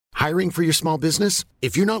Hiring for your small business?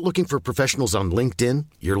 If you're not looking for professionals on LinkedIn,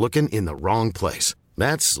 you're looking in the wrong place.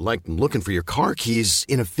 That's like looking for your car keys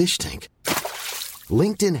in a fish tank.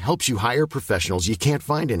 LinkedIn helps you hire professionals you can't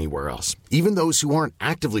find anywhere else, even those who aren't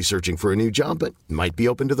actively searching for a new job but might be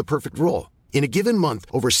open to the perfect role. In a given month,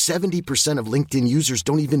 over 70% of LinkedIn users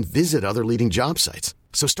don't even visit other leading job sites.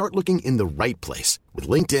 So start looking in the right place. With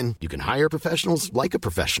LinkedIn, you can hire professionals like a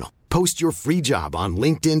professional. Post your free job on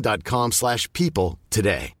linkedin.com/people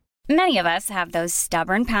today. Many of us have those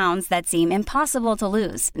stubborn pounds that seem impossible to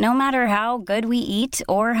lose, no matter how good we eat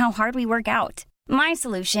or how hard we work out. My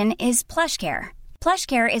solution is PlushCare.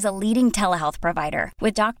 PlushCare is a leading telehealth provider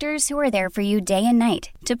with doctors who are there for you day and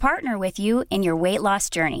night to partner with you in your weight loss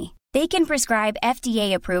journey. They can prescribe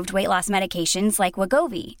FDA-approved weight loss medications like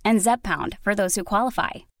Wegovy and Zepbound for those who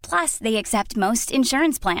qualify. Plus, they accept most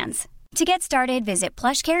insurance plans. To get started, visit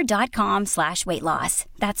plushcare.com/weightloss.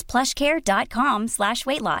 That's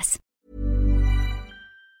plushcare.com/weightloss.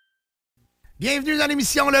 Bienvenue dans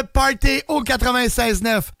l'émission Le Party au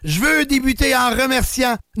 96.9. Je veux débuter en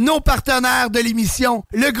remerciant nos partenaires de l'émission,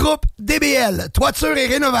 le groupe DBL, Toiture et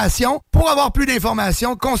Rénovation. Pour avoir plus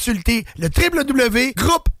d'informations, consultez le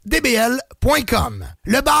www.groupedbl.com.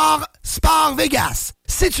 Le bar Sport Vegas,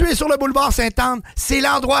 situé sur le boulevard Sainte-Anne, c'est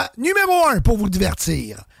l'endroit numéro 1 pour vous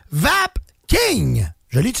divertir. Vap King,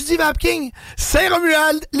 je l'étudie Vap King,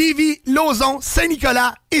 Saint-Romuald, Lévis, Lauson,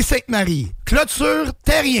 Saint-Nicolas et Sainte-Marie. Clôture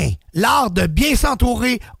Terrien, l'art de bien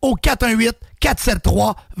s'entourer au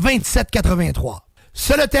 418-473-2783.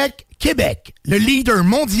 Solotech Québec, le leader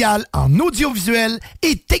mondial en audiovisuel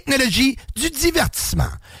et technologie du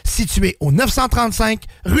divertissement. Situé au 935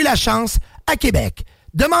 rue Lachance à Québec.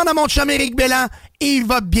 Demande à mon chum Éric Belland et il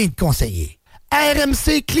va bien te conseiller.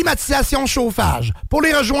 RMC Climatisation Chauffage. Pour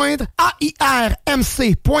les rejoindre,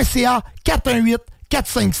 AIRMC.ca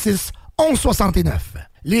 418-456-1169.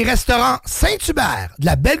 Les restaurants Saint-Hubert de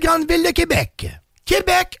la belle grande ville de Québec.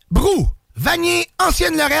 Québec Brou, Vanier,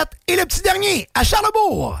 Ancienne-Lorette et le petit dernier à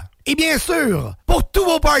Charlesbourg. Et bien sûr, pour tous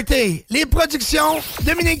vos parties, les productions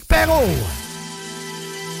Dominique Perrault.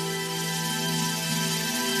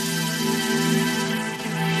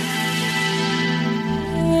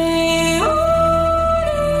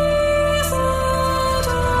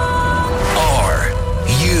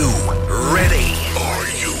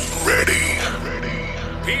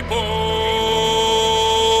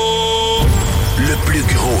 Le plus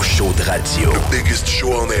gros show de radio. The biggest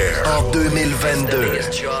show on air. En 2022. The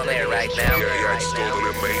biggest show on air right now.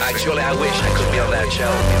 Actually, I wish I could be on that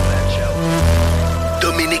show.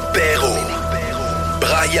 Dominique Perrault.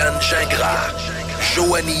 Brian Gingras.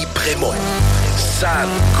 Joanie Prémont. Sam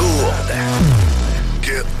Gourde.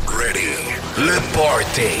 Get ready. Le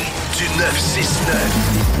Party du 969.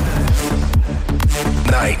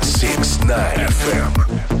 969 FM.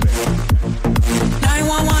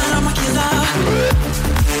 911, I'm a killer.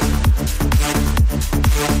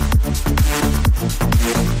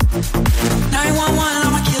 911,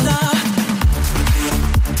 I'm a killer.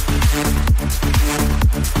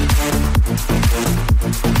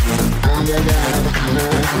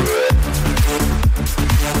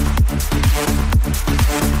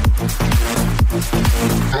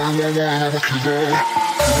 I'm a killer.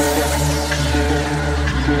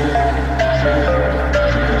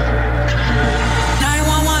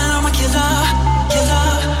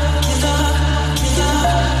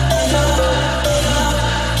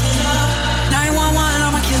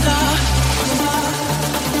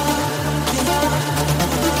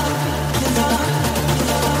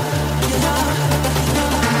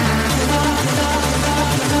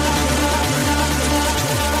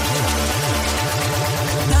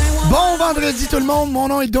 Bon vendredi tout le monde, mon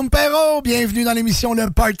nom est Dom Perrault. Bienvenue dans l'émission Le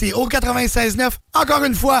Party au 96.9. Encore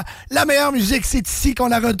une fois, la meilleure musique, c'est ici qu'on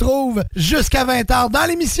la retrouve jusqu'à 20h dans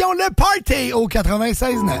l'émission Le Party au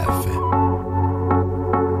 96.9.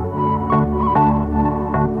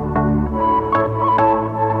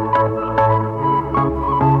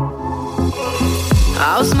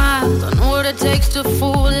 I'll smile, I know what it takes to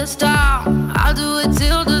fool this town. I'll do it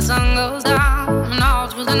till the sun goes down and all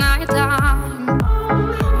through the night time.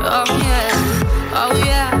 Oh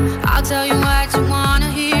yeah, I'll tell you what you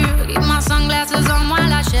wanna hear. Keep my sunglasses on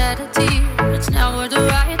while I shed a tear. It's never the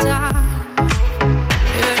right time.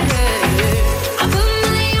 I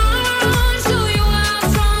put my armor on, show you how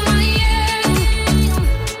strong I am.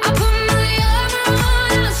 I put my armor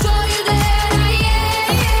on, I'll show you that I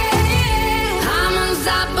am. I'm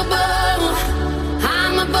unstoppable,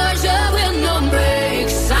 I'm a butcher with no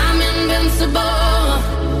brakes. I'm invincible,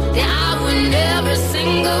 yeah, I win every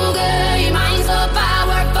single game. I'm so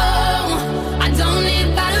powerful, I don't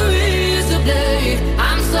need batteries to play.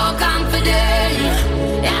 I'm so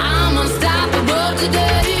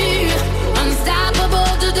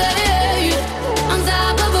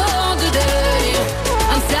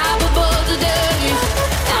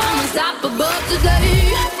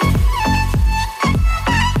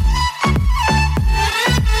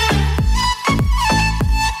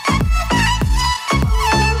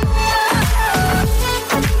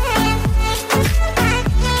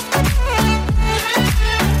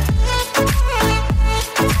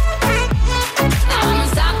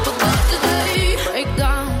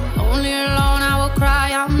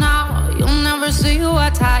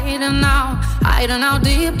getting out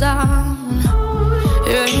deep down.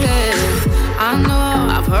 Yeah, yeah. I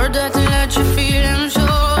know I've heard that to let your feelings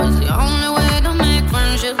show is the only way to make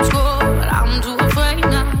friendships grow, but I'm too afraid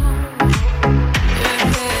now.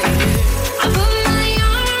 Yeah, yeah. I put my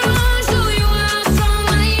armor on, show you how strong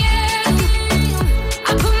I am.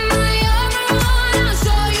 I put my armor on, I'll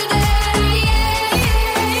show you that I am.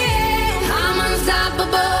 I'm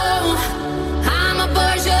unstoppable. I'm a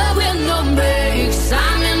Persia with no brakes.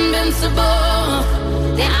 I'm invincible.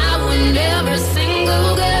 Yeah, I win every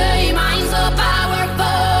single game. I'm so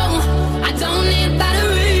powerful. I don't need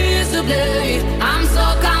batteries to play. I'm so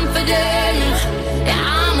confident. Yeah,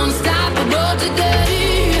 I'm unstoppable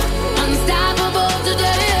today. Unstoppable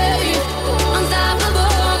today.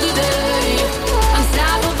 Unstoppable today.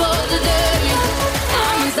 Unstoppable today.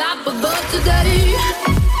 I'm unstoppable today.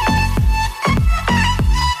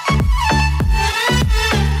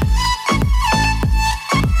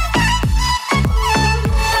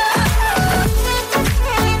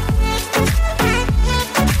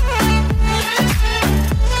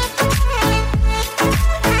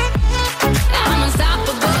 I'm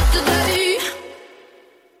unstoppable today.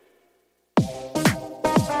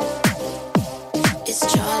 It's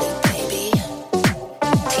Charlie, baby.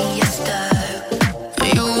 Tiesto.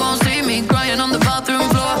 You won't see me crying on the bathroom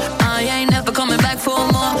floor. I ain't never coming back for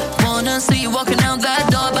more. Wanna see you walking out that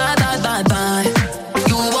door. Bye, bye, bye, bye.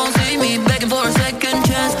 You won't see me begging for a second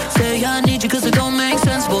chance. Say I need you cause it don't make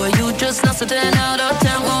sense. Boy, you just lost a 10 out of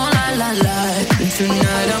 10. Won't lie, lie, lie.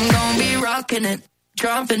 Tonight I'm gonna be rocking it,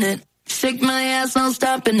 dropping it. Shake my ass, no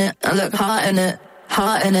stopping it. I look hot in it,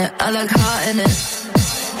 hot in it. I look hot in it.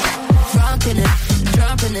 Rocking it,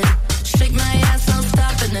 dropping it. Shake my ass, no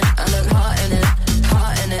stopping it. I look hot in it,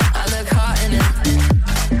 hot in it. I look hot in it.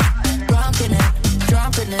 Rocking it,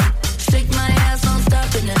 dropping it. Shake my ass, no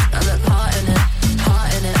stopping it. I look hot in it,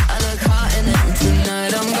 hot in it. I look hot in it.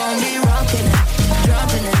 Tonight I'm gonna be rocking it,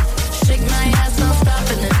 dropping it. Shake my ass, no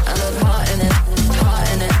stopping it. I look hot in it, hot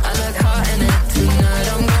in it. I look hot in it. Tonight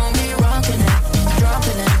I'm gonna be rocking it,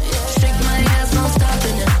 dropping it. Shake my ass, no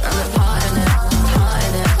stopping it. I look hot in it, hot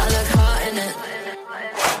in it. I look hot in it.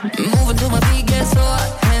 Moving till my feet get sore.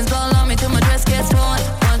 Hands all on me till my dress gets torn.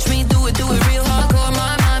 Watch me do it real hardcore. My.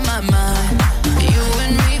 You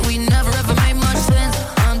and me, we never ever made much sense.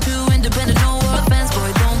 I'm too independent, no offense.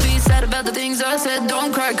 Boy, don't be sad about the things I said.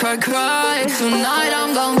 Don't cry, cry, cry. Tonight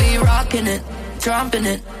I'm gonna be rocking it, dropping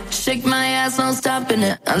it. Shake my ass, no stopping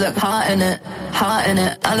it. I look hot in it, hot in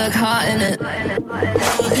it. I look hot in it.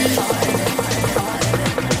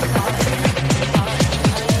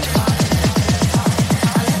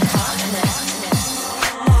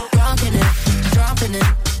 Rocking it, dropping it.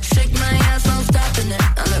 Shake my ass, no stopping it.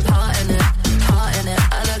 I look hot in it, hot in it.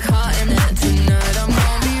 I look hot in it. Tonight I'm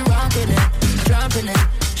gonna be rocking it, dropping it.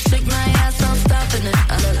 Shake my ass, no stopping it.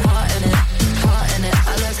 I look hot in it, hot in it.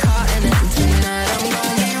 I look hot in it. Tonight I'm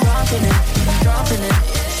gonna be rocking it, dropping it.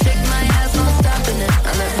 Shake my ass, no stopping it.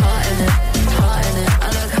 I look hot in it, hot in it. I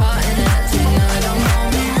look hot in it.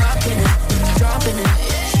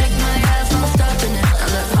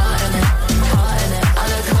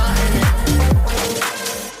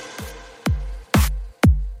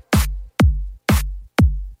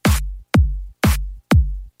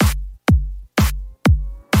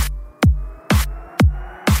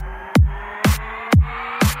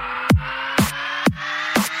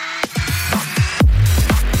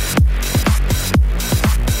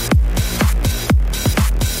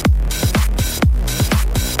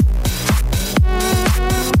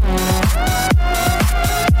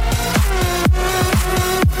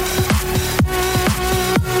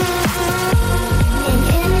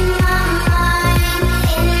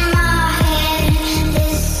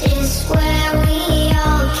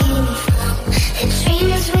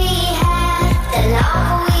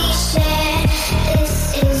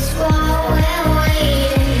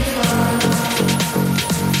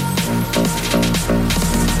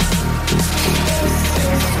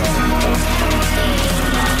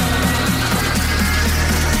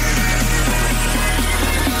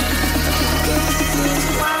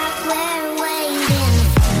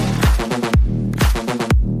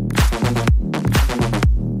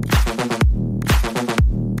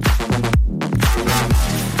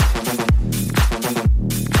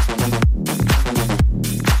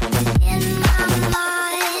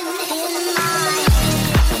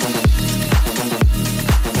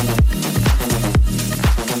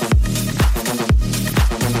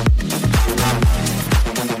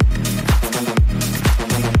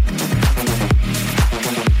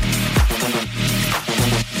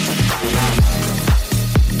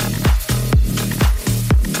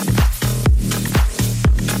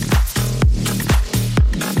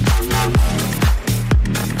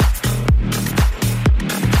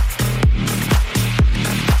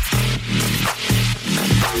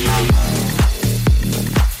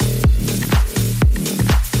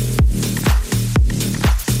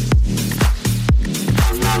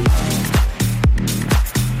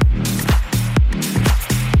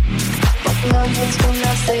 antes con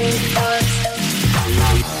las cejas.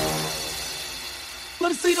 Let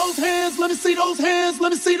me see those hands, let me see those hands,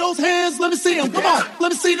 let me see those hands, let me see them, come on.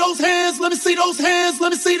 Let me see those hands, let me see those hands,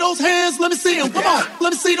 let me see those hands, let me see them, come on.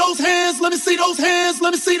 Let me see those hands, let me see those hands,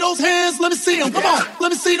 let me see those hands, let me see them, come on.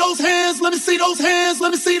 Let me see those hands, let me see those hands,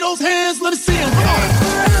 let me see those hands, let me see them, come on.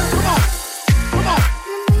 Come on, come on.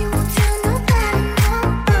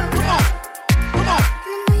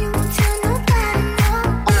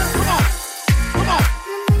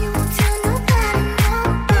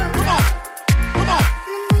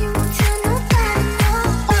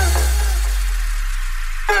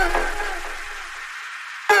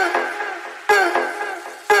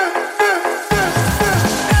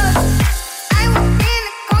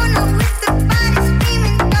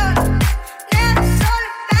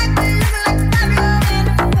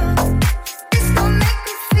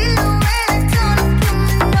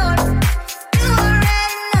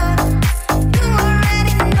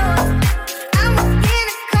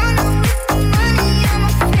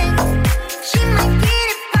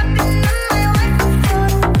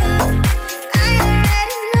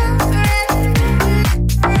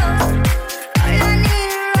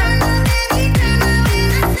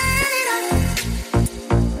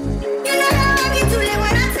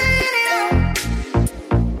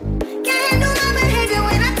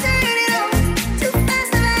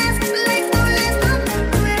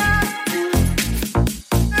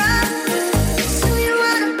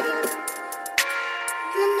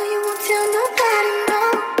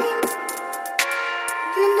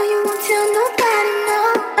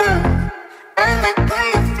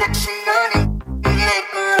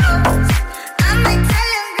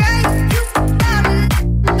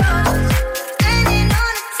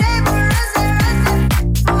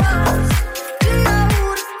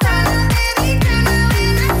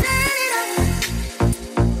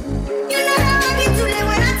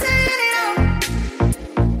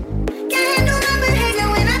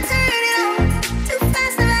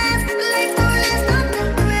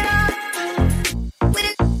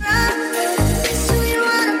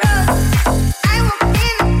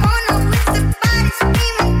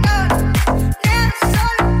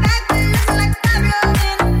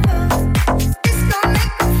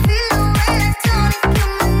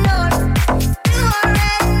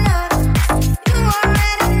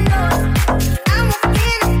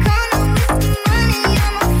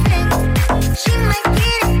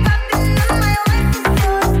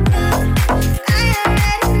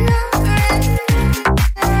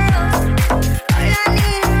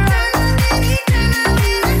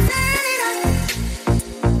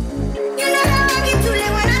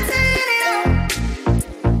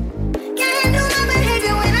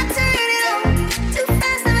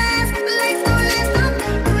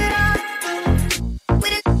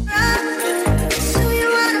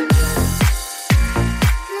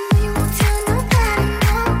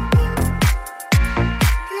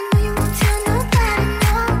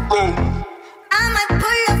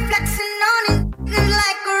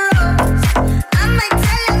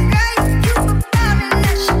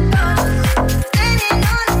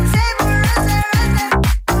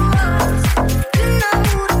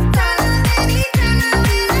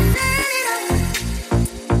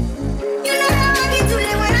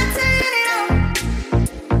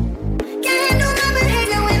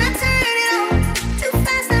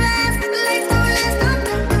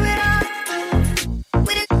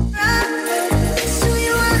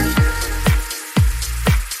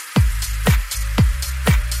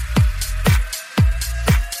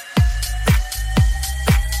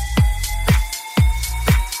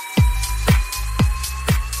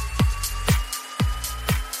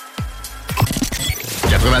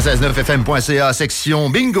 FM.ca, section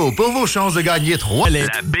bingo, pour vos chances de gagner 3 lettres.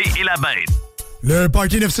 La B et la bête. Le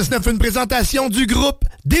Party 969 fait une présentation du groupe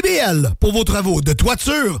DBL. Pour vos travaux de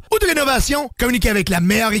toiture ou de rénovation, communiquez avec la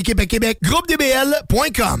meilleure équipe à Québec,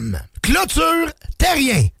 groupedbl.com. Clôture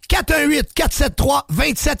Terrien,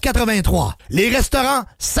 418-473-2783. Les restaurants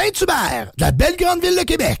Saint-Hubert, de la belle grande ville de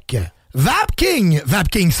Québec.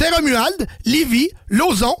 Vapking Saint-Romuald, Lévis,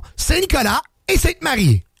 Lauson, Saint-Nicolas et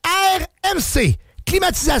Sainte-Marie. RMC,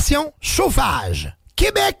 climatisation, chauffage.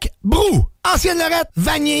 Québec, Brou, Ancienne-Lorette,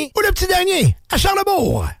 Vanier ou le Petit Dernier, à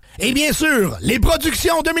Charlebourg. Et bien sûr, les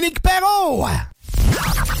productions Dominique Perrault.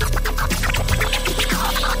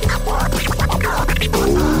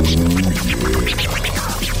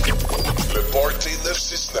 Le Party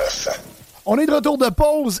 969. On est de retour de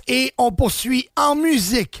pause et on poursuit en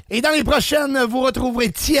musique. Et dans les prochaines, vous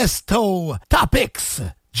retrouverez Tiesto, Topics,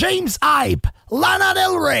 James Hype, Lana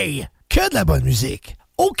Del Rey. Que de la bonne musique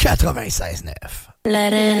au 96.9. La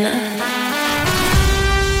arena.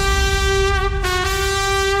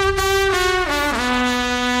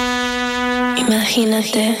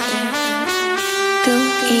 Imagínate, tú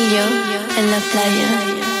y yo en la playa,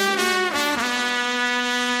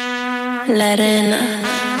 la arena,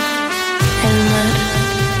 el mar,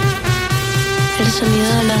 el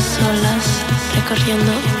sonido de las olas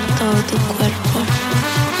recorriendo todo tu cuerpo.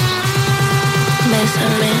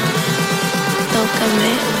 Bésame,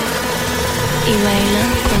 tócame y baila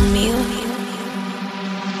conmigo.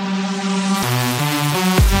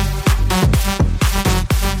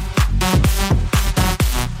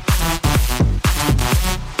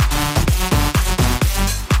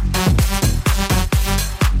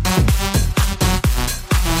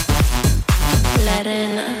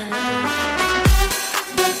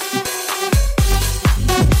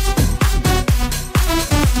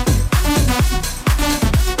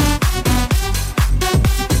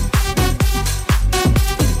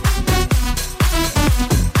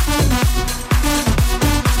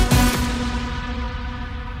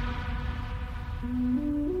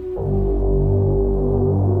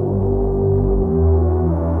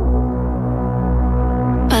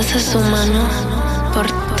 Pasa su mano por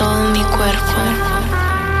todo mi cuerpo.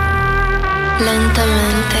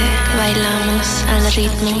 Lentamente bailamos al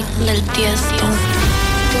ritmo del tiesto.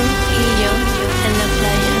 Tú y yo en la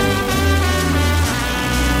playa.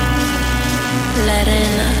 La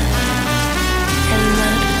arena, el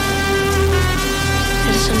mar,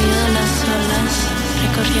 el sonido de las olas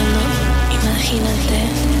recorriendo. Imagínate,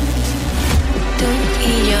 tú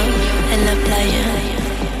y yo en la playa.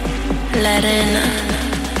 La arena,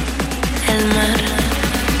 el mar.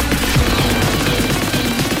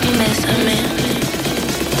 Bésame,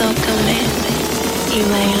 tócame y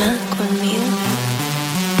baila conmigo.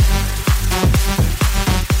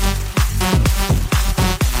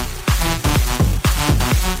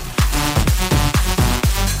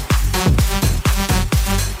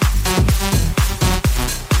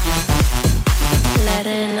 La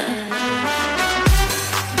arena.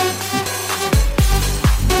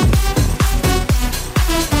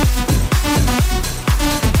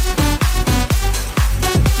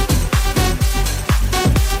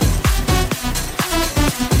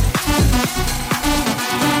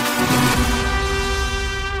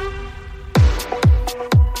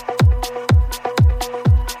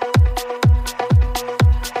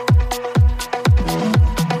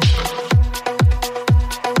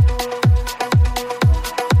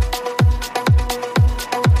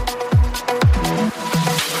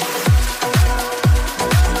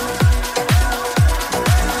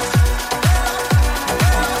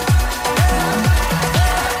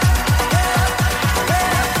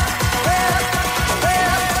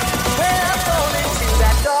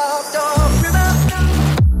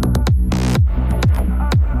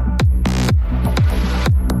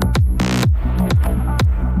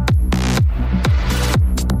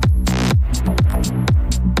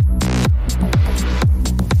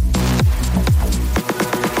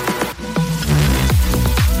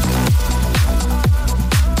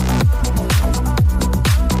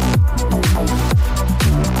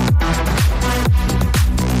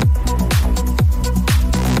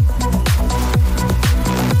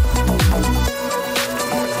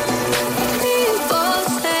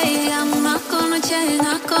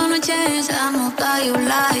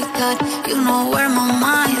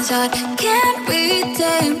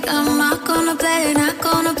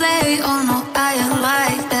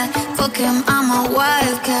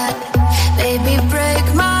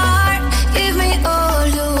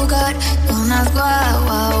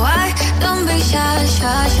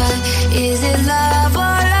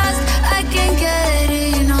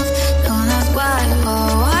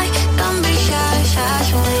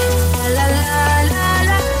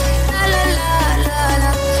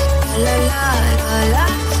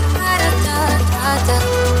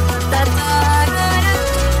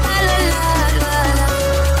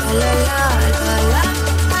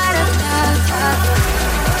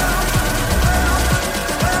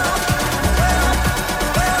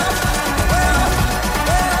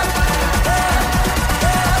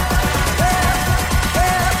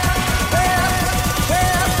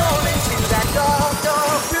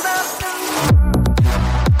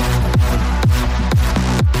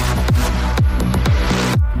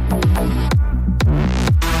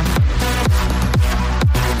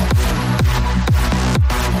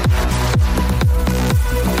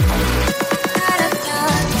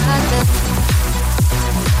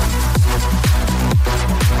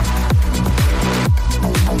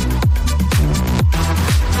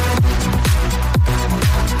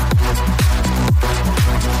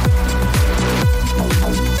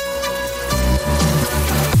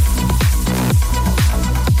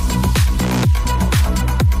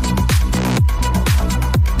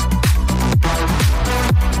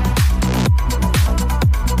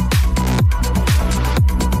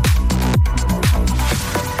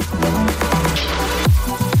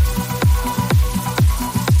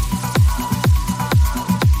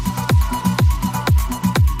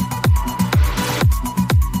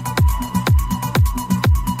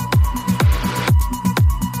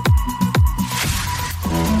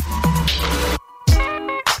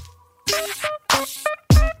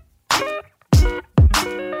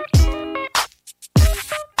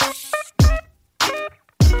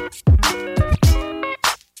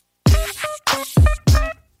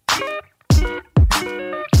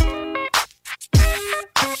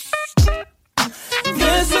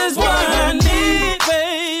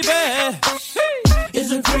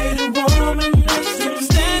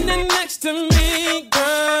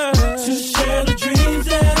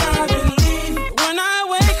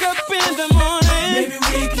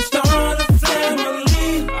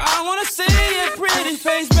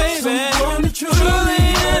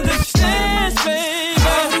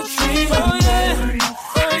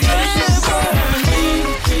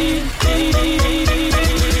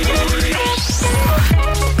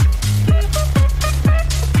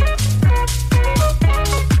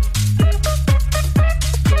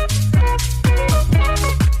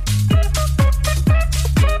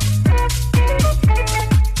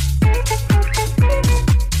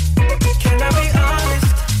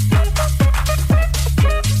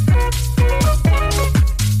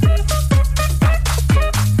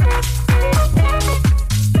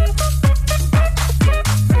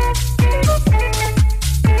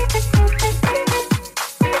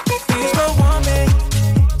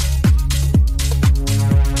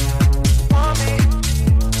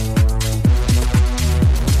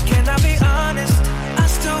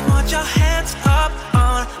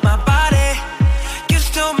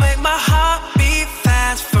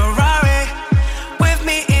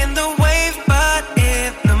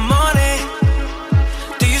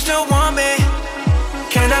 still want me?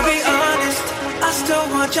 Can I be honest? I still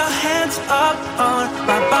want your hands up on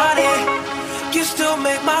my body. You still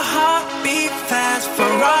make my heart beat fast.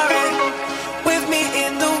 Ferrari with me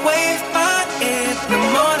in the wave, but in the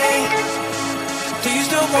morning. Do you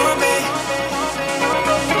still want me?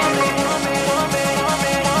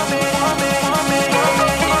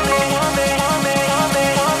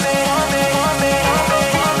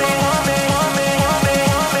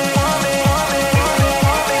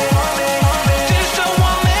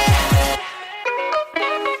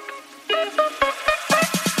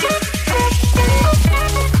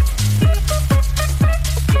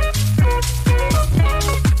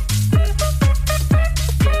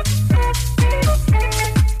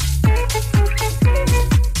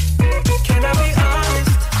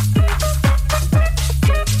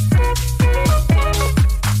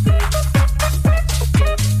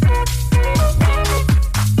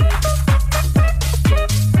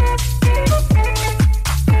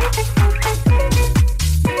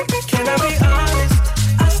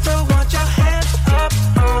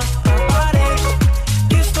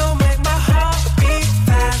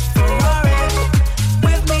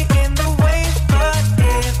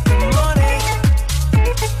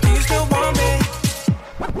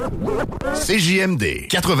 CJMD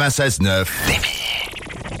 96.9 Lévis.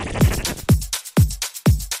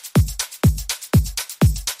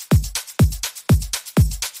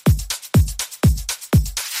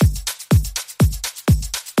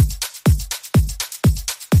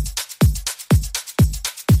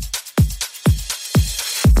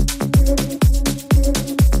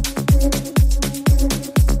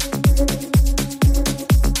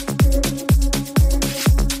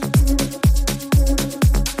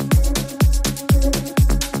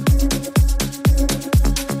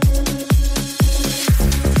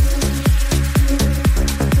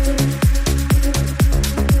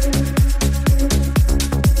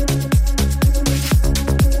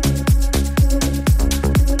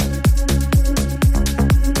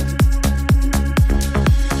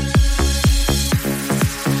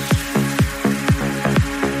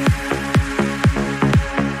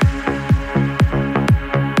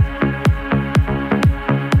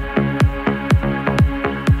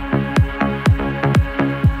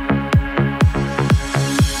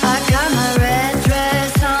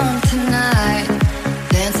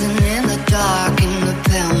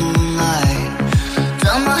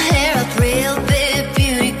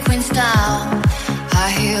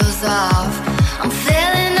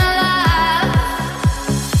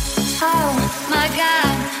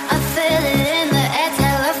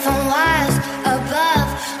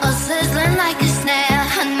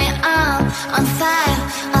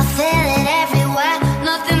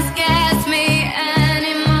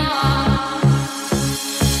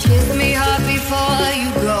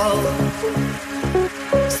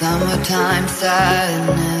 Summertime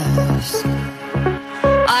sadness.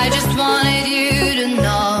 I just wanted you to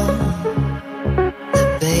know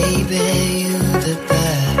that, baby, you're the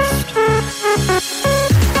best.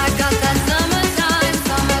 I got that summertime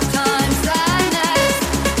sadness.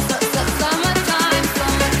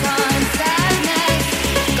 Summertime sadness.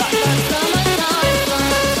 Got that summertime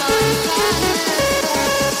sadness.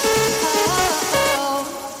 Oh,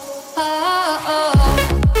 oh, oh.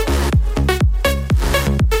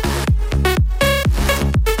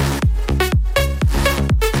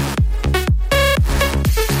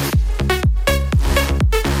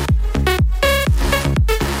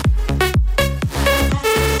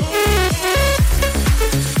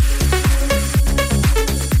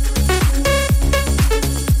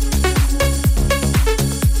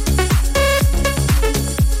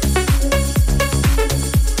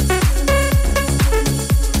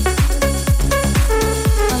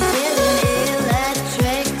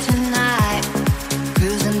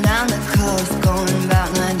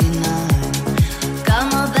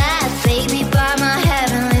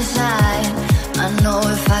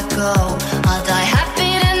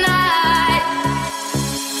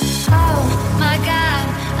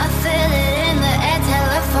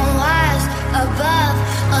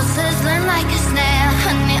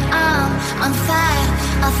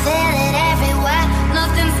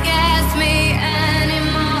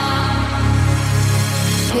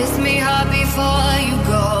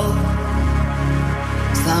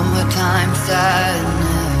 Summertime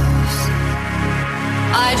sadness.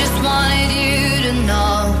 I just wanted you to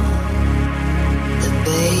know that,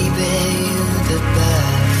 baby, you're the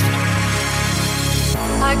best.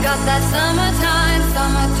 I got that summertime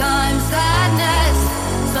sadness.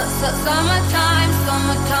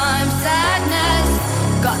 Summertime sadness.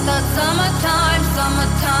 Got that summertime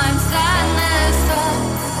sadness.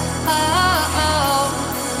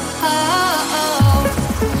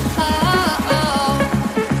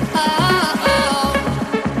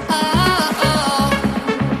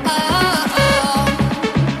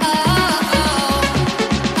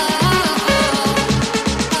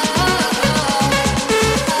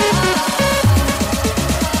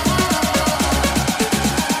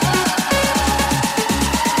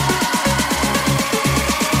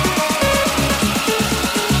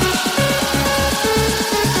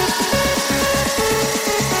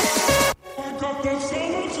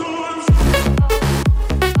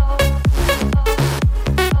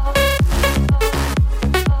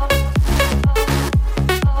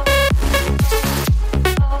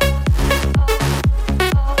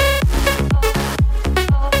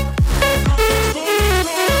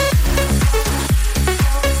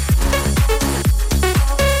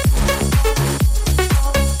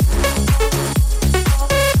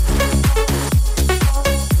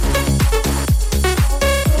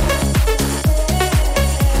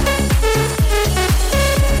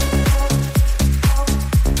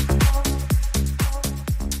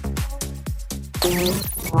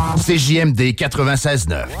 CJMD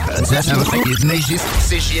 96.9.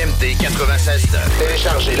 CJMD 96.9.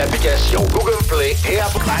 Téléchargez l'application Google Play et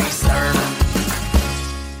Apple.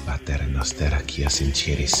 Pater noster qui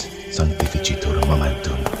ascencheris, sanctificitur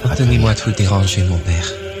momentum. Pardonnez-moi de vous déranger, mon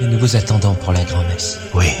père, mais nous vous attendons pour la grand-messe.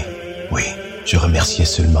 Oui, je remerciais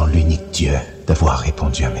seulement l'unique Dieu d'avoir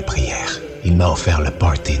répondu à mes prières. Il m'a offert le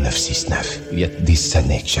Party 969. Il y a 10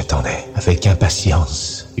 années que j'attendais, avec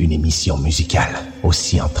impatience, une émission musicale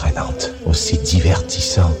aussi entraînante, aussi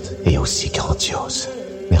divertissante et aussi grandiose.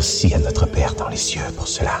 Merci à notre Père dans les cieux pour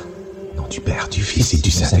cela. Au nom du Père, du Fils et du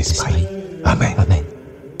Saint-Esprit. Amen. Amen.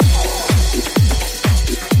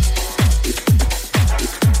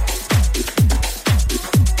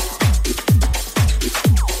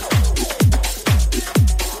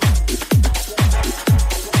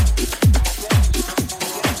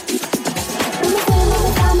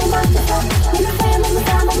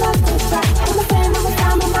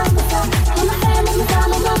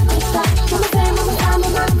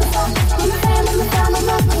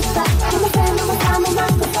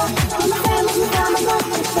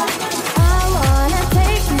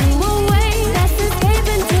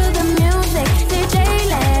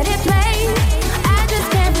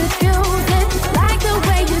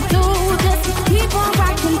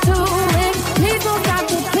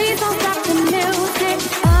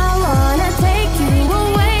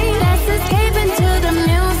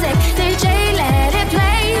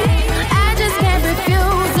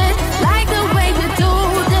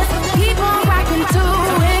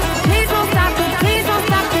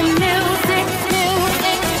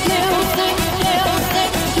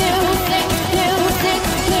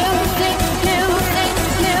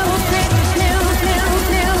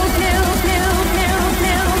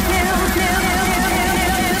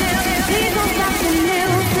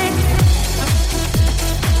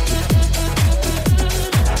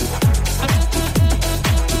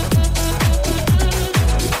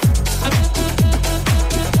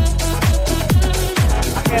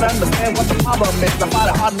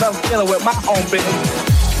 With my own business.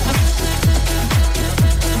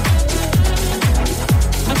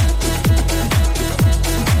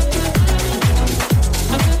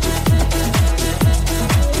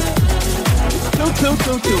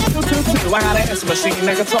 Two. I got an answer machine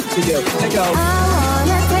that can talk to you. They go. I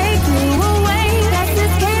wanna take you away. Let's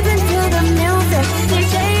escape into the music.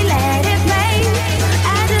 DJ, let it play.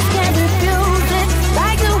 I just can't refuse it.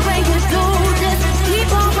 Like the way you do this. Keep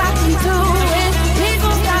on rocking to it. Please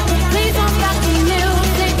don't stop it. Please don't stop the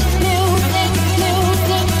music. Music,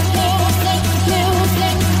 music, music, music,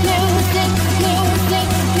 music, music, music,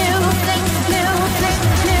 music,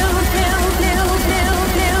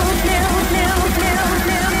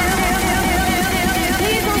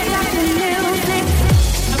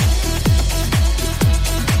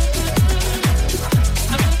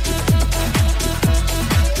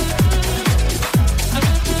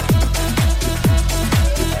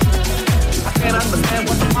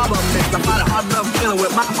 I'm dealing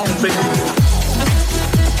with my own business.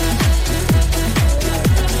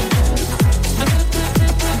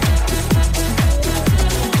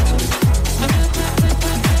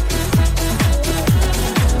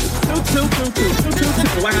 Two.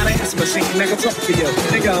 I got an answer machine that can talk to you.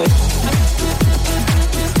 They go.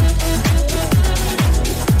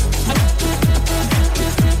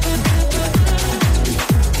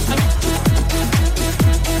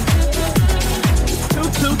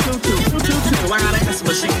 Two. I got an answer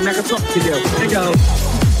machine that can talk to you. They go.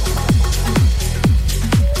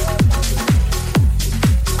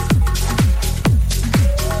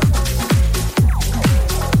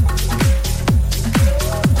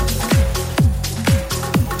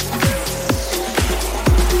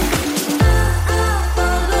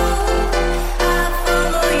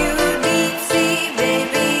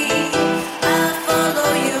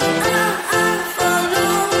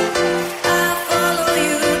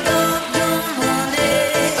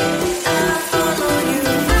 I follow you.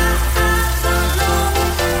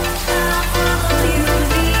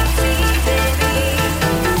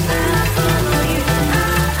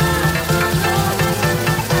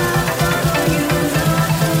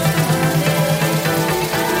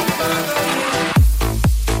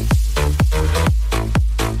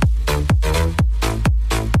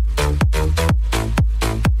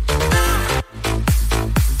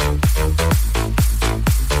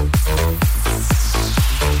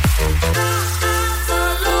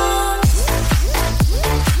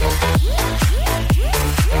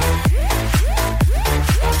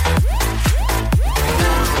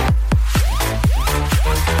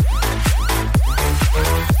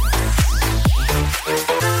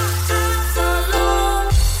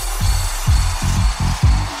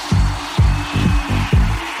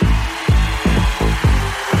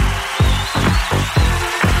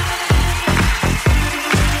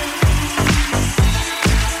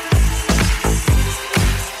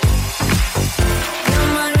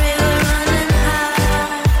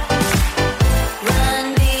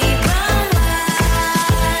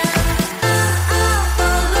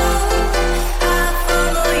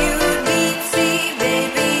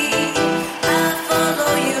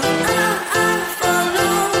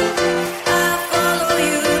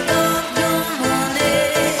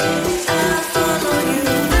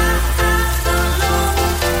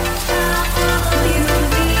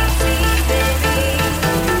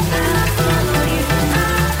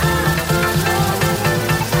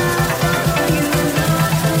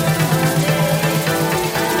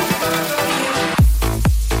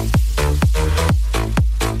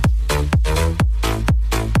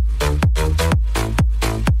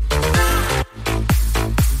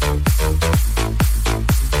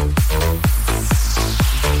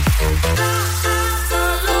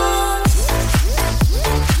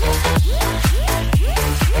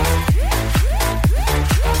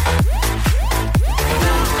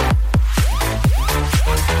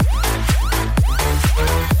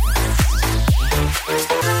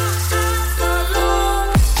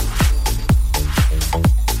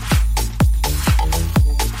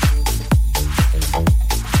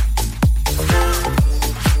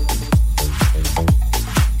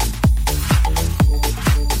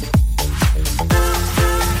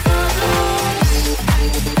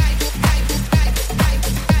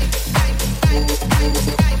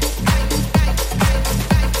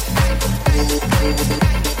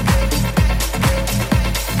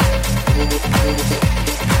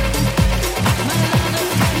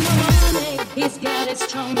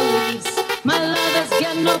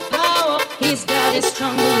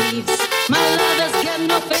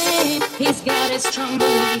 strong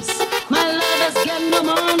beliefs. My lover's got no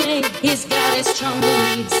money, he's got his strong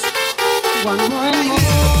beliefs. One more and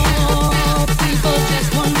more people just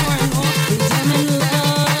want more and more freedom and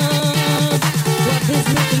love. What he's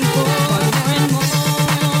looking for. One more and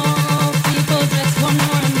more people just want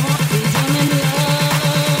more and more freedom and love.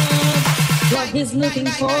 What he's looking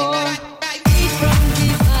for. Freed from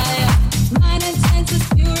desire, mind and senses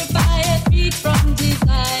purify it. Freed from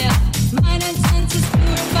desire, mind and senses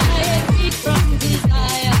purify it. Freed from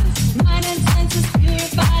desire, mind and senses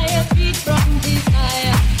purify it. Freed from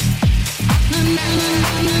desire.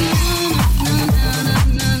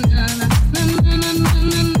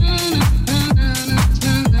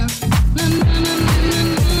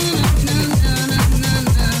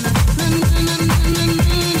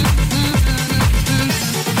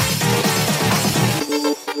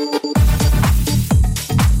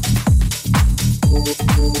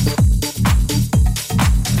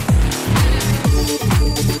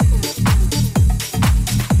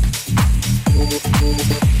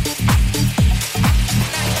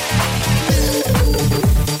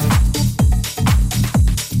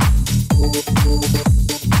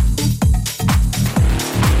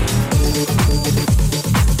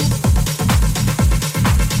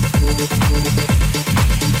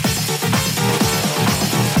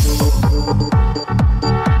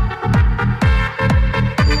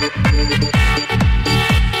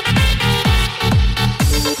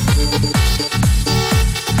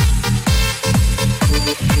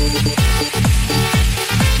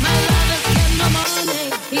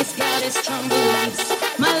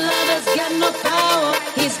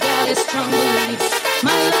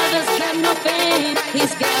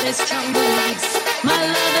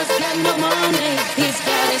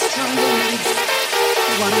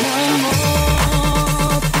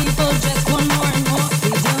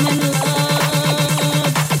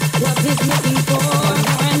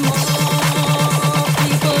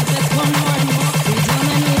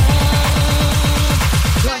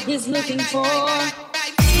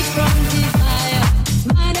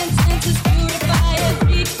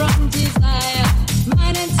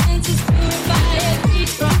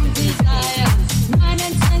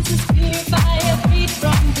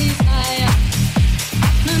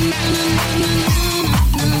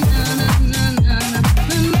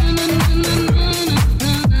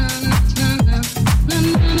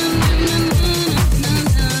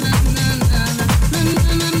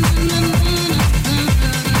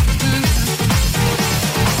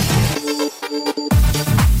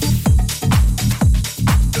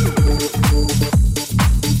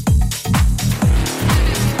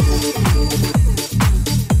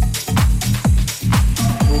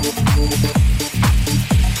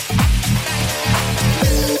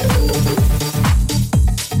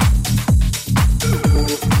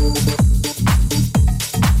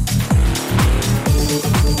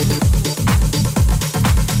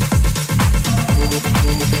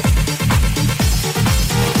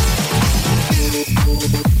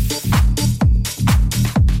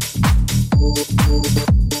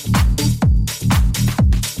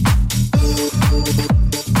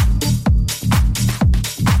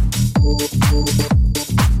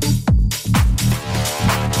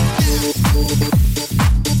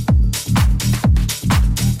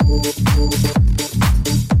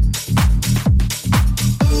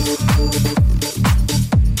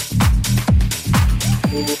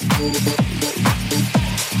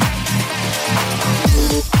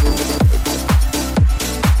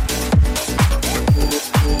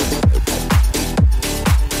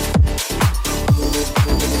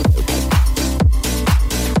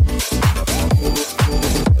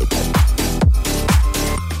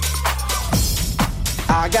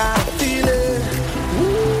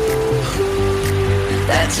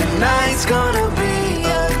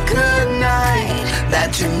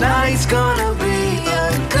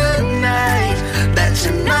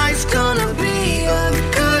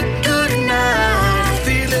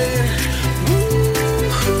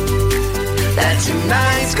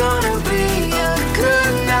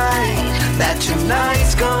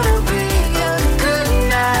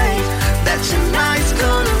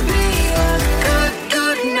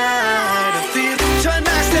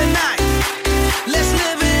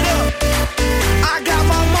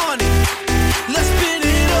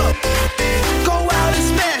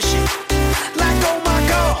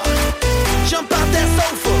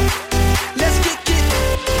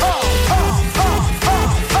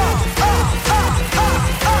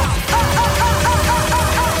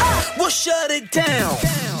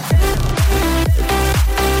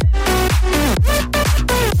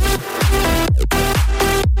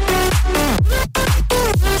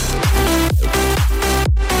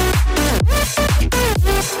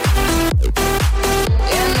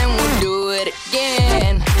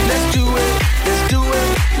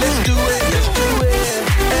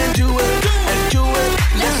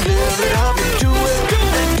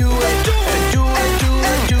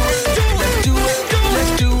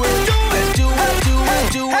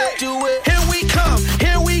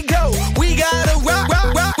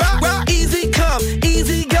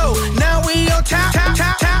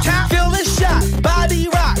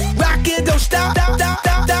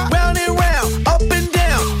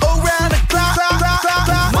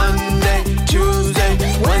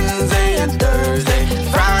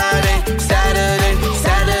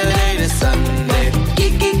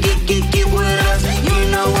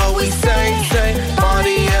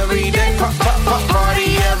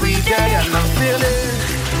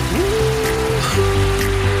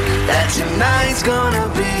 tonight's gonna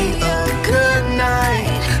be a good night.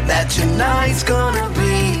 That tonight's gonna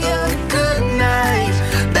be a good night.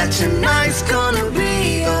 That tonight's gonna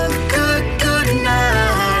be a good, good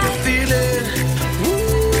night. I feel it.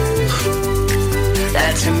 Ooh.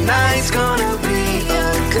 That tonight's gonna be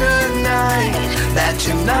a good night. That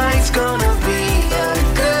tonight's gonna be a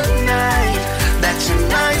good night. That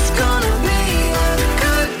tonight's gonna be a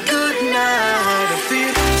good, good night. I feel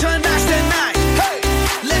it. Tonight's the night. Hey,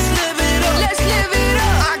 let's live it up. Let's live it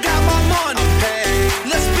up. I got my money. Hey,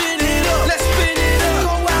 let's spin it up. Let's spin it up.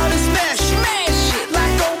 Go out and smash it. Smash it.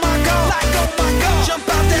 Like oh my god. Like oh my god. Jump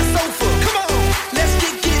out that sofa. Come on. Let's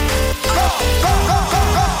get it.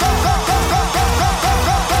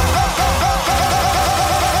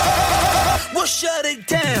 We'll shut it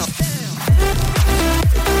down.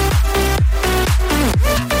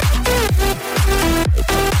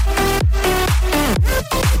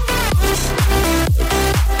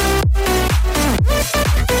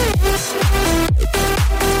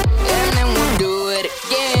 And then we'll do it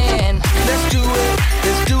again. Let's do it.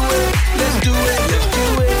 Let's do it. Let's do it. Let's do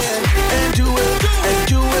it. And do it. And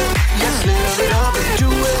do it. Let's live it up and do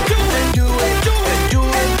it. And do it. And do it. Do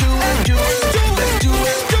it. Do it. Let's do it.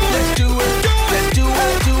 Let's do it. Let's do it. Do it.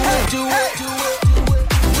 Do it. Do it.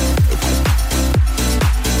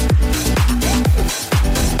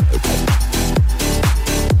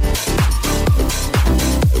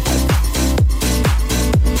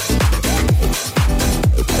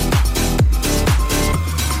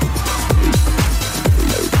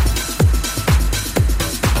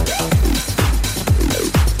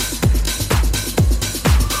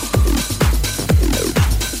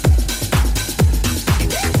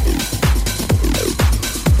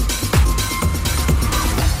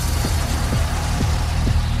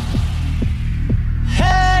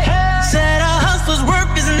 Said our hustler's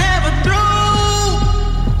work is never through.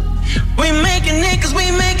 We making it 'cause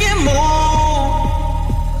we making more.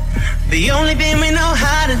 The only thing we know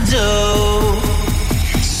how to do.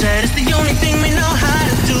 Said it's the only thing we know how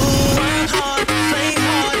to do. Work hard, play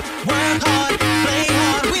hard, work hard, play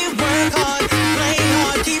hard. We work hard, play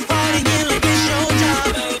hard, keep partying like it's your job.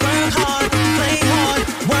 Work hard, play hard,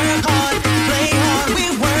 work hard, play hard. We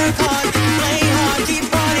work hard, play hard, keep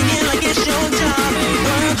partying like it's your job.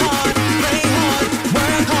 Work hard, play hard,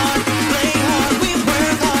 work hard, play hard. We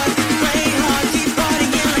work hard, play hard, keep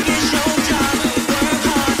partying like it's your job. Work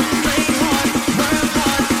hard, play hard, work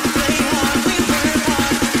hard, play hard. We work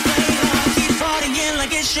hard, play hard, keep partying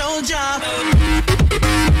like it's your job.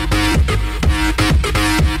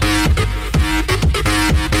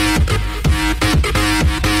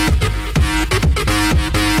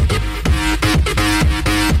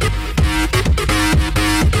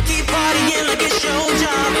 Keep partying like it's your job. Keep partying like it's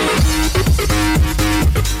your job.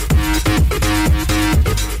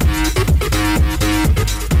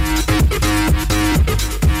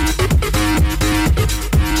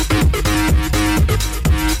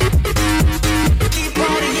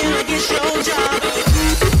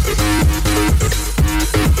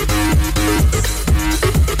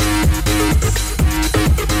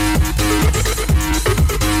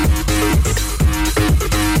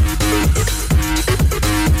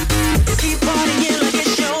 Keep partying like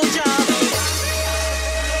it's your job.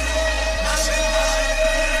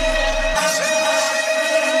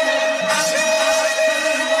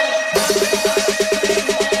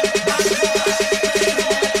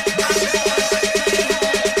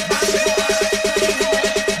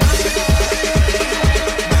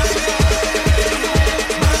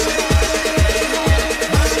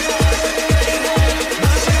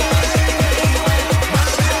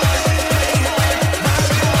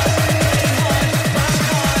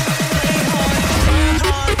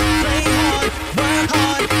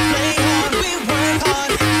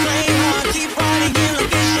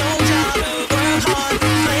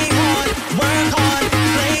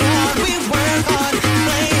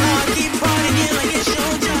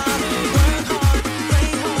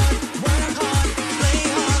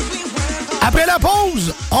 Après la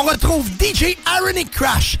pause, on retrouve DJ Ironic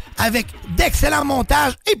Crash avec d'excellents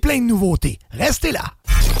montages et plein de nouveautés. Restez là.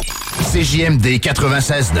 CJMD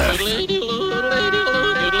 96.9.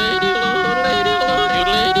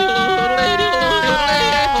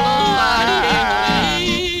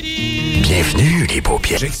 Bienvenue, les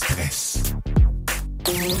paupières. J'expresse.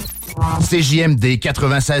 CJMD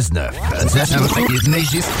 96.9.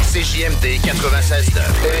 CJMD 96.9.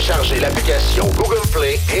 Téléchargez l'application Google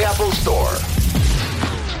Play et Apple Store.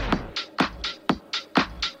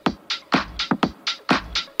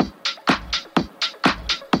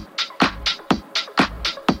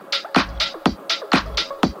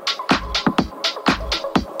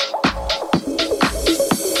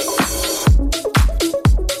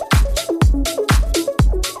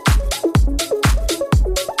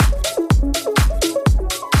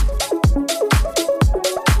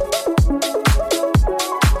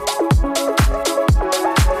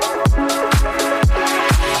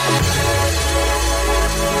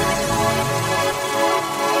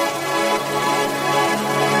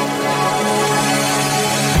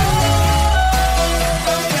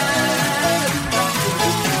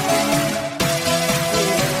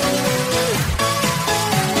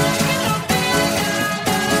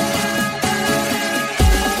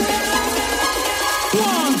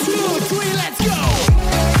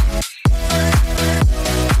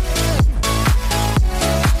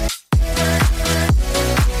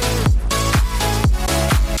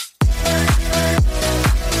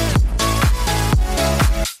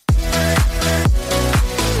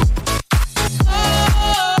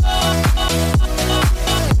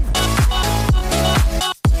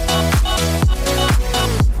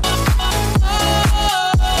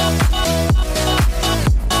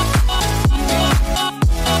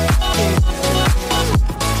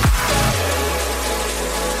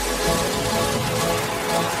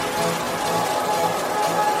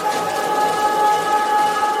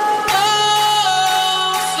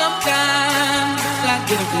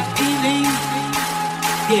 get a good feeling,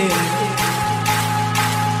 yeah.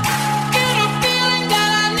 Get a feeling that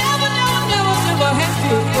I never had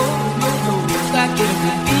before. No, I get a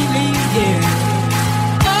good feeling, yeah.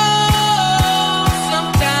 Oh,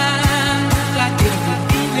 sometimes I get a good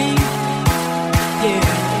feeling,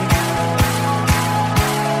 yeah.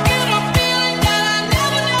 Get a feeling that I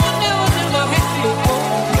never had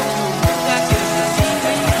before. I get a good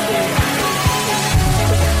feeling, yeah.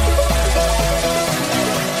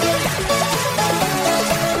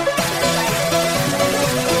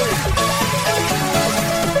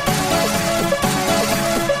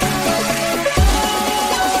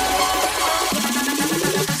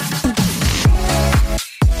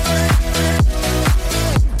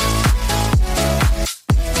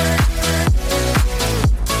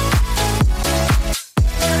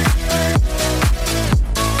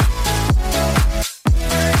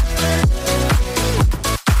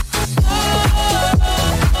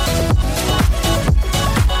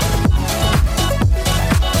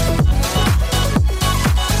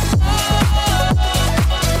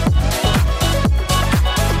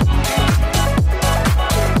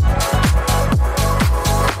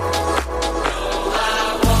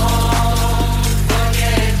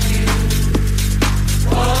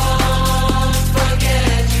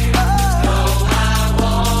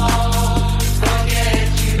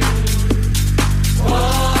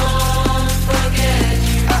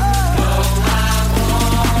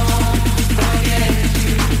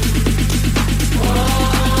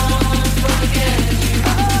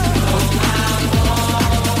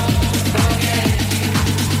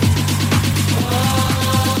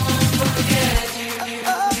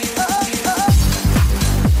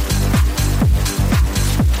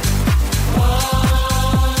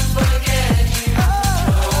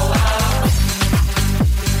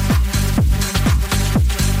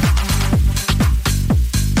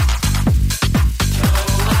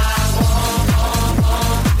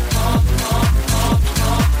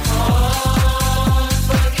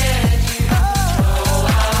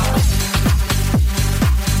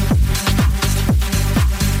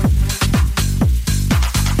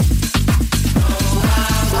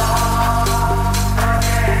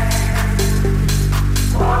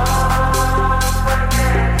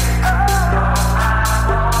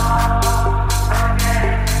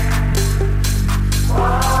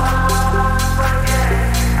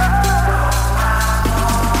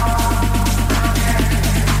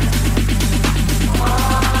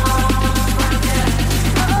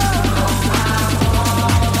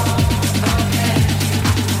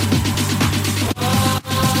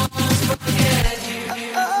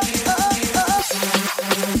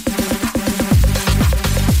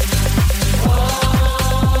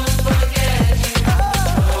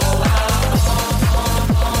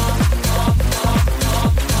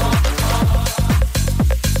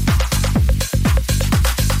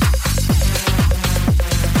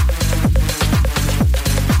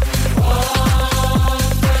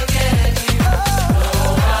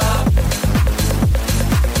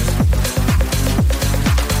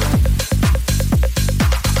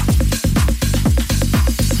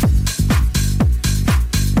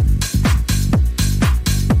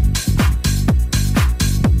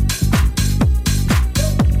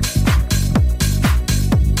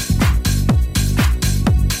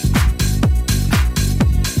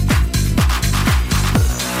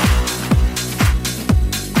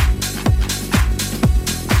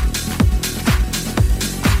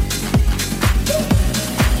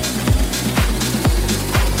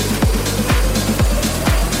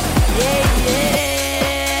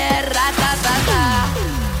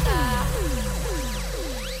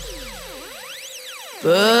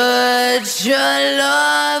 Put your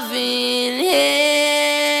loving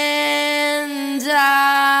hand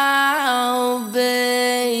out,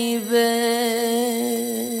 baby,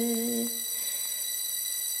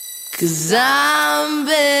 'cause I'm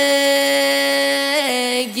begging.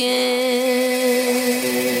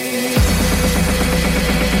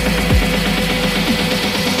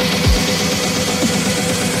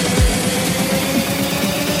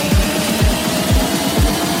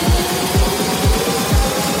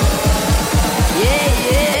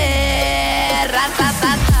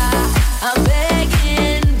 I'm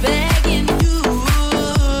begging you,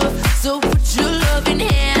 so put your loving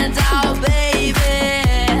hands out, baby.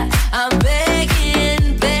 I'm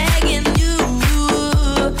begging you,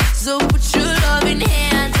 so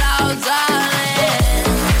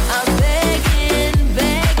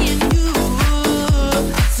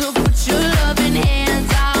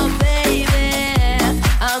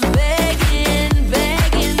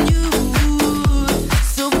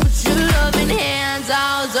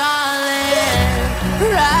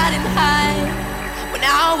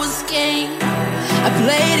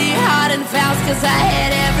played it hard and fast cause I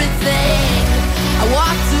had everything. I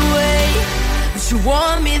walked away, but you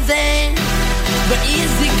want me then. But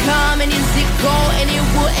easy come and easy go, and it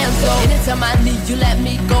wouldn't go. Anytime I need you, let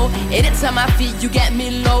me go. Anytime I feel you get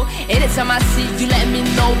me low. Anytime I see you, let me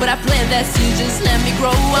know. But I plan that you just let me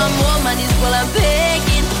grow. I'm on my knees while I'm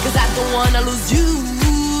begging, cause I don't wanna lose you.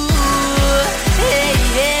 Hey,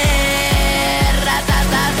 yeah,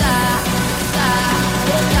 ra-ta-ta-ta,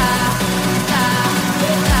 ta-ta-ta.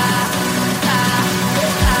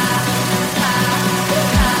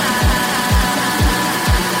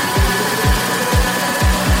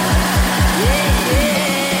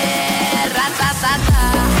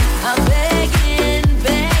 I'm begging,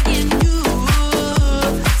 begging you,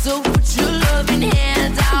 so put your loving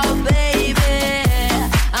hand out, baby.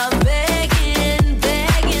 I'm begging,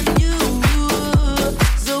 begging you,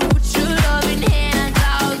 so put your loving hand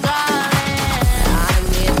out, darling. I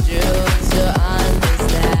need you to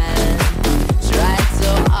understand. Tried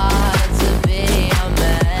so hard to be a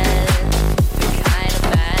man, the kind of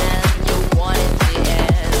man you wanted to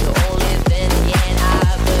end. Only then can I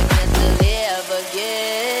begin to live again.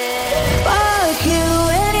 Fuck you,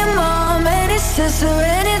 any mom, any sister,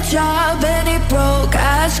 any job, any broke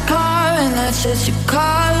ass car, and that's just you call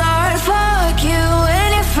art. Fuck you,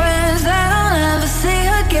 any friends that I'll never see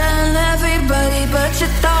again. Everybody but your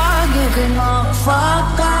dog, you can all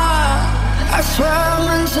fuck off. I swear I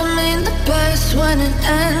meant to mean the best when it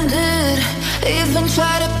ended. Even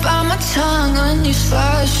tried to bite my tongue when you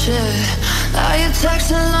started shit. Now you're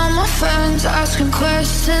texting all my friends, asking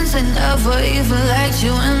questions. They never even liked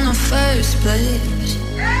you in the first place.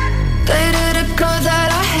 Dated a girl that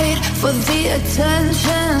I hate for the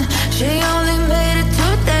attention. She only made it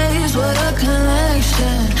 2 days with a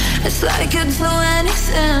connection. It's like you'd do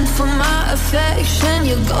anything for my affection.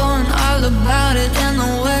 You're going all about it in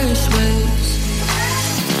the worst ways.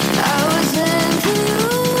 I was into you,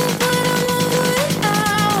 but I'm over it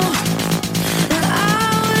now. And I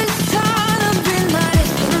was trying to be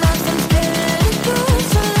nice, but nothing's getting through,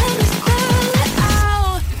 so let me spell it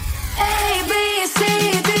out. A, B, C,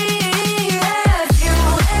 D, E, F. You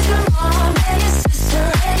and your mom and your sister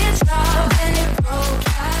and your job and your broke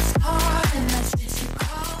ass car, and that's what you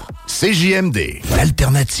call. CJMD,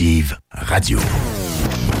 l'alternative radio.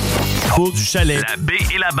 Du chalet, la baie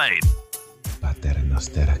et la bête. Pater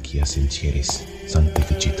noster qui ascencheris,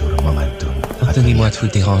 sanctificitur momentum. Pardonnez-moi de vous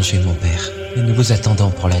déranger, mon père, mais nous vous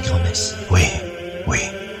attendons pour la grand-messe. Oui,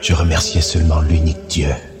 je remerciais seulement l'unique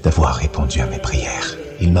Dieu d'avoir répondu à mes prières.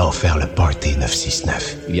 Il m'a offert le Party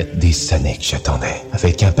 969. Il y a des années que j'attendais,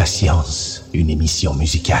 avec impatience, une émission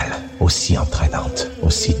musicale aussi entraînante,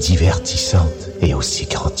 aussi divertissante et aussi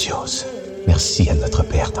grandiose. Merci à notre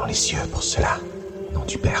Père dans les cieux pour cela. Au nom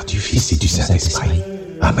du Père, du Fils et du Saint-Esprit.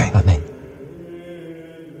 Amen. Amen.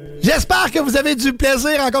 J'espère que vous avez du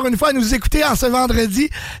plaisir encore une fois à nous écouter en ce vendredi.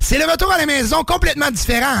 C'est le retour à la maison complètement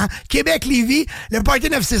différent. Hein? Québec-Lévis, le Party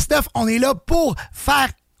 969, on est là pour faire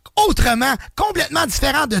autrement, complètement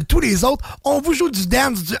différent de tous les autres. On vous joue du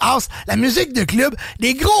dance, du house, la musique de club,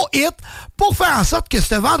 des gros hits pour faire en sorte que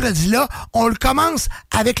ce vendredi-là, on le commence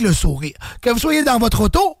avec le sourire. Que vous soyez dans votre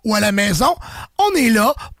auto ou à la maison, on est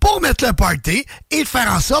là pour mettre le party et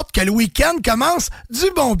faire en sorte que le week-end commence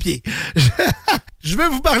du bon pied. Je veux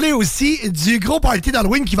vous parler aussi du gros party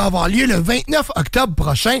d'Halloween qui va avoir lieu le 29 octobre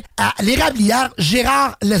prochain à l'Érablière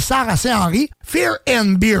Gérard Lessard à Saint-Henri. Fear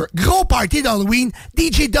and Beer. Gros party d'Halloween.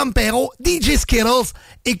 DJ Dumpero, DJ Skittles.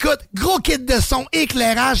 Écoute, gros kit de son,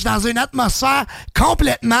 éclairage dans une atmosphère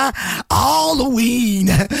complètement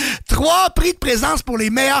Halloween. 3 prix de présence pour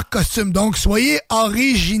les meilleurs costumes. Donc, soyez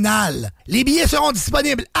original. Les billets seront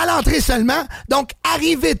disponibles à l'entrée seulement. Donc,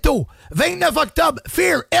 arrivez tôt. 29 octobre,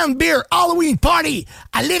 Fear and Beer Halloween Party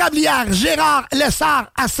à l'Érablière Gérard Lessard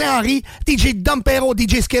à Saint-Henri. DJ Dumpero,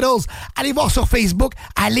 DJ Skittles. Allez voir sur Facebook.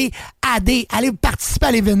 Allez allez participer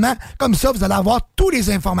à l'événement. Comme ça, vous allez avoir toutes les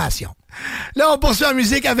informations. Là, on poursuit la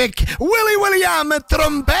musique avec Willie William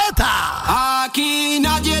Trompeta. Aquí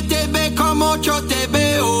nadie te ve como yo te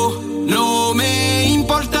veo. No me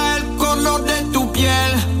importa el color de tu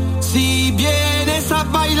piel. Si vienes a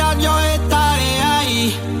bailar, yo estaré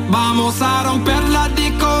ahí. Vamos a romper la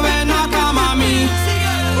disco, ven acá, mami.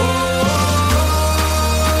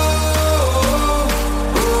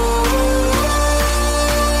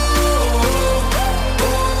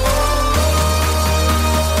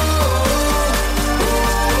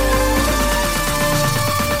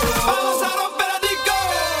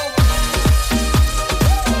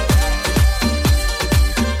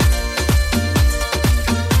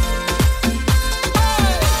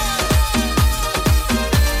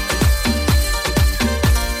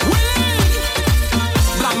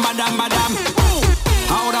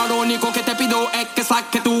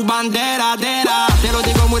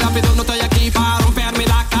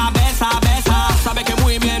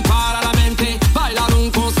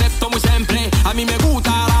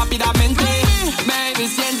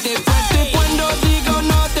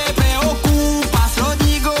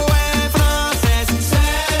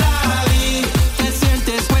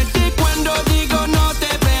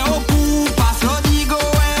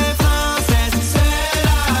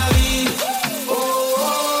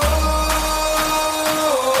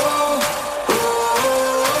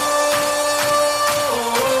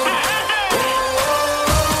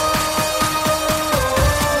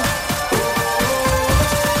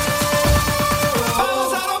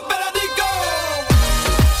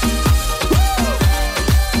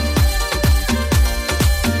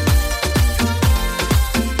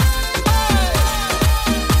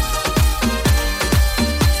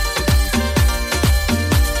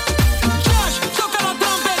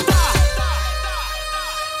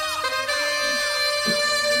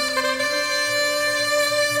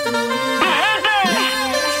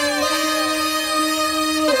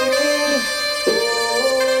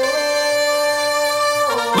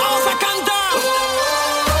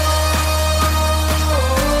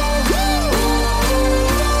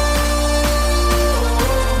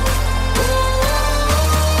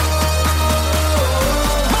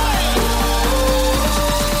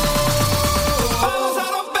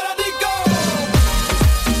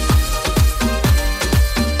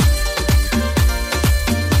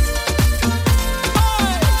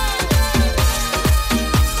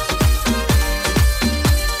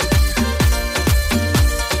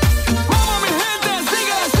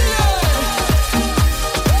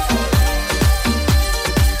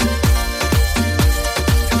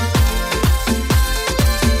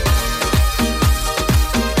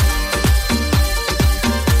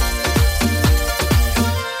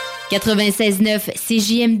 96.9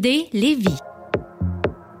 CJMD Lévis.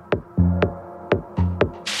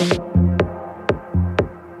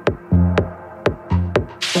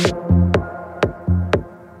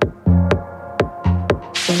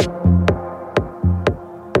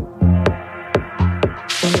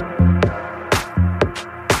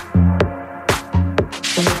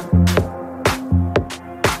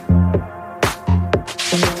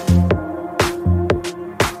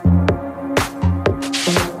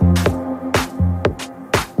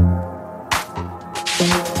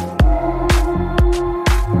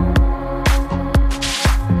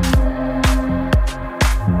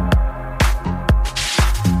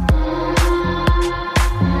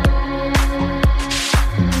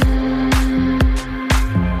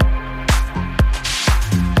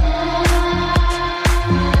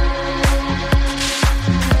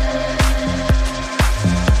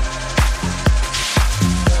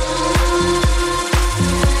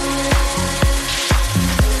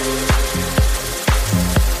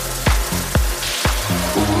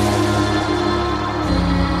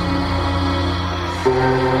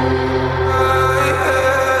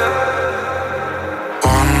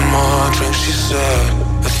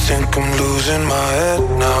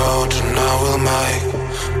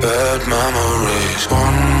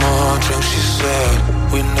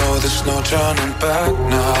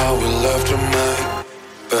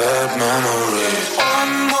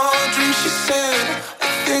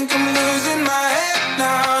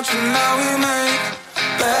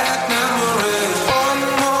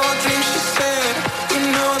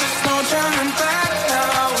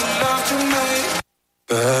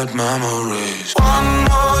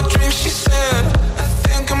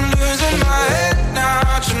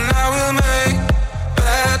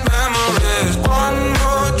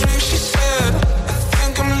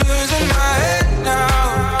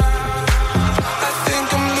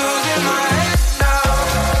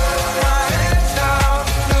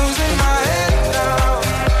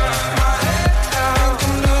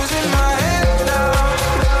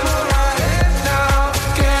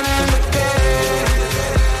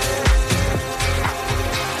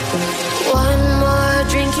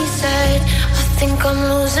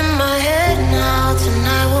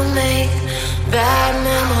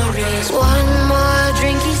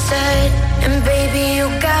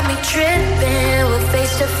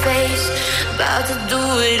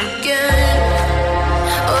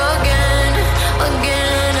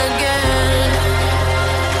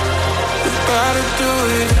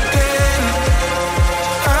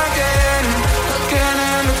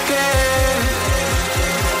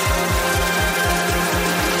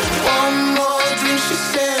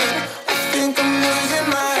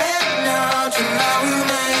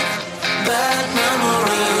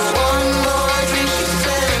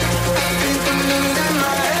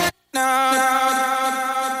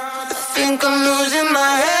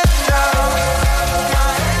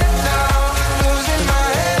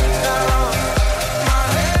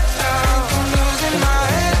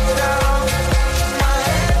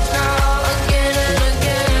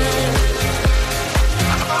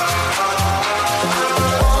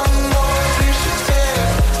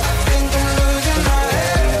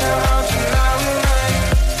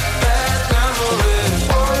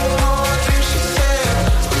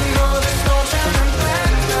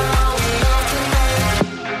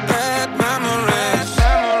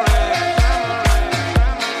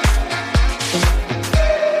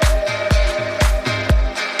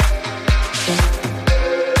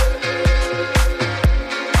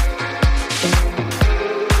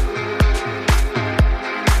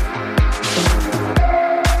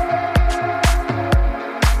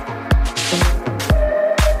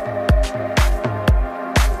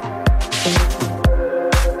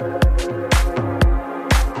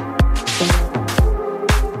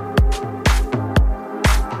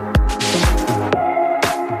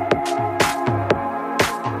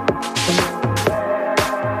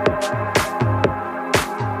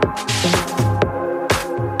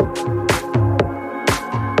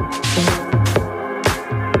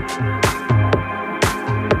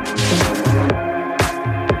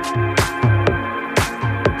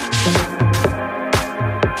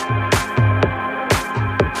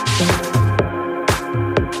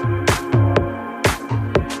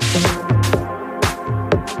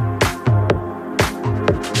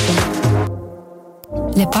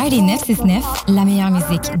 Le Party 969, la meilleure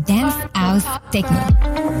musique dance, house, techno. When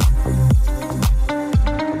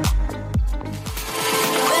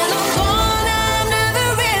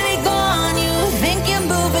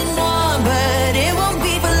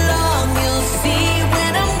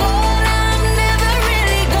I'm gone, I'm never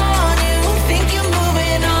really gone. You think you're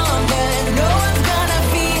moving on,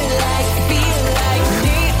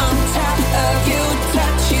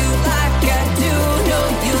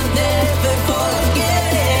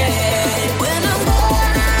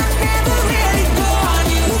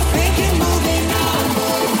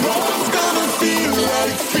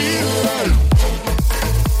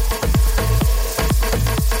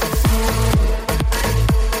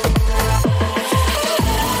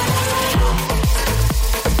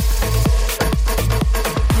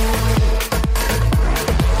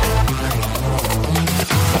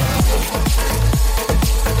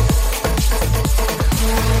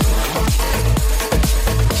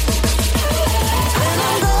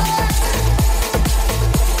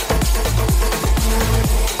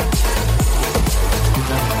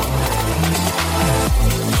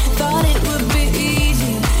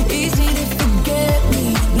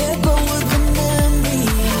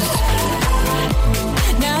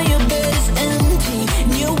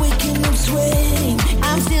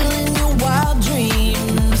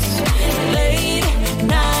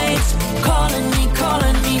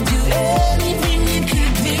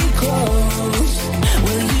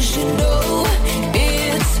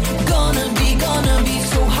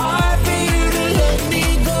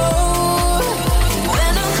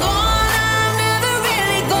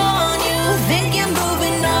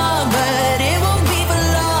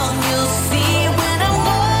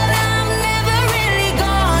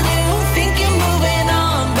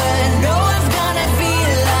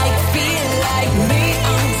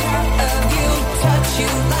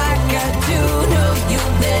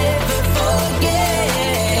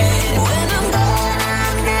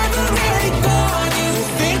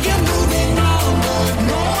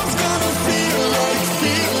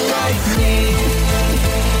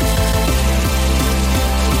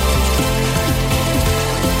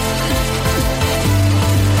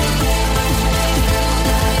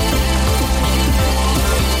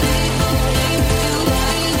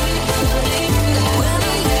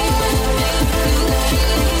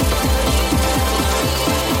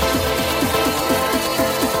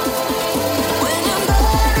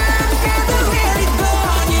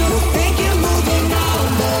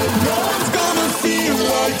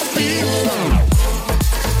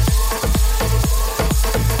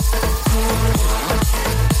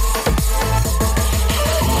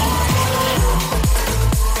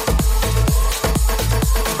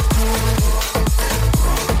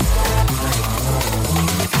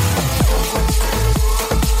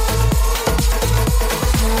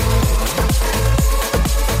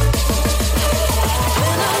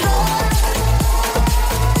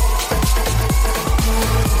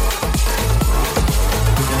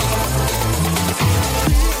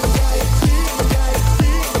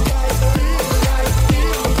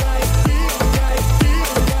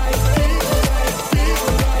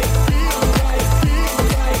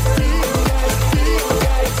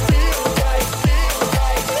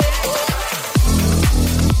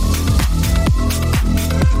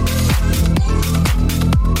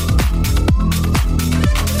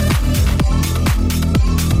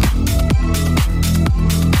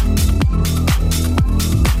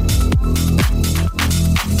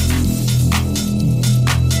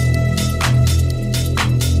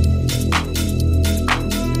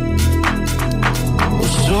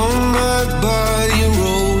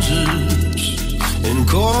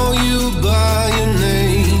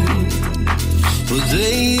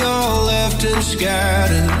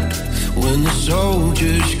 scattered when the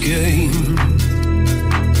soldiers came.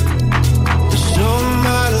 Some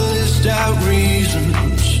might list out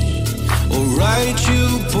reasons or write you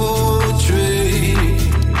poetry,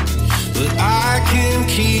 but I can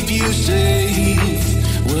keep you safe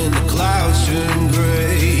when the clouds turn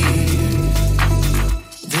gray.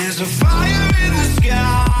 There's a fire in the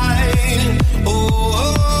sky. Oh,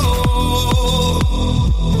 oh, oh.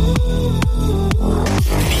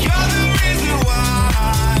 You're the reason why.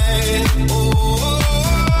 Oh, oh,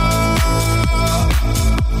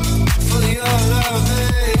 for your love,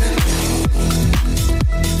 babe.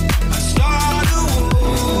 I start a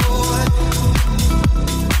war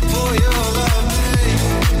for your love, babe.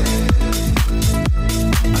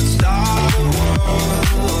 I start a war.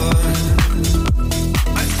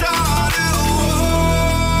 I start a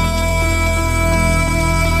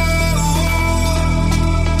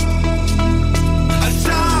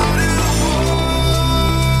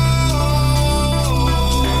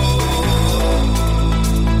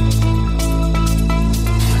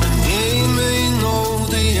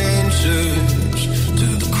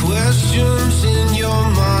questions in your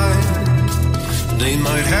mind. They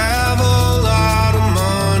might have a lot of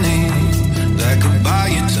money that could buy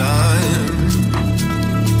you time,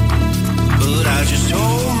 but I just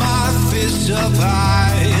hold my fists up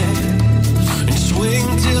high and swing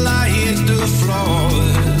till I hit the floor,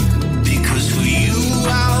 because for you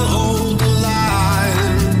I'll hold the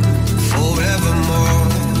line forevermore.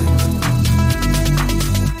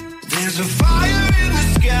 There's a fire in the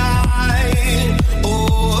sky.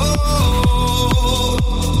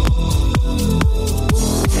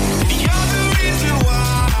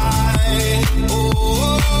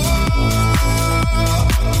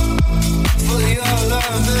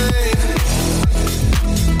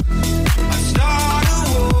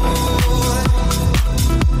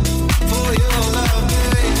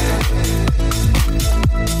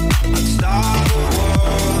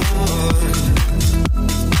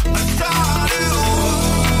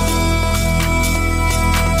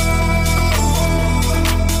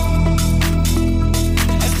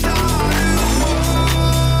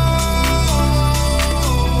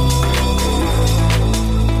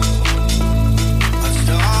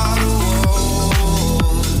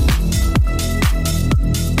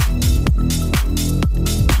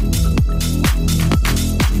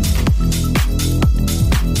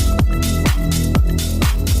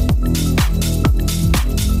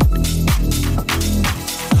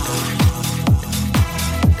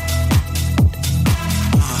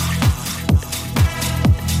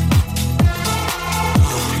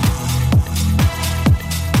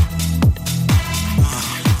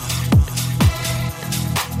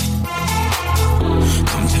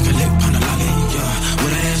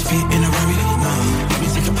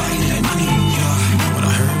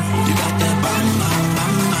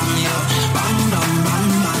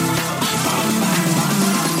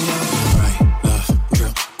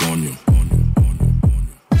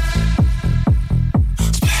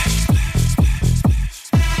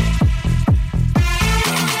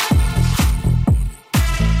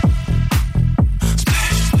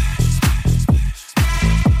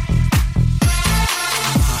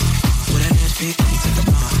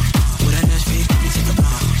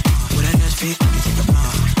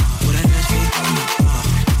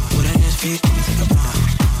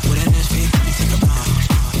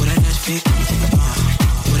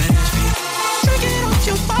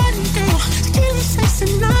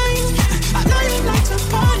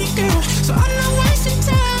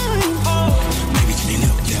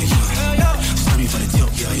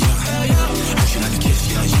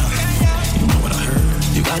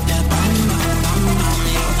 got that bam bam bam bam,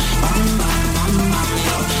 yo. Bam bam bam bam,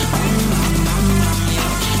 yo. Bam bam bam bam, yo.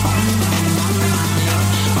 Bam bam bam bam, yo.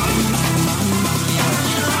 Bam bam bam bam, yo. Bam bam bam bam, yo.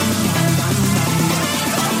 Bam bam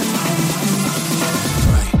bam bam, yo.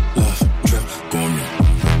 Right, left, trip, go me.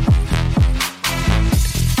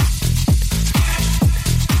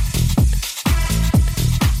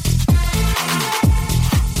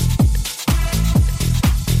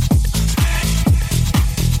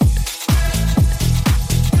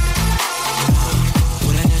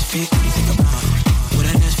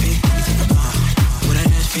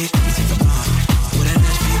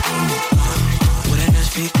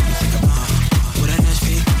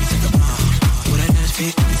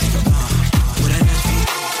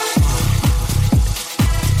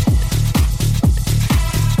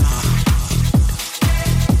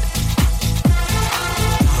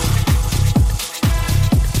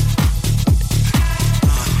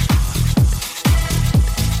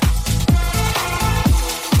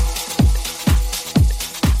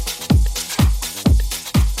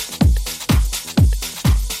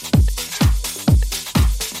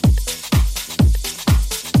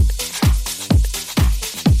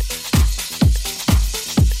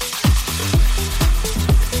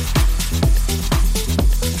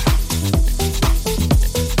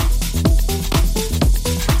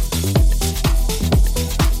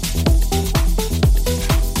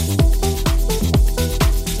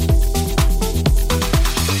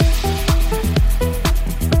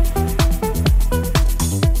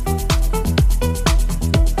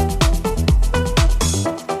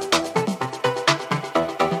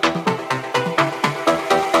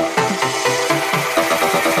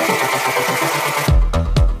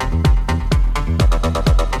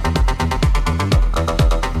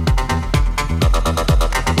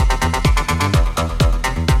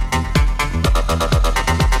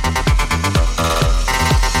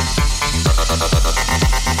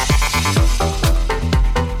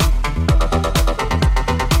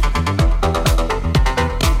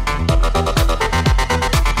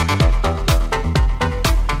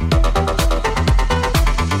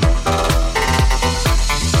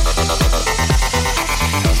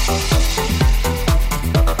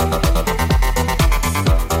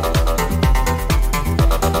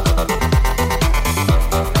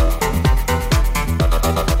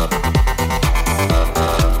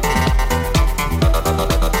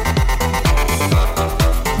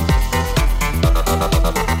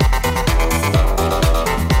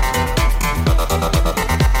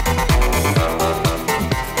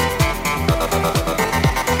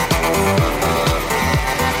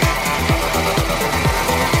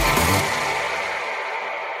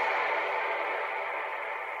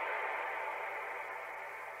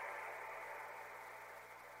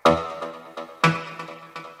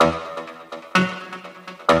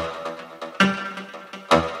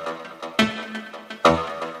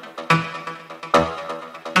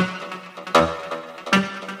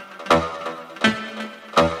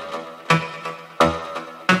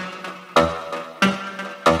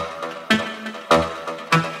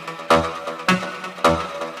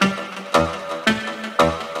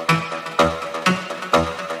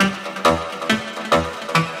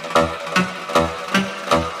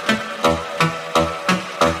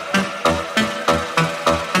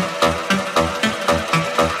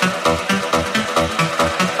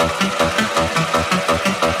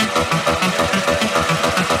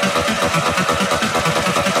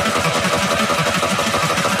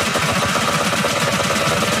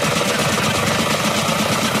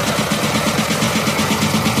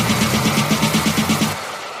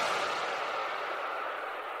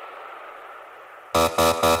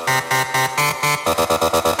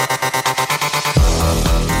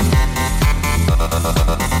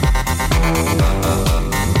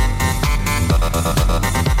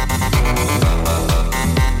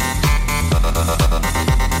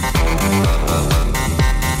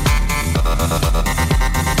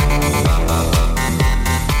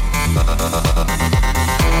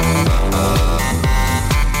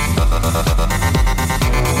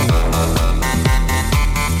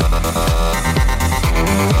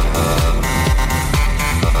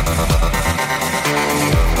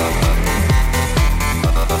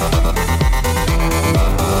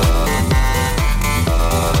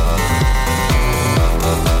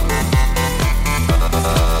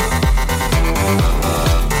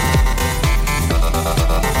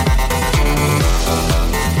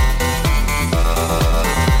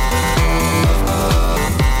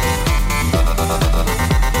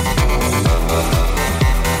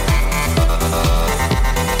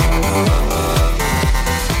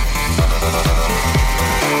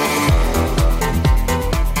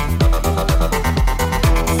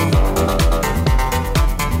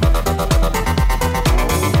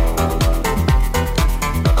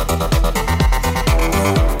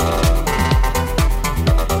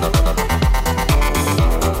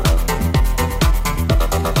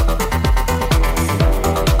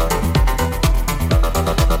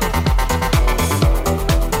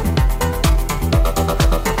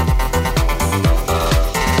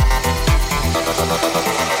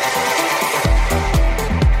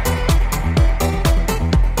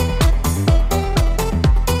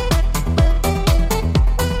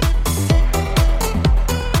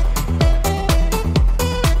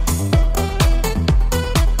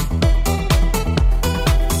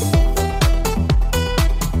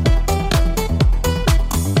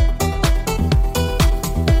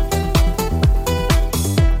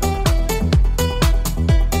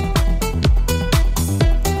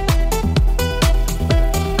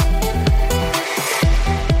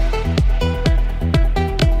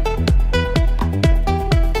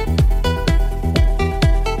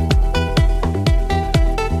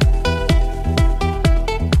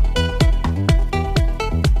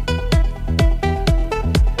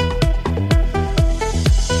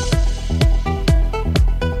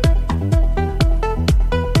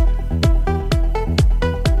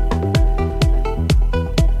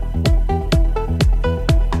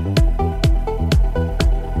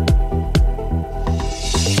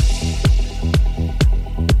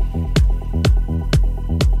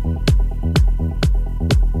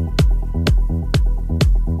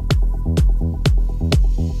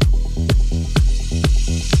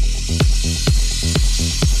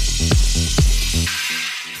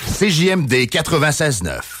 CJMD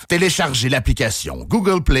 96.9. Téléchargez l'application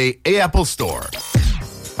Google Play et Apple Store.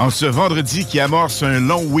 En ce vendredi qui amorce un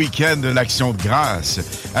long week-end de l'Action de grâce,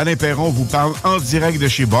 Alain Perron vous parle en direct de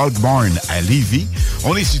chez Bulk Barn à Lévis.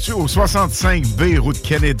 On est situé au 65B route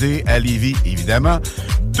Kennedy à Lévis, évidemment.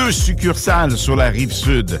 2 succursales sur la rive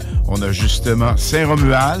sud. On a justement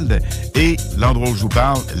Saint-Romuald et l'endroit où je vous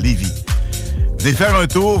parle, Lévis. Venez faire un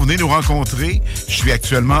tour, venez nous rencontrer. Je suis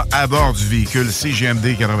actuellement à bord du véhicule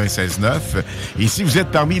CGMD 96.9. Et si vous êtes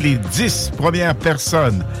parmi les 10 premières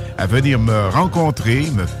personnes à venir me rencontrer,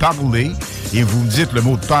 me parler, et vous me dites le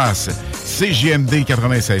mot de passe CGMD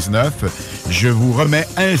 96.9, je vous remets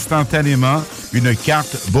instantanément une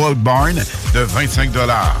carte Bulk Barn de 25 $.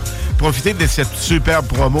 Profitez de cette superbe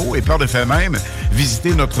promo et par de fait même,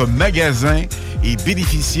 visitez notre magasin et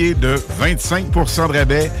bénéficiez de 25 % de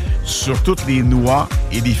rabais sur toutes les noix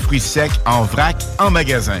et les fruits secs en vrac en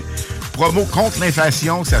magasin. Promo contre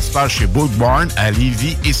l'inflation, ça se passe chez Bulk Barn à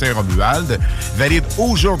Lévis et Saint-Romuald. Valide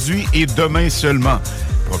aujourd'hui et demain seulement.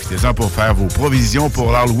 Profitez-en pour faire vos provisions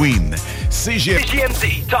pour l'Halloween.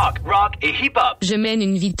 CJMD, talk, rock et hip-hop. Je mène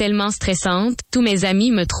une vie tellement stressante, tous mes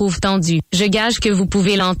amis me trouvent tendue. Je gage que vous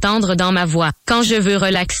pouvez l'entendre dans ma voix. Quand je veux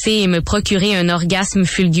relaxer et me procurer un orgasme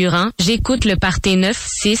fulgurant, j'écoute le Party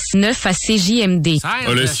 969 à CJMD.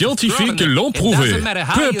 Les scientifiques l'ont prouvé.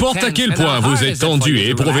 Peu importe à quel point vous êtes tendu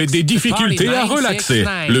et éprouvez des difficultés à relaxer,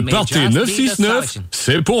 le Party 969,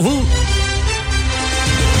 c'est pour vous.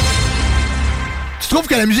 Tu trouves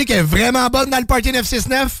que la musique est vraiment bonne dans le Party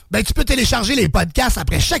 969? Ben, tu peux télécharger les podcasts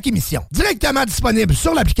après chaque émission. Directement disponible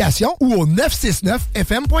sur l'application ou au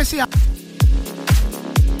 969fm.ca.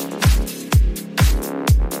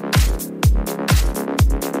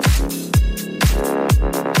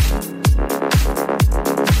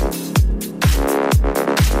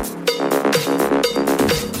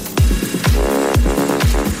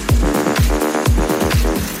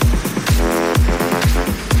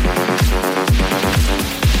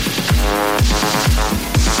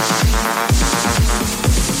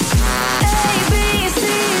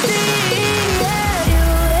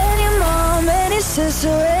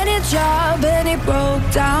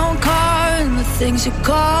 Things you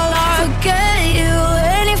call art. Forget you,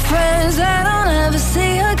 any friends that I'll never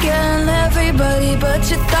see again. Everybody but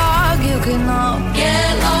your dog, you can all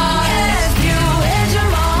get lost. If you and your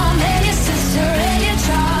mom and your sister and your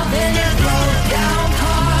job and your broke down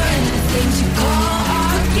car and the things you call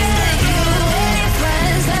art. Forget you, any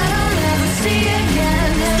friends that I'll never see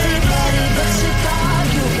again. Everybody but your dog,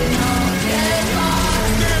 you can all get lost.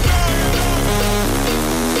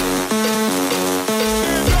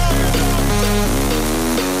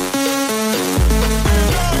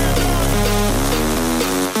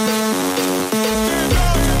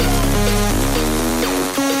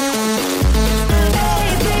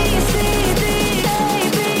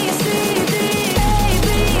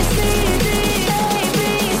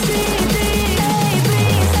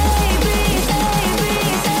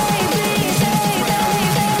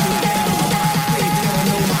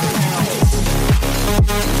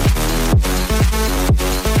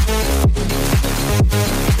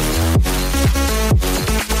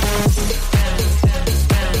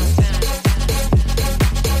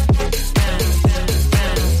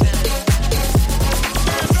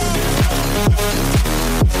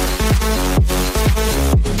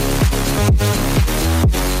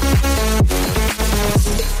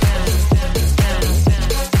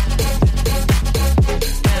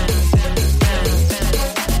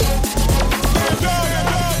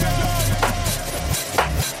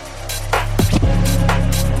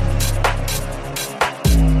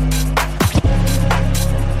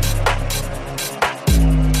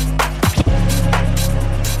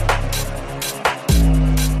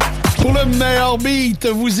 Beat,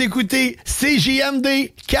 vous écoutez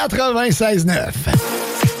CJMD 96.9.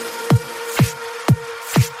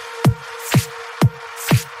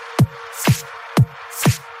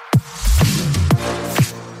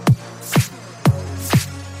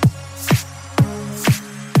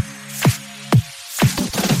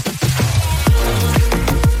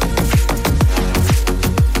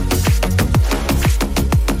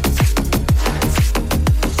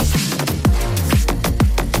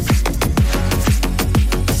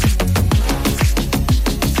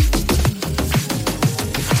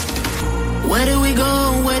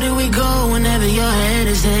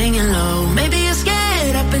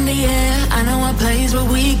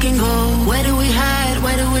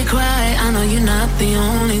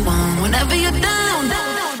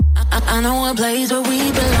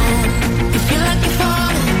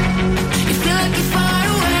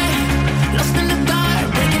 Lost in the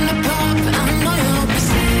dark, breaking apart, but I know you'll be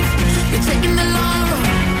safe.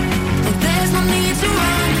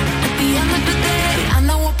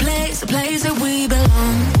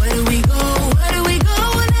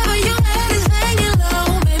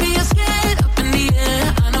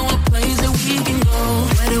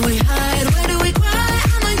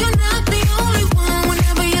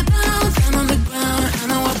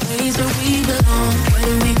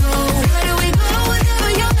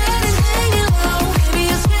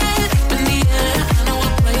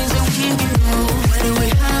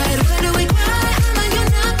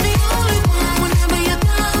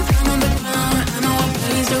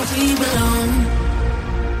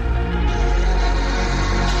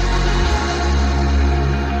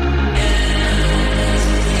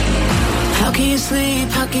 can you sleep?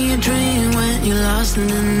 How can you dream when you're lost in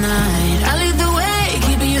the night? I lead the way,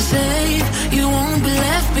 keeping you safe. You won't be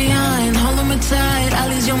left behind. Hold me tight,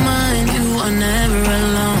 I'll ease your mind. You are never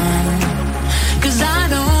alone. 'Cause I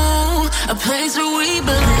know a place where we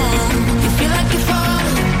belong. You feel like you're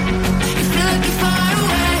falling. You feel like you're far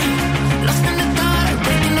away. Lost in the dark,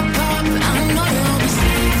 breaking apart, but I know you'll be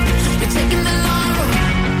safe. You're taking the long road,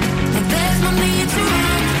 but there's no need to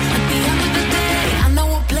run. At the end of the day, I know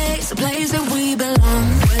a place that we belong.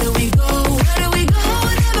 Where do we go? Where do we go?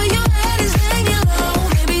 Whenever your head is hanging low,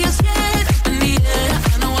 maybe you're scared up in the air.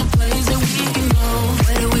 I know a place that we can go.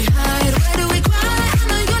 Where do we hide? Where do we cry? I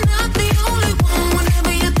know you're not the only one.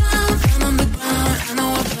 Whenever you're down on the ground, I know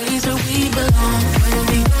a place that we belong. Where do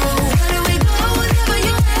we go? Where do we go? Whenever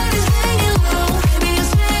your head is hanging low, maybe you're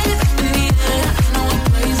scared up in the air. I know a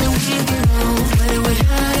place that we can go. Where do we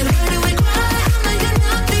hide? Where do we cry? I know you're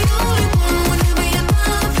not the only one. Whenever you're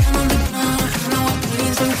down on the ground, I know a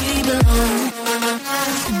place that we belong.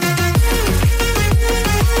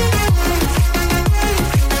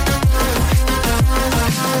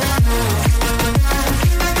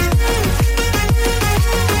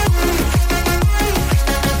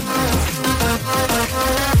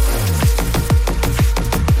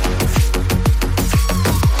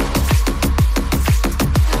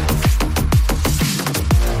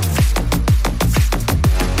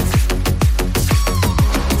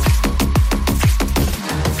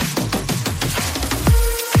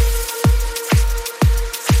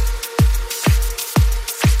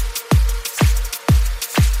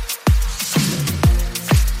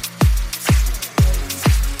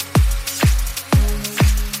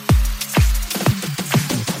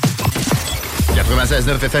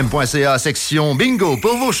 FM.ca, section bingo,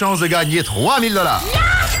 pour vos chances de gagner 3000 $.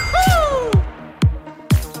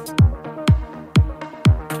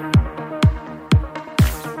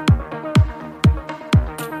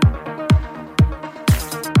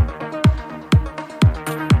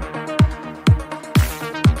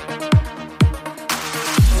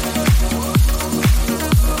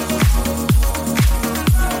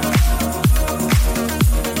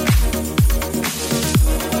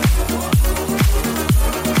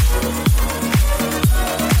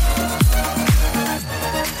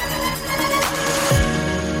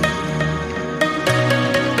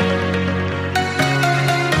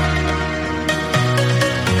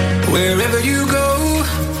 Wherever you go,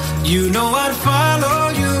 you know I'd follow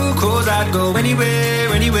you. 'Cause I'd go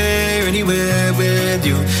anywhere, anywhere, anywhere with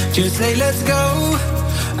you. Just say let's go,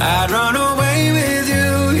 I'd run away with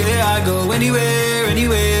you. Yeah, I'd go anywhere,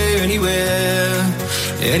 anywhere, anywhere,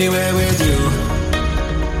 anywhere with you.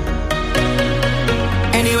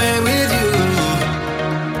 Anywhere with you.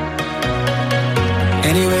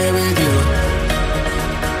 Anywhere with you.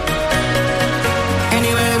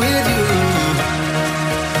 Anywhere with you.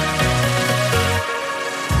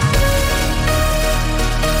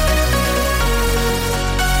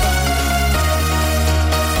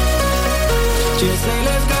 Just say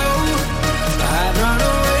let's go, I'd run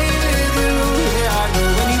away with you. Yeah, I'd go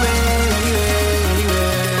anywhere, anywhere,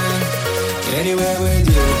 anywhere, anywhere with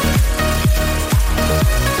you.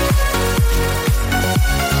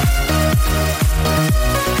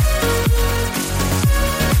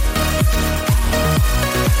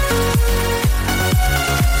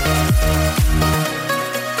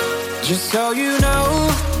 Just so you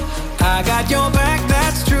know, I got your back,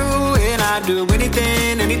 that's true. And I'd do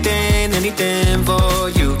anything, anything, anything for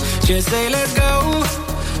you. Just say let's go,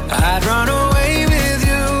 I'd run away with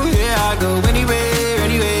you. Yeah, I'd go anywhere,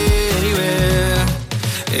 anywhere, anywhere,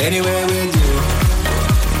 anywhere with you.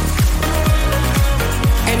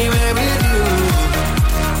 Anywhere with you.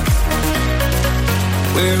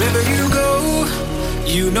 Wherever you go,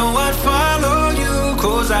 you know I'd follow you.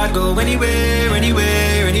 'Cause I'd go anywhere,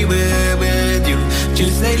 anywhere, anywhere with you.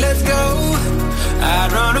 Just say let's go,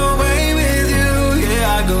 I'd run away with you.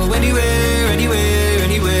 Yeah, I'd go anywhere, anywhere,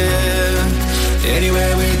 anywhere,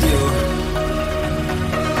 anywhere with you.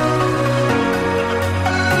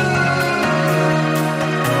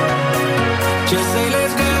 Just say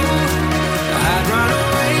let's go, I'd run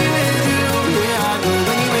away with you. Yeah, I'd go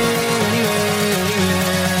anywhere, anywhere,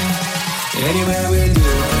 anywhere, anywhere with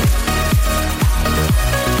you.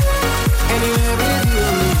 Anywhere with you.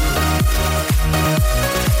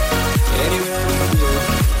 Anywhere with you.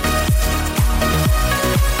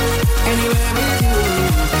 Anywhere with you.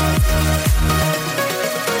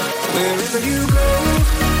 Wherever you go,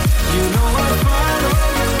 you know I'll follow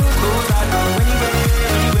you. 'Cause I go anywhere,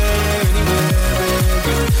 anywhere, anywhere with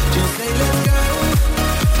you. Just say let's go,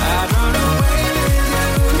 I'd run away with you.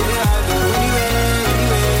 Yeah, I'd go anywhere,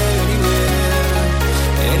 anywhere, anywhere,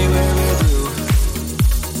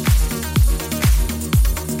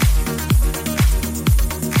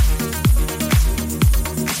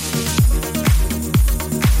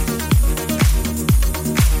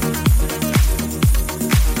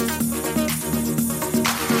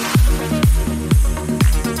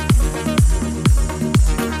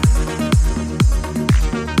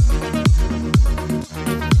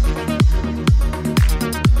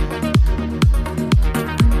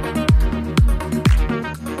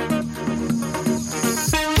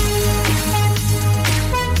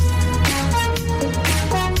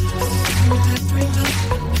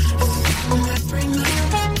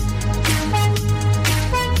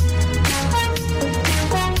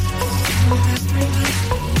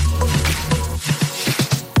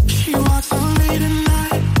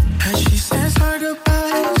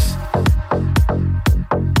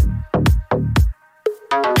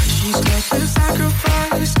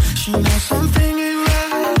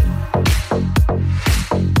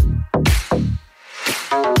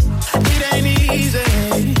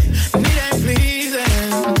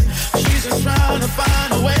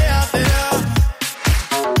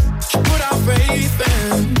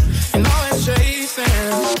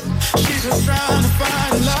 trying to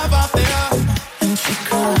find love out there. And she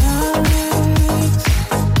cries.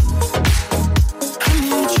 I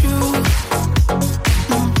need you.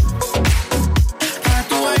 Like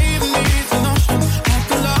the wave needs an ocean, like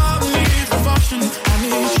the love needs devotion. I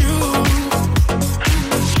need you.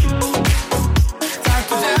 Like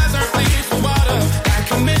the desert needs the water, like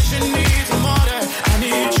a mission needs a motor. I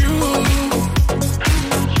need you.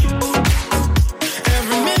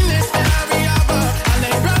 Every minute, every hour, I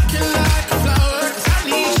lay rocking like a flower. 'Cause I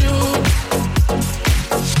need you.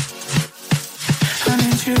 I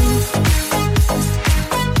need you.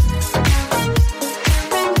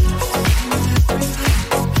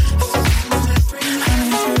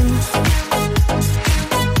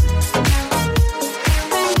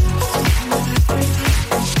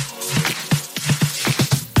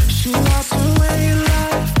 She lost her way in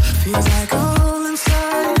life, feels like a hole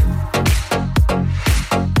inside.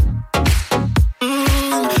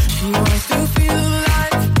 She wants to feel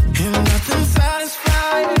alive, and nothing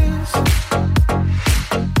satisfies.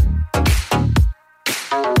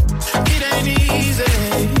 It ain't easy,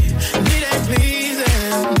 and it ain't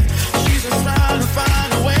pleasing. She's just trying to find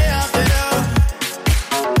a way out there.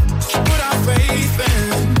 She put our faith in,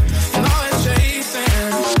 and all it's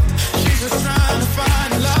chasing. She's just trying to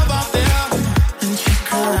find love out there. And she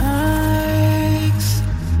cries.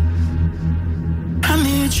 I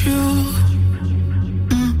need you.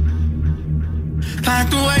 Like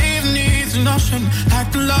the wave needs an ocean, like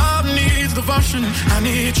the love needs devotion. I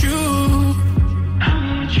need you.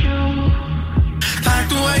 Like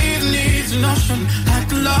the wave needs an ocean, like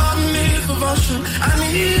the love needs devotion. I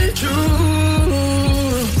need you.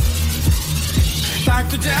 Like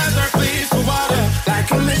the desert needs the water,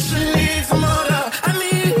 like a mission needs a motor. I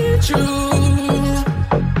need you.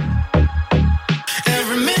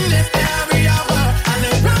 Every minute, every hour, I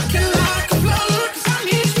lay rocking like a flower. 'Cause I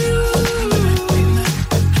need you.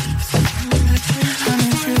 I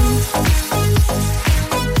need you.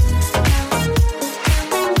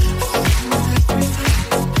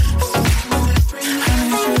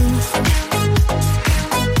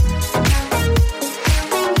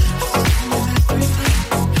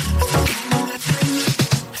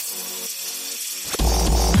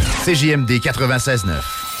 CJMD 96.9.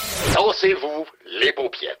 Dansez-vous les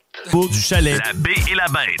paupiettes. Pour du chalet. La baie et la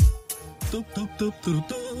bête.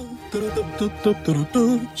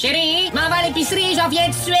 Chérie, m'en va à l'épicerie, j'en viens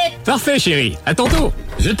tout de suite. Parfait, chérie. À ton tour.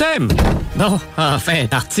 Je t'aime. Bon, enfin,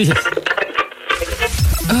 parti. Ça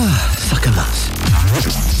recommence.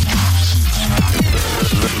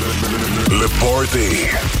 Le Party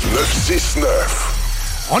 969.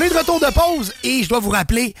 On est de retour de pause et je dois vous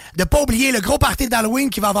rappeler de ne pas oublier le gros party d'Halloween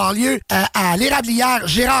qui va avoir lieu à l'Érablière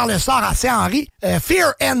Gérard Lessard à Saint-Henri.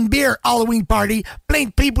 Fear and Beer Halloween Party. Plein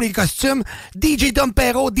de prix pour les costumes. DJ Dom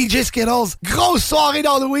Perro, DJ Skittles. Grosse soirée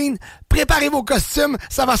d'Halloween. Préparez vos costumes.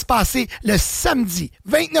 Ça va se passer le samedi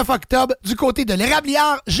 29 octobre du côté de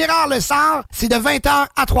l'Érablière Gérard Lessard. C'est de 20h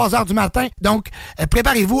à 3h du matin. Donc,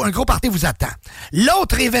 préparez-vous. Un gros party vous attend.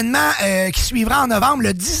 L'autre événement qui suivra en novembre,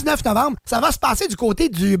 le 19 novembre, ça va se passer du côté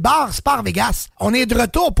du bar Sport Vegas. On est de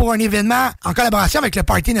retour pour un événement en collaboration avec le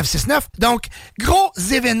Party 969. Donc, gros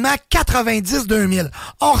événement 90-2000.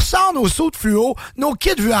 On ressort nos sauts de fluo, nos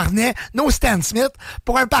kits vuarnais, nos Stan Smith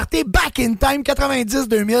pour un party back in time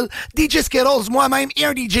 90-2000. DJ Skittles, moi-même et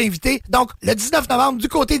un DJ invité. Donc, le 19 novembre, du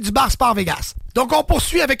côté du bar Sport Vegas. Donc, on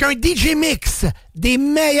poursuit avec un DJ mix, des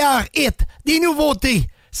meilleurs hits, des nouveautés.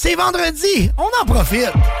 C'est vendredi, on en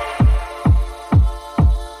profite.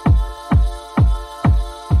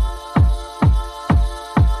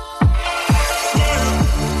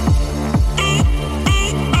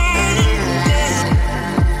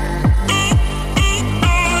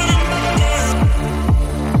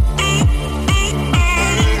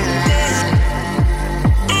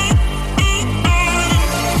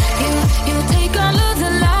 You take all of the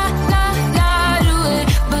lie away,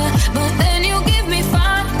 but then you give me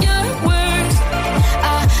fireworks.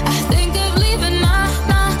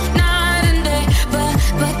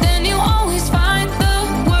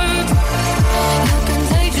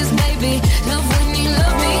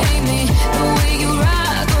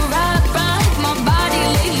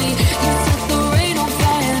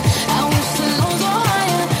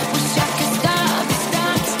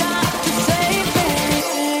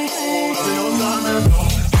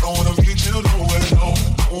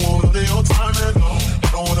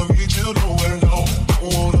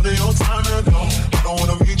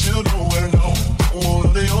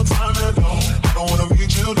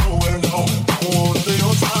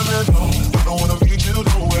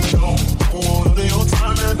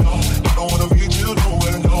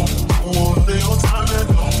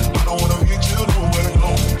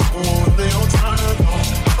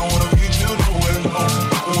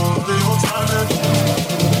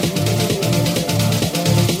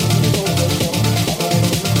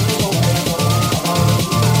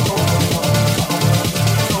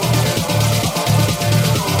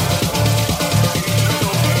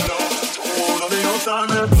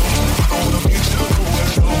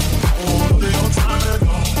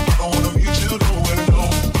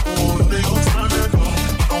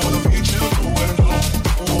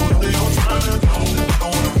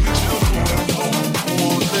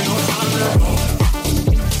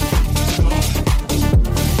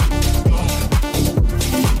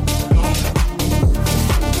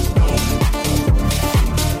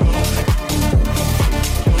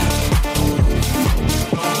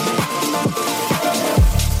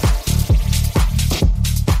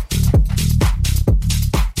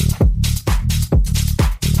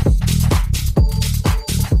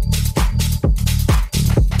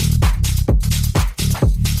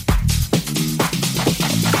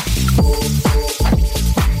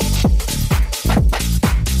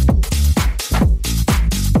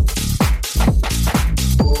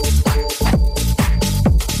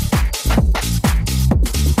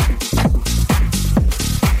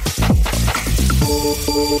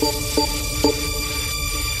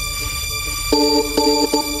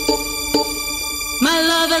 My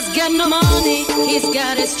lover's got no money, he's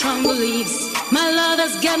got his strong beliefs. My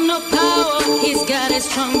lover's got no power, he's got his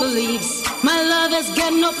strong beliefs. My lover's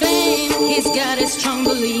got no fame, he's got his strong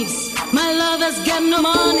beliefs. My lover's got no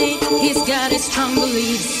money, he's got his strong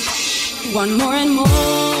beliefs. Want more and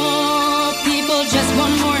more, people just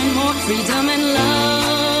want more and more freedom and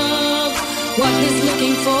love. What he's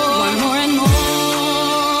looking for, want more and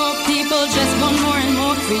more, people just want more and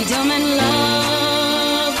more freedom and love.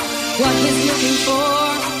 What he's looking for,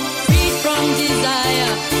 freed from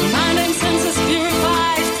desire, mind and senses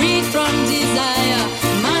purified, freed from desire,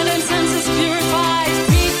 mind and senses purified,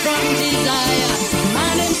 freed from desire,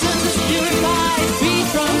 mind and senses purified, freed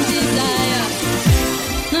from desire.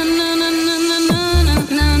 Na na na na na na na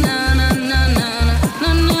na na na na na na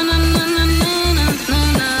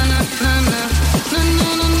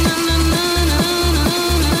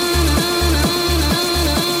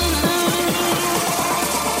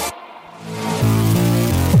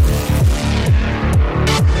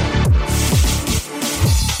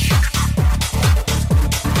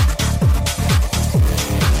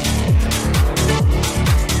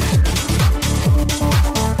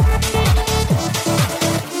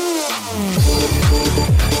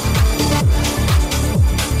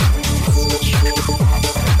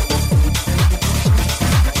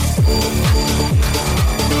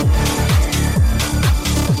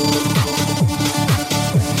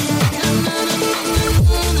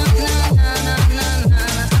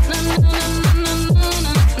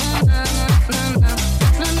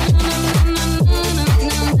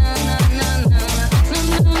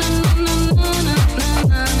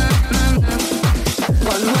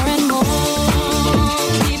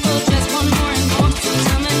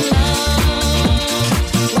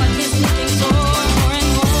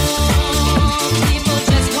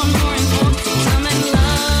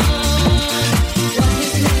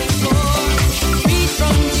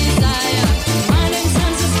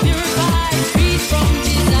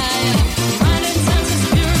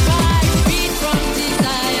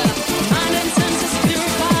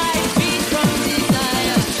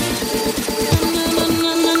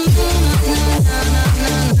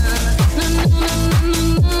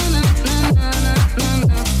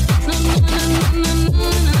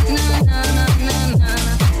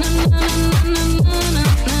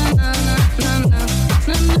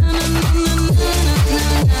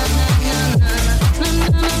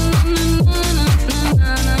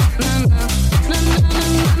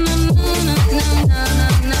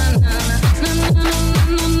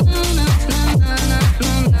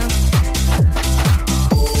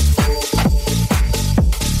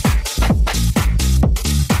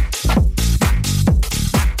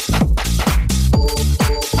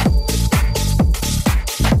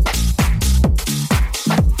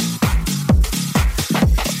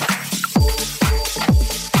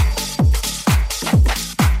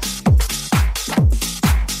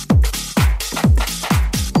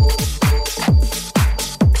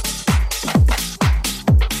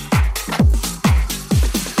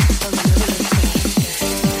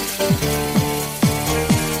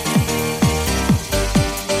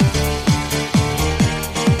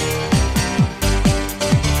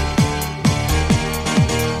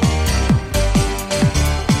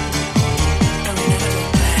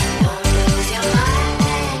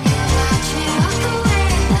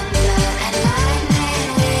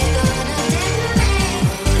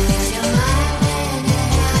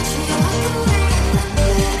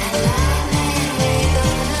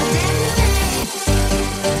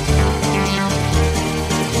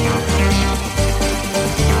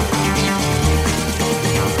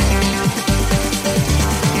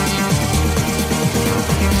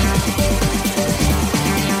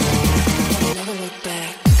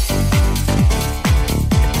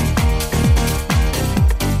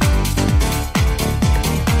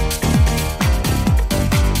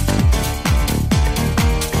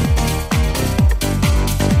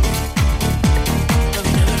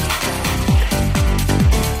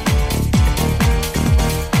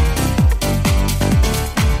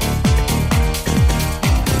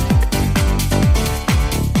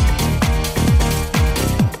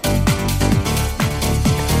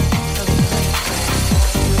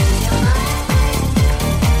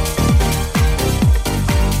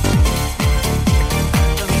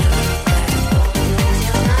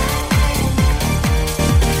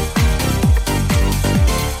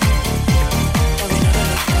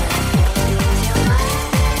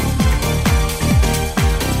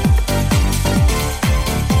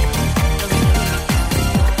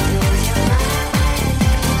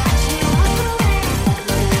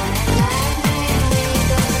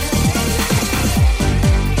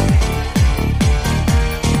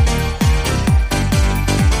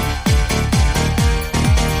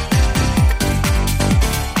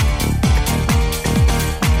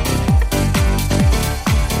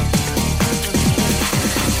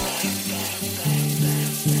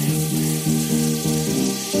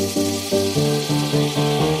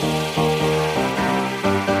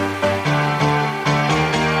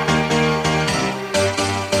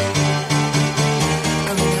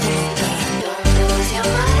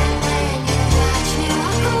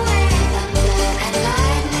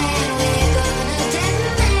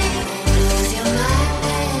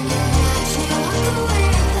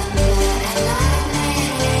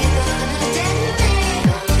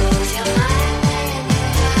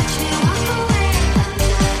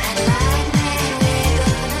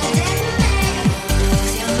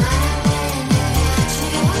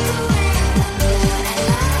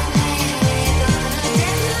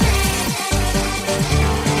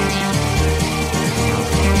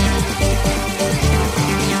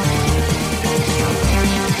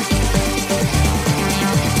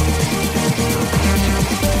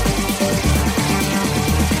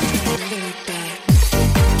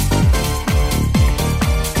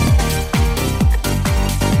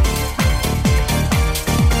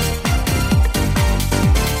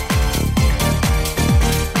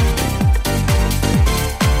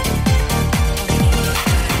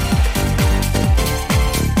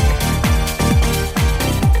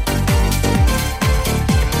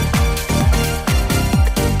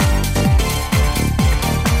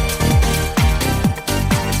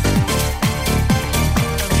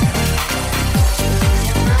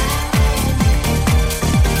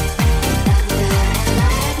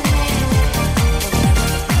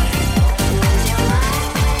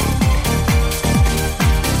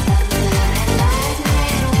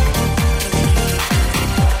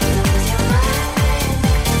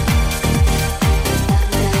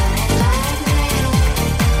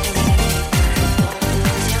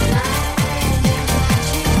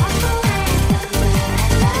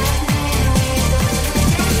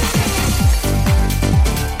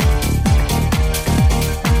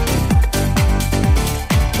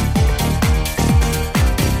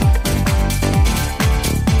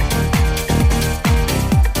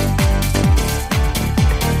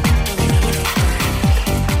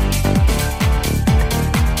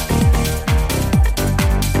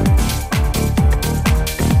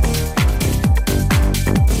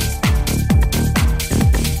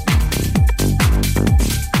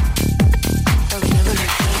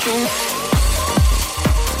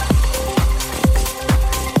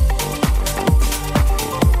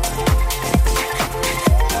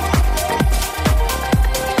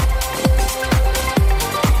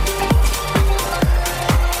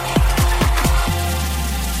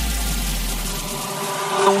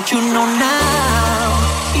now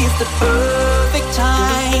is the perfect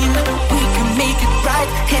time. We can make it right,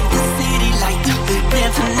 hit the city light.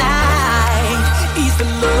 Then tonight is the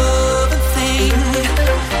loving thing.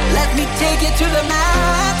 Let me take you to the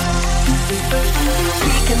mat.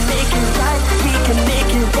 We can make it right, we can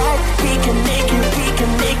make it right, we can make it, we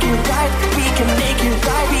can make it right, we can make it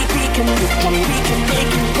right, we can make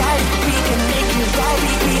it right, we can make it right,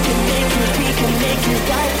 we can make it, we can make it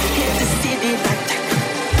right. Hit the city light,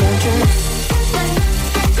 don't you?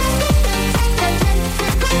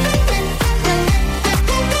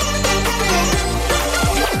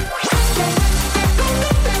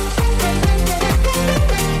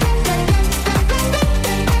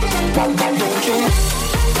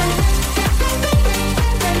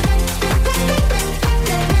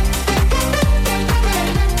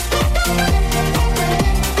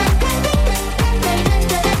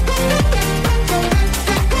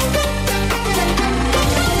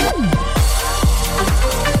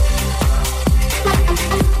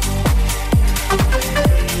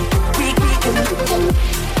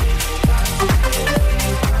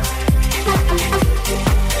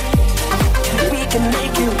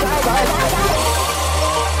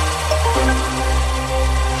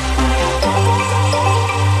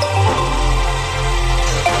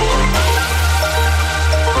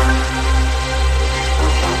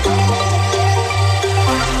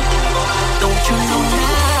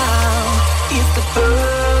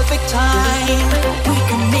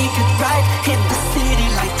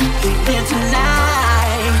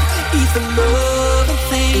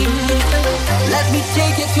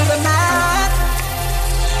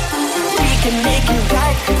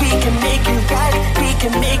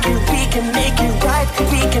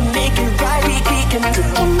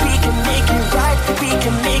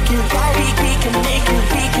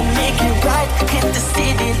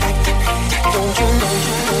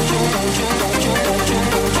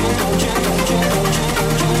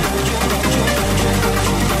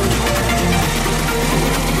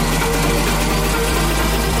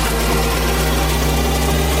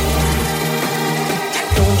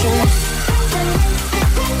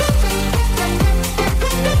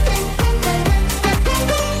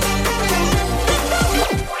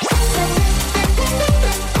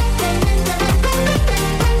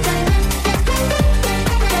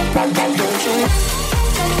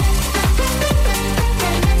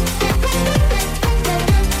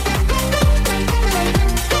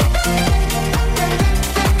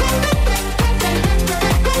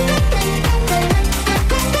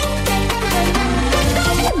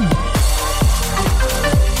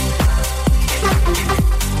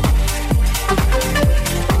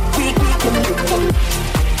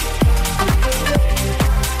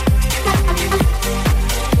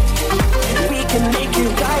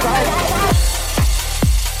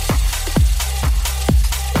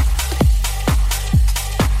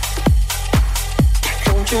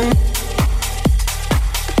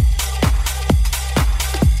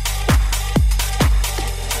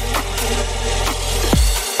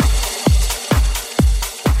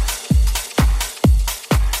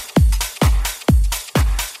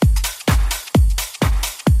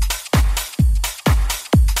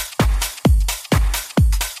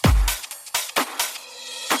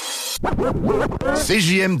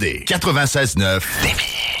 CJMD 96.9.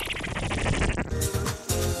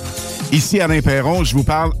 Ici Alain Perron, je vous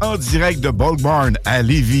parle en direct de Bulk Barn à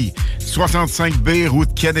Lévis. 65B,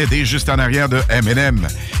 route Kennedy, juste en arrière de M&M.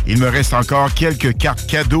 Il me reste encore quelques cartes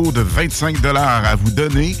cadeaux de 25 $ à vous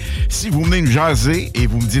donner si vous venez me jaser et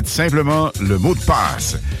vous me dites simplement le mot de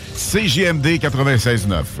passe. CJMD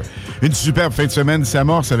 96.9. Une superbe fin de semaine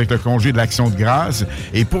s'amorce avec le congé de l'Action de grâce.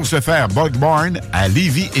 Et pour ce faire, Bulk Barn à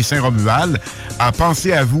Lévis et Saint-Romuald a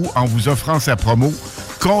pensé à vous en vous offrant sa promo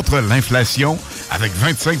contre l'inflation avec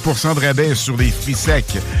 25% de rabais sur les fruits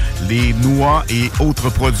secs, les noix et autres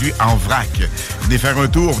produits en vrac. Venez faire un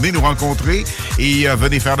tour, venez nous rencontrer et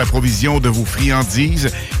venez faire la provision de vos friandises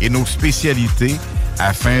et nos spécialités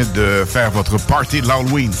afin de faire votre party de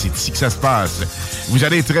l'Halloween. C'est ici que ça se passe. Vous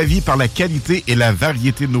allez être ravis par la qualité et la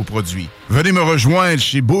variété de nos produits. Venez me rejoindre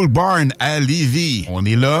chez Bulk Barn à Lévis. On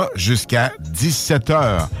est là jusqu'à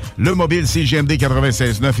 17h. Le mobile CJMD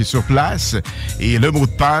 96.9 est sur place et le mot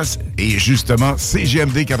de passe est justement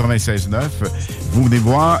CJMD 96.9. Vous venez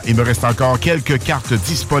voir, il me reste encore quelques cartes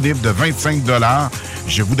disponibles de 25 $.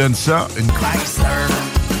 Je vous donne ça, une Chrysler.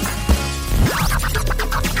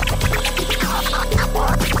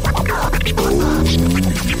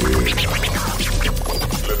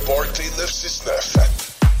 Le Party 969.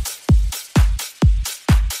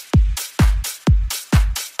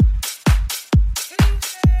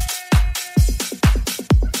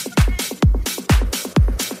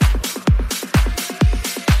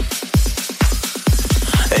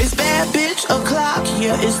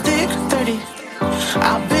 yeah, it's thick 30.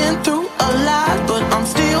 I've been through a lot, but I'm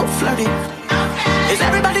still flirty. Is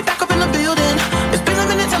everybody back up in the building? It's been a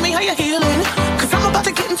minute, tell me how you're healing. Cause I'm about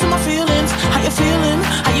to get into my feelings. How you feeling?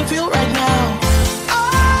 How you feel right now?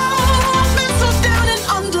 Oh, I've been so down and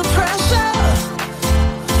under pressure.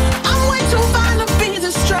 I'm way too fine to be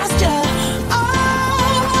distressed, yeah.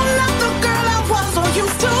 Oh, I'm not the girl I was or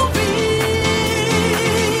used to be.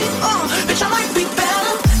 Bitch, I might be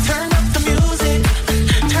better. Turn up the music,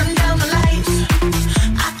 turn down the lights.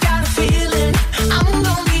 I got a feeling I'm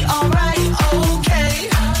gonna be alright, okay.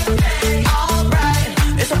 Alright,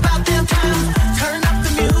 it's about damn time. Turn up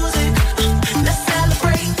the music, let's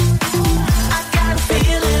celebrate. I got a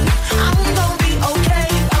feeling I'm gonna be okay.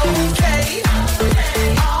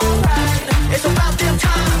 Alright, it's about damn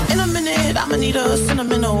time. In a minute, I'ma need a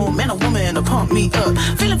sentimental man or woman to pump me up.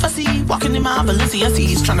 Feeling fussy, walking in my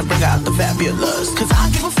Balenciennes, trying to bring out the fabulous. Cause I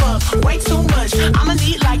give a fuck way too much. I'ma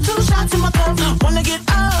need like 2 shots in my cup. Wanna get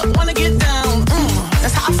up, wanna get down.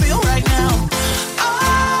 That's how I feel right now.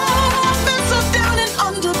 Oh, I've been so down and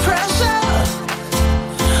under pressure.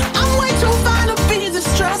 I'm way too fine to be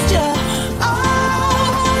distressed, yeah.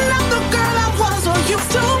 Oh, I'm not the girl I was or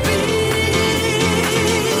used to be.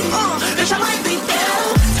 Bitch, I might be better.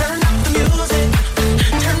 Turn up the music,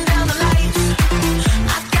 turn down the lights. I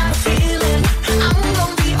got a feeling I'm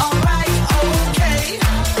gonna be alright, okay.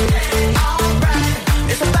 Alright,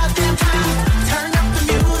 it's about damn time. Turn up the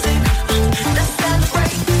music, let's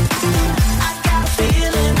celebrate. I got a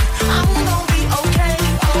feeling I'm gonna be okay.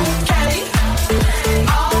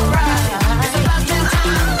 Alright, it's about damn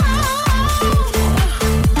time.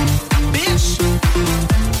 Bitch,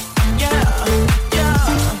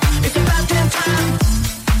 yeah, it's about damn time.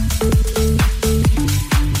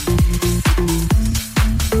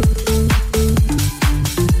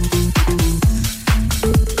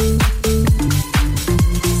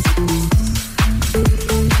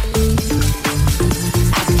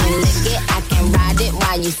 I can ride it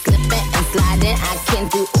while you slipping and sliding. I can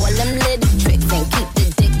do all them little tricks and keep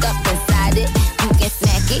the dick up inside it. You can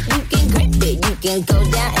smack it, you can grip it, you can go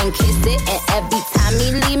down and kiss it. And every time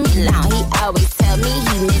he leave me alone, he always tell me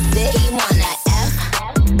he miss it. He wanna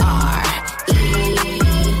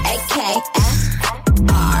F-R-E-A-K,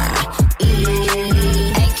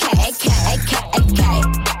 F-R-E-A-K,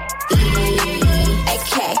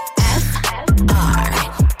 A-K,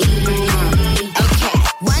 F-R-E-A-K.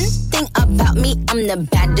 One thing about me, I'm the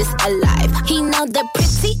baddest alive. He know the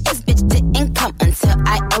prettiest bitch didn't come until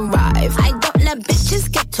I arrive. I don't let bitches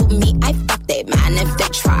get to me, I fuck they man if they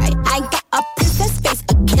try. I got a princess face,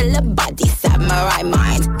 a killer body, samurai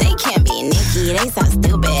mind. They can't be Nicki, they so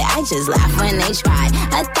stupid, I just laugh when they try.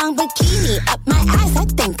 A thong bikini up my eyes, I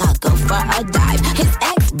think I'll go for a dive. His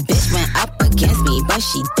ex-bitch went up against me, but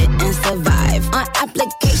she didn't survive. On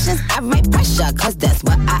applications, I write pressure, cause that's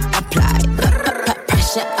what I apply.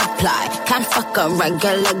 Pressure apply, can't fuck a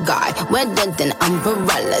regular guy. Wetter than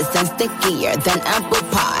umbrellas and stickier than apple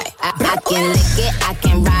pie. I can lick it, I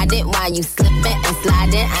can ride it while you slipping and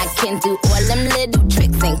sliding. I can do all them little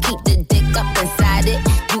tricks and keep the dick up inside it.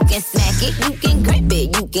 You can smack it, you can grip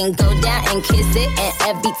it, you can go down and kiss it. And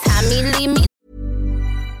every time he leave me.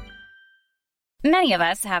 Many of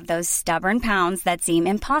us have those stubborn pounds that seem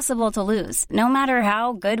impossible to lose, no matter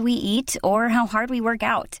how good we eat or how hard we work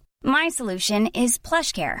out. My solution is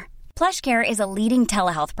PlushCare. PlushCare is a leading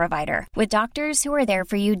telehealth provider with doctors who are there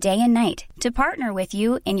for you day and night to partner with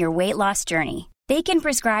you in your weight loss journey. They can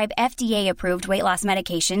prescribe FDA-approved weight loss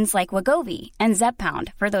medications like Wegovy and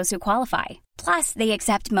Zepbound for those who qualify. Plus, they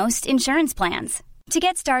accept most insurance plans. To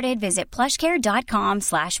get started, visit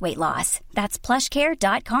plushcare.com/weightloss. That's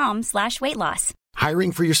plushcare.com/weightloss.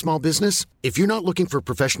 Hiring for your small business? If you're not looking for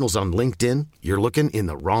professionals on LinkedIn, you're looking in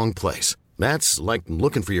the wrong place. That's like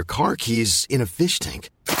looking for your car keys in a fish tank.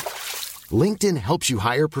 LinkedIn helps you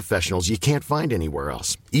hire professionals you can't find anywhere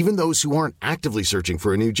else, even those who aren't actively searching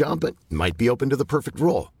for a new job but might be open to the perfect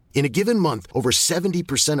role. In a given month, over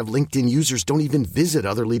 70% of LinkedIn users don't even visit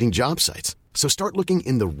other leading job sites. So start looking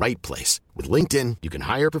in the right place. With LinkedIn, you can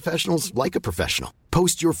hire professionals like a professional.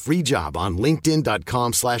 Post your free job on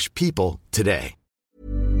linkedin.com/people today.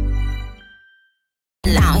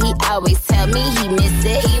 Now he always tell me he miss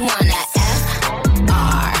it. He wanna F-R-E-A-K,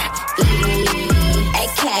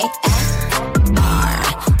 F-R-E-A-K,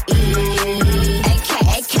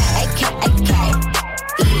 A-K, A-K, A-K,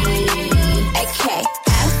 E-A-K,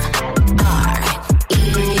 F-R-E-A-K.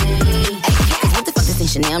 What the fuck is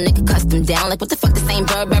this Chanel nigga custom down? Like what the fuck this ain't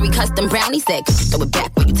Champagne, Burberry, custom brown. He said, throw it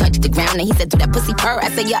back when you touch the ground. And he said, do that pussy purr. I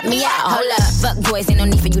said, yup me out. Hold up, fuck boys, ain't no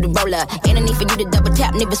need for you to roll up. Ain't no need for you to double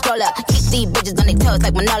tap, nigga scroll up. Keep these bitches on their toes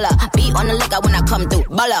like Manola. Be on the lookout when I come through,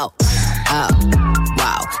 bolo. Oh,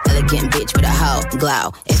 wow, elegant bitch with a hoe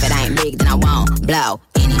glow. If it ain't big, then I won't blow.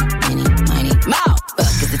 Any, money, more.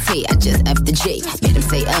 Fuck is the T, I just F the G. Made him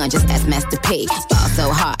say, just ask Master P. Ball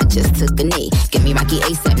so hard, I just took a knee. Give me Rocky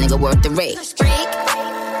ASAP, nigga, worth the rate.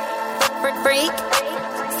 Freak.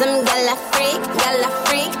 Some gala freak.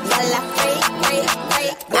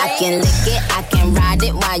 I can lick it, I can ride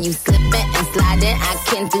it while you slipping and sliding. I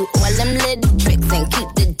can do all them little tricks and keep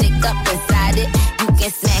the dick up inside it. You can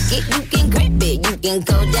smack it, you can grip it, you can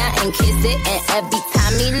go down and kiss it. And every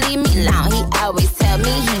time he leave me alone, he always tell me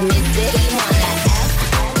he miss it. He wanna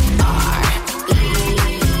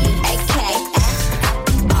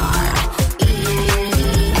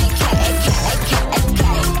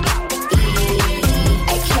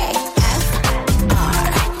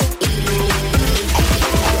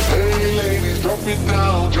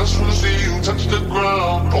Just wanna see you touch the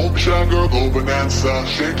ground. Don't be shy, girl, go bonanza.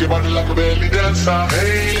 Shake your body like a belly dancer.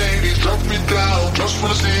 Hey, ladies, drop it down. Just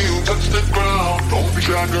wanna see you touch the ground. Don't be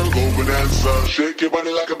shy, girl, go bonanza. Shake your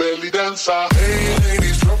body like a belly dancer. Hey,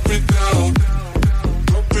 ladies, drop it down.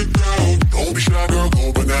 Drop it down. Don't be shy, girl,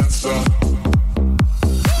 go bonanza.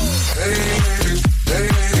 Hey, ladies,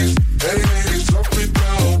 drop it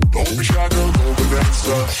down. Don't be shy, girl, go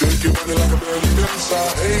bonanza. Shake your body like a belly dancer.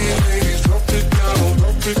 Hey, ladies, drop it down.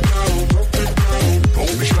 Drop it down.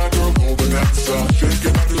 Don't be shy, girl, go bonanza. Shake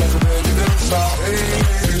your body like a belly dancer. Hey,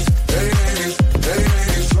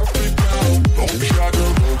 ladies, drop it down. Don't be shy,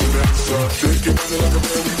 girl, go bonanza. Shake your body like a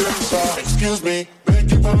belly dancer. Excuse me,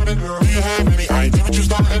 beg your pardon, girl. Do you have any idea what you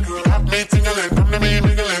started, girl? Got me tingling, come to me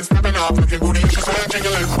mingling, stepping off, looking bootylicious and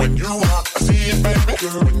jingling. When you walk, I see it, baby,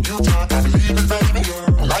 girl. When you talk, I believe it, baby,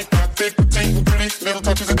 girl. I like that thick, petite, and pretty, little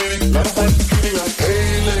touches of ditty. Let her work the kitty like,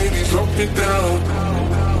 hey, ladies, drop it down.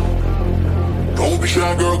 Don't be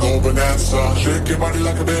shy, girl, go bonanza. Shake your body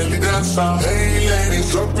like a belly dancer. Hey, ladies,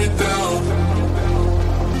 drop it down.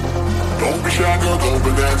 Don't be shy, girl, go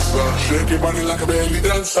bonanza. Shake your body like a belly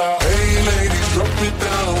dancer. Hey, ladies, drop it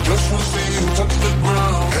down. Just wanna see you touch the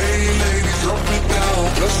ground. Hey, ladies, drop it down.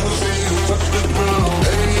 Just wanna see you touch the ground.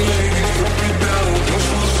 Hey, ladies, drop it down. Just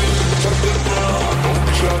wanna see you touch the ground. Don't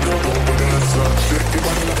be shy, girl, go bonanza. Shake your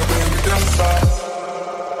body like a belly dancer.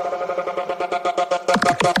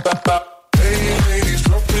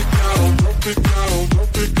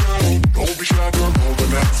 Don't be shy, girl, go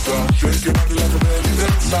bonanza. Shake your body like a belly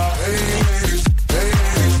dancer. Hey,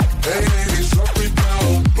 ladies, drop it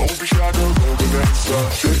down. Don't be shy, girl, go bonanza.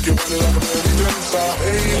 Shake your body like a belly dancer.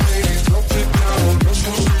 Hey, ladies, drop it down. Just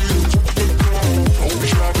wanna see you touch the ground. Don't be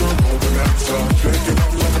shy, girl, go bonanza. Shake your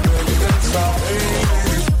body like a belly dancer. Hey,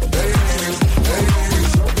 ladies,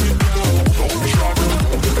 drop it down. Don't be shy, girl,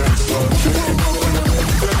 go bonanza. Shake your body like a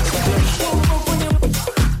belly dancer.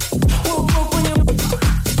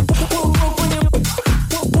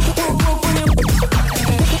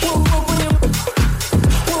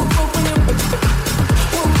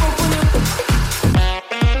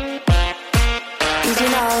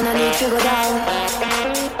 to go down.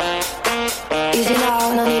 Easy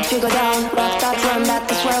now, no need to go down. Rock that run,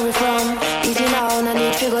 that's where we're from. Easy now, no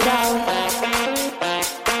need to go down.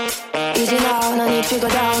 Easy now, no need to go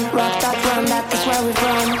down. Rock that run, that's where we're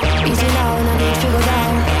from. Easy now, no need to go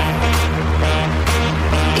down.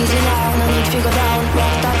 Easy now, no need to go down.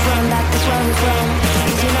 Rock that run, that's where we're from.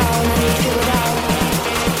 Easy now, no need to go down.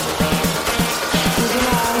 Easy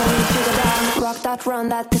now, no need to go down. Rock that run,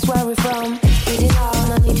 that is where we're from. Easy now,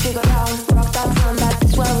 no need to go down. Rock that run, that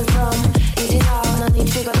is where we're from. Easy now, no need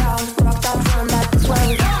to go down. Rock that run, that is where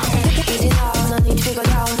we're from. Easy now, no need to go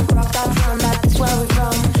down. Rock that run, that is where we're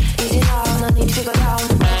from. Easy now, no need to go down.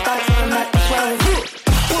 Rock that run, that is where we're from.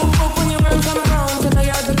 Whoop whoop when you run, come around, 'cause I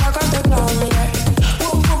hear the talk of the town, yeah.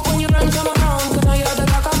 Whoop whoop when you run, come around, 'cause I hear the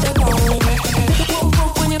talk of the town, yeah. Whoop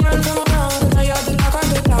whoop when you run, come around, 'cause I hear the talk of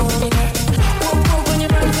the town, yeah. Whoop whoop when you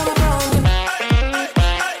run, come around, yeah.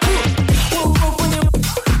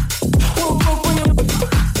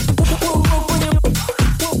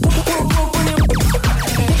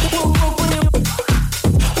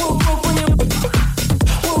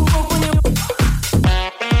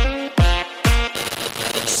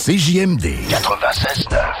 CJMD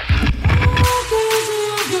 96.9.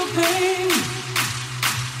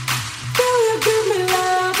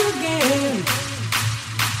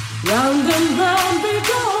 Round and round we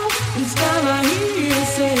go, each time I hear you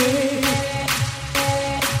say,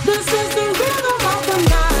 this is the rhythm of the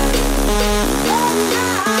night. Oh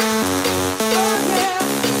yeah, oh yeah,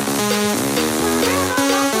 the rhythm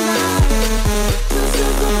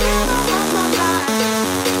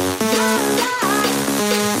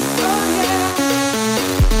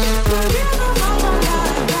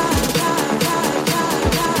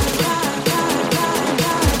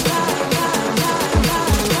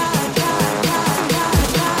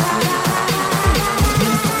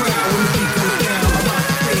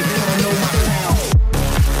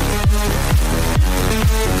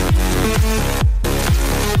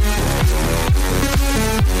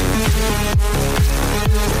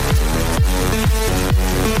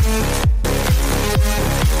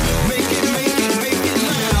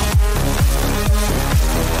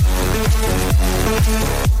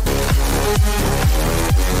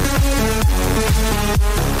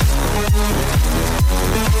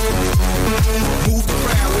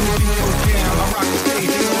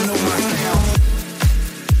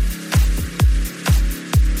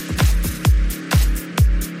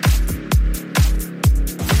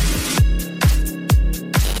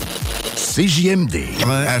CJMD.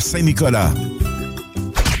 À Saint-Nicolas.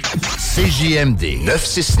 CJMD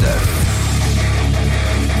 969.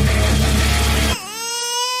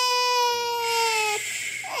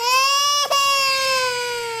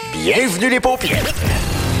 Bienvenue les paupières.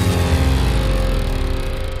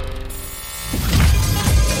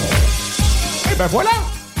 Et ben voilà,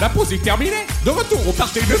 la pause est terminée. De retour au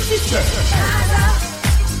party de Fischer.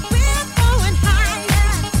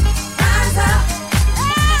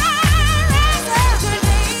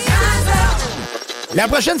 La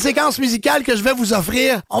prochaine séquence musicale que je vais vous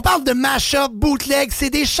offrir, on parle de mash-up, bootleg. C'est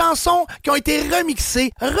des chansons qui ont été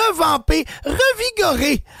remixées, revampées,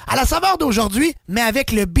 revigorées à la saveur d'aujourd'hui, mais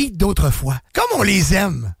avec le beat d'autrefois. Comme on les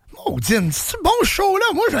aime. Maudine, c'est un bon show là?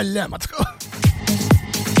 Moi, je l'aime en tout cas.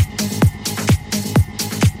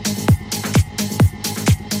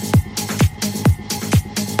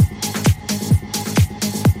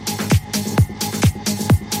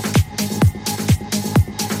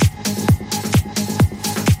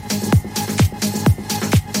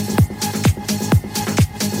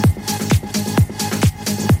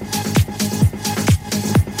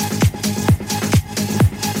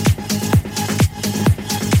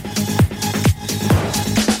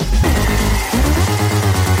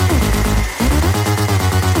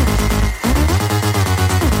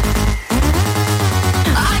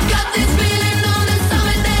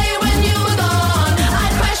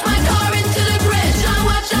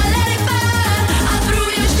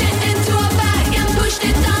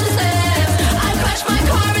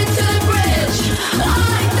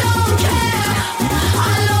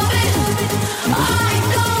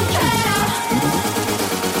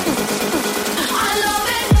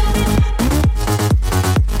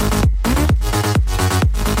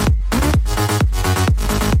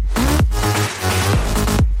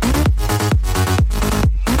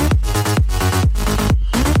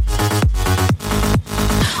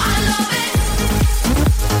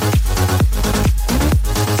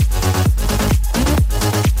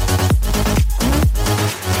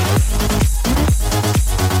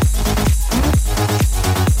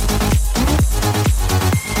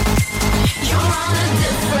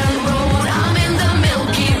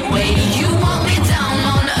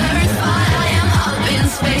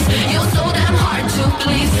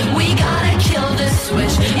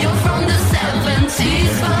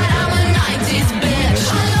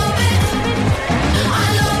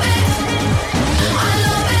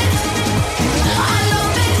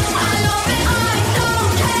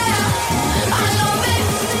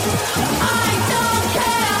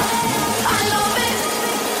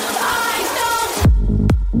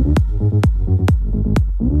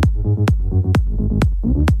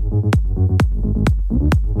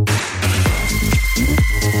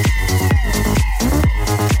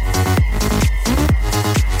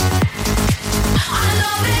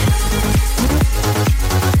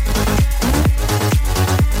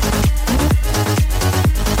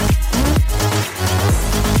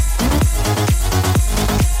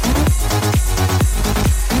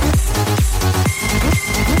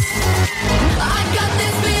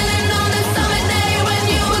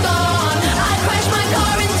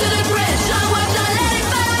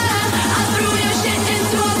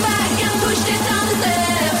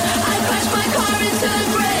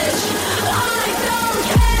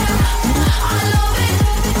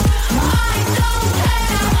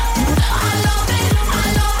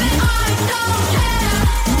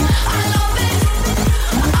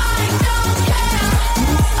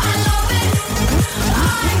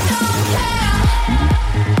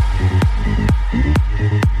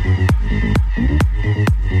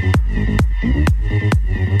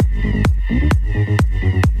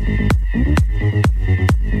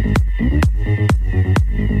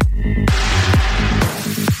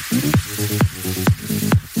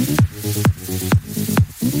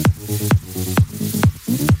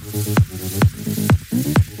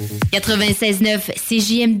 « 96.9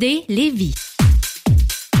 CJMD Lévis.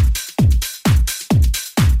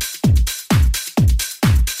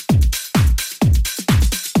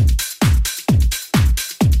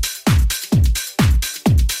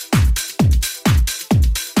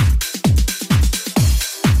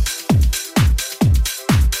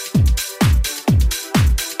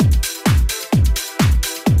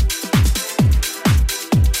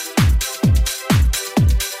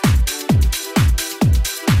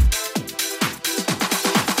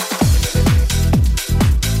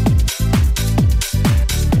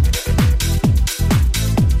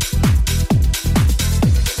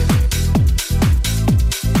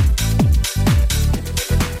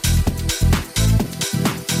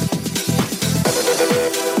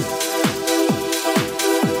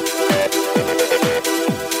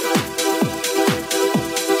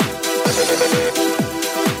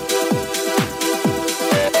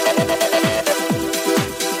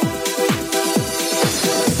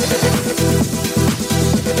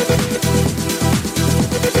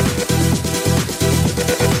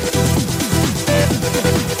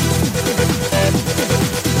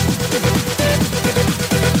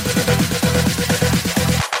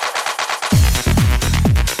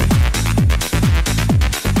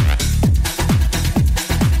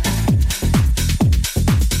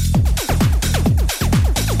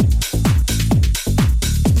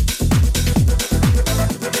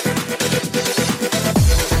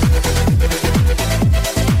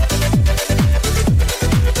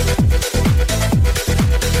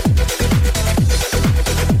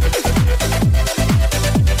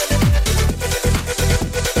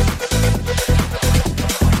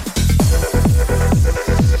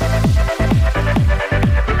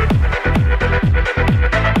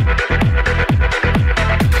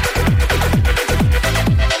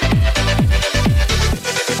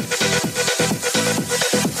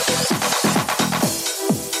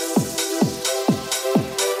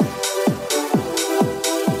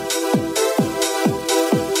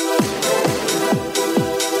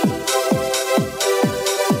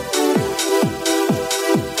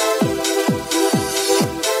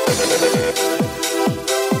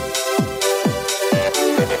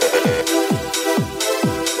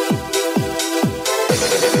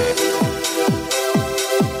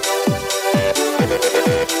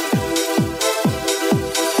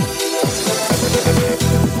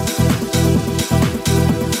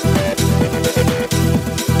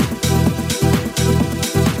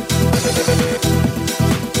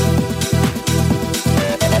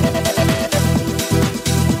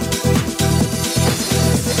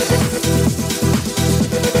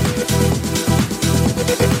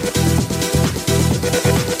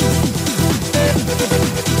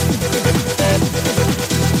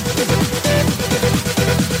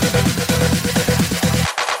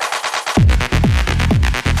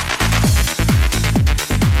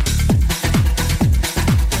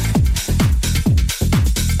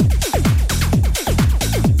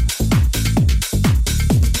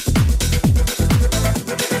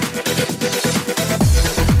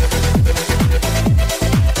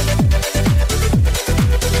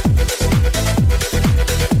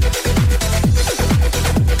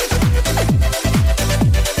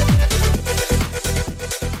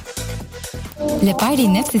 Le Party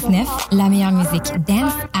 969, la meilleure musique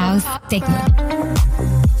dance, house, techno.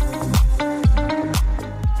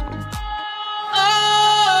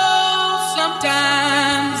 Oh,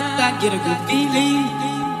 sometimes I get a good feeling,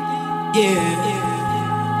 yeah.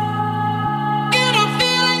 Get a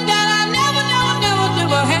feeling that I never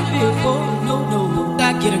had before. No,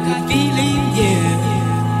 I get a good feeling,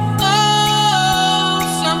 yeah. Oh,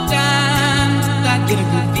 sometimes I get a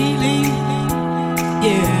good feeling,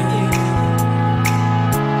 yeah.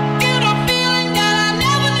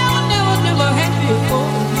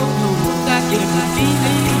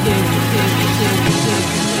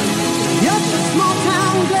 You're just a small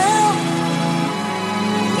town girl,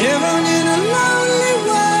 living in a lonely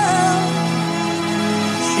world.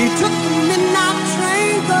 She took the midnight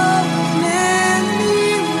train going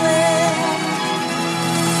anywhere.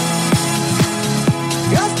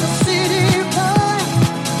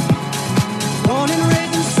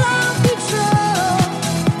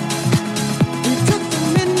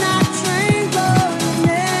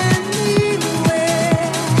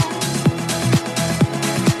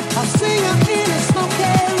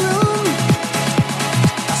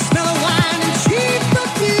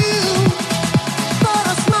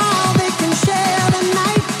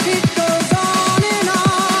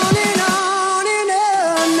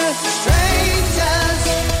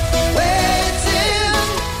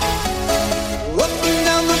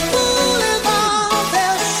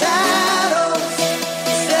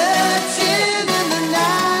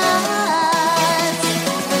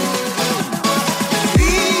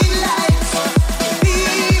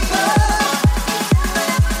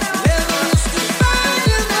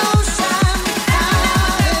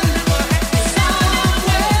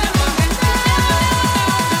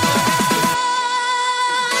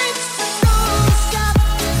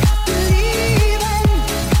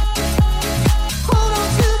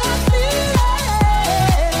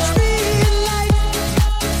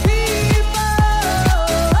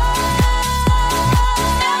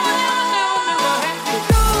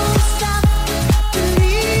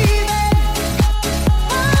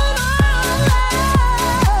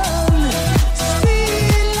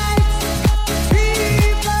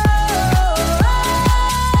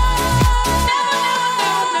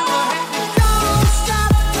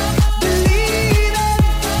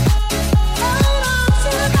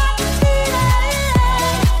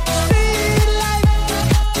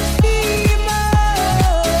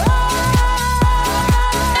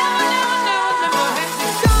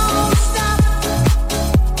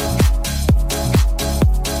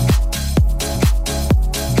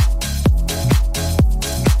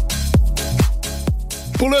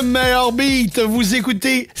 le meilleur beat. Vous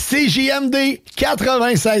écoutez CJMD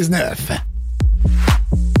 96.9.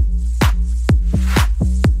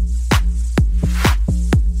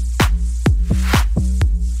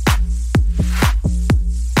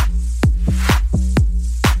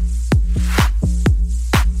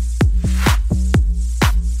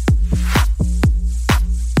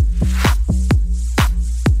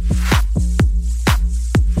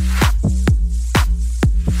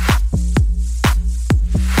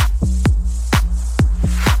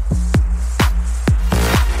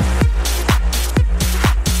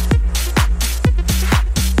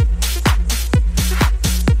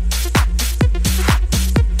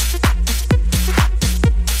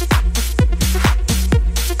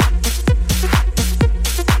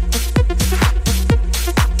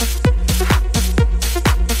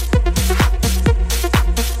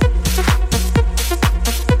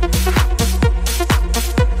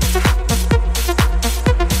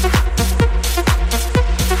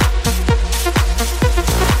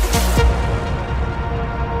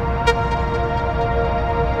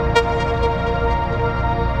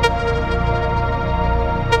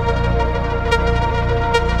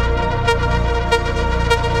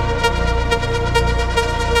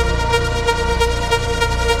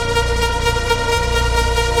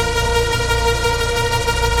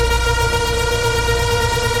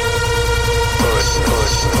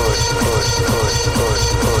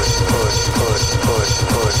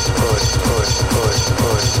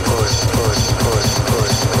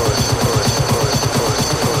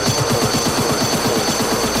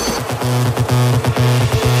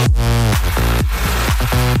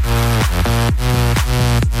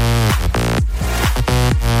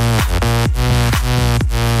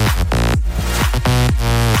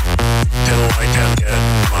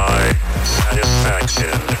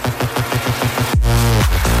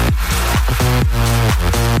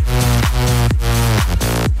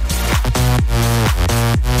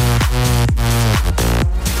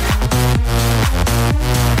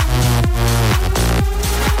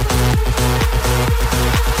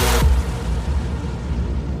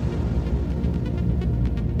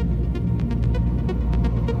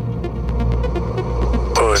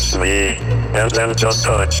 And then just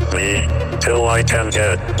touch me till I can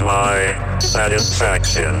get my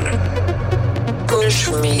satisfaction. Push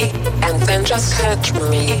me and then just touch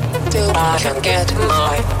me till I can get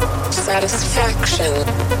my satisfaction.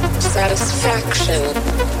 Satisfaction.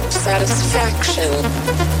 Satisfaction.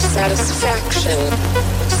 Satisfaction.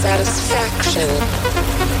 Satisfaction.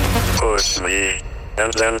 Push me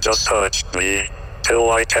and then just touch me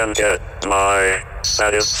till I can get my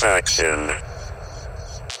satisfaction.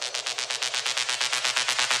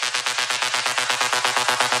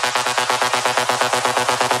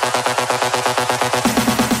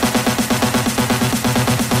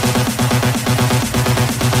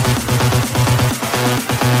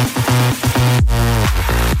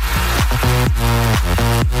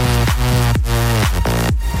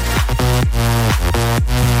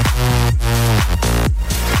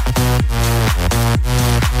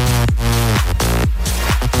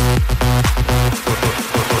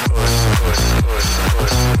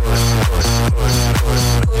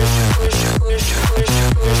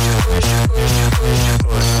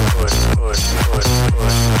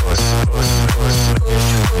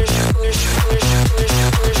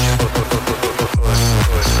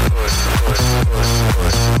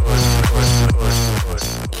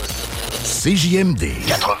 CJMD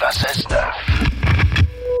 96.9.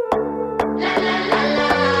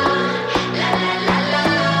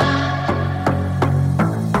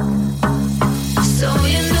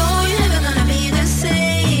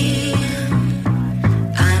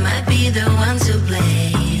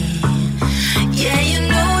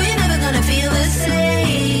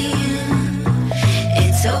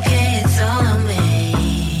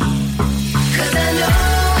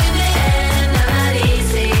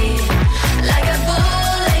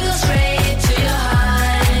 Straight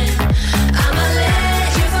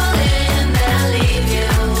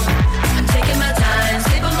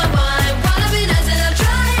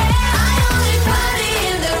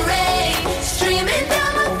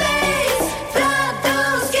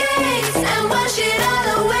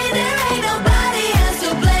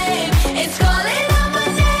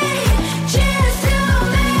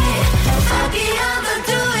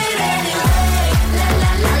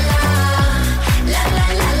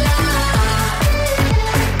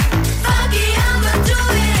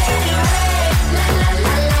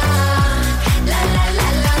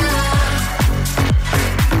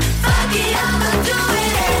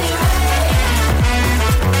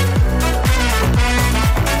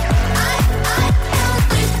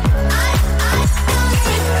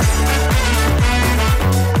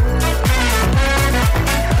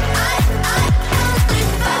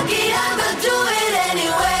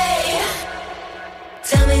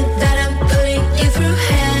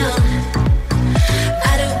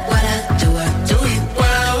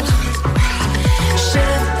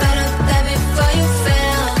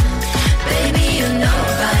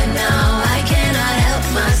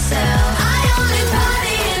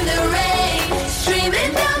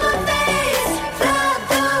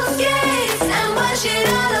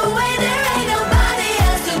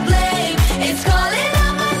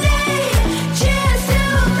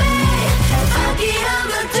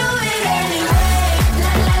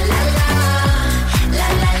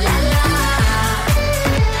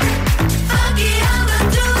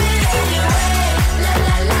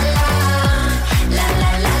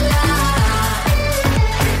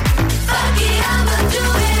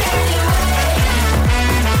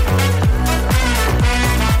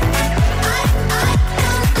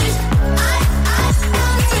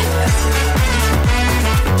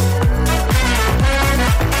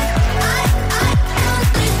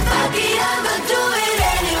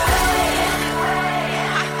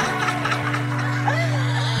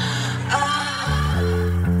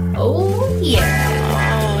Yeah.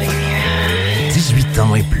 18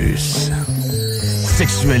 ans et plus.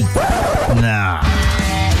 Sexuel. Non.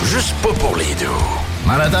 Juste pas pour les deux.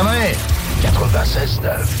 Mal à ta main.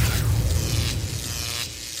 96.9.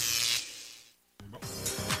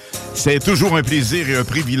 C'est toujours un plaisir et un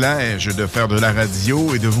privilège de faire de la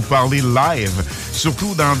radio et de vous parler live,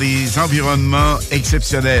 surtout dans des environnements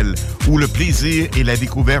exceptionnels où le plaisir et la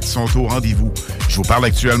découverte sont au rendez-vous. Je vous parle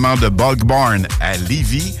actuellement de Bog Barn à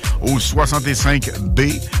Lévis, au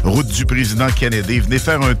 65B, route du président Kennedy. Venez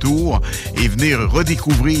faire un tour et venir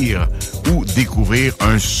redécouvrir ou découvrir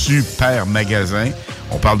un super magasin.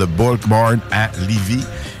 On parle de Bog Barn à Lévis.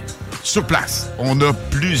 Sur place, on a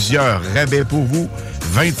plusieurs rabais pour vous.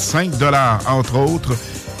 25 $ entre autres,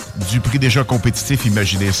 du prix déjà compétitif,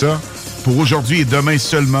 imaginez ça, pour aujourd'hui et demain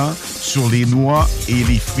seulement sur les noix et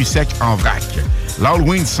les fruits secs en vrac.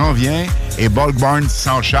 L'Halloween s'en vient et Bog Barn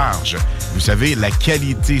s'en charge. Vous savez, la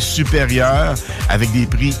qualité supérieure avec des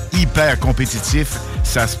prix hyper compétitifs,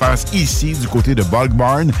 ça se passe ici du côté de Bog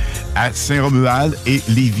Barn à Saint-Romuald et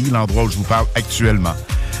Lévis, l'endroit où je vous parle actuellement.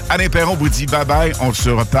 Alain Perron vous dit bye-bye, on se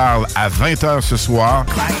reparle à 20h ce soir.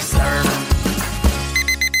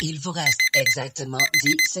 Il vous reste exactement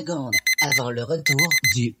 10 secondes avant le retour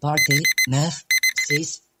du Party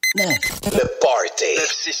 969. Le Party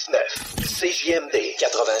 969. CJMD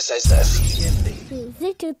 96.9. J'ai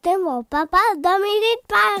écouté mon papa Dominique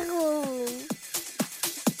Parot.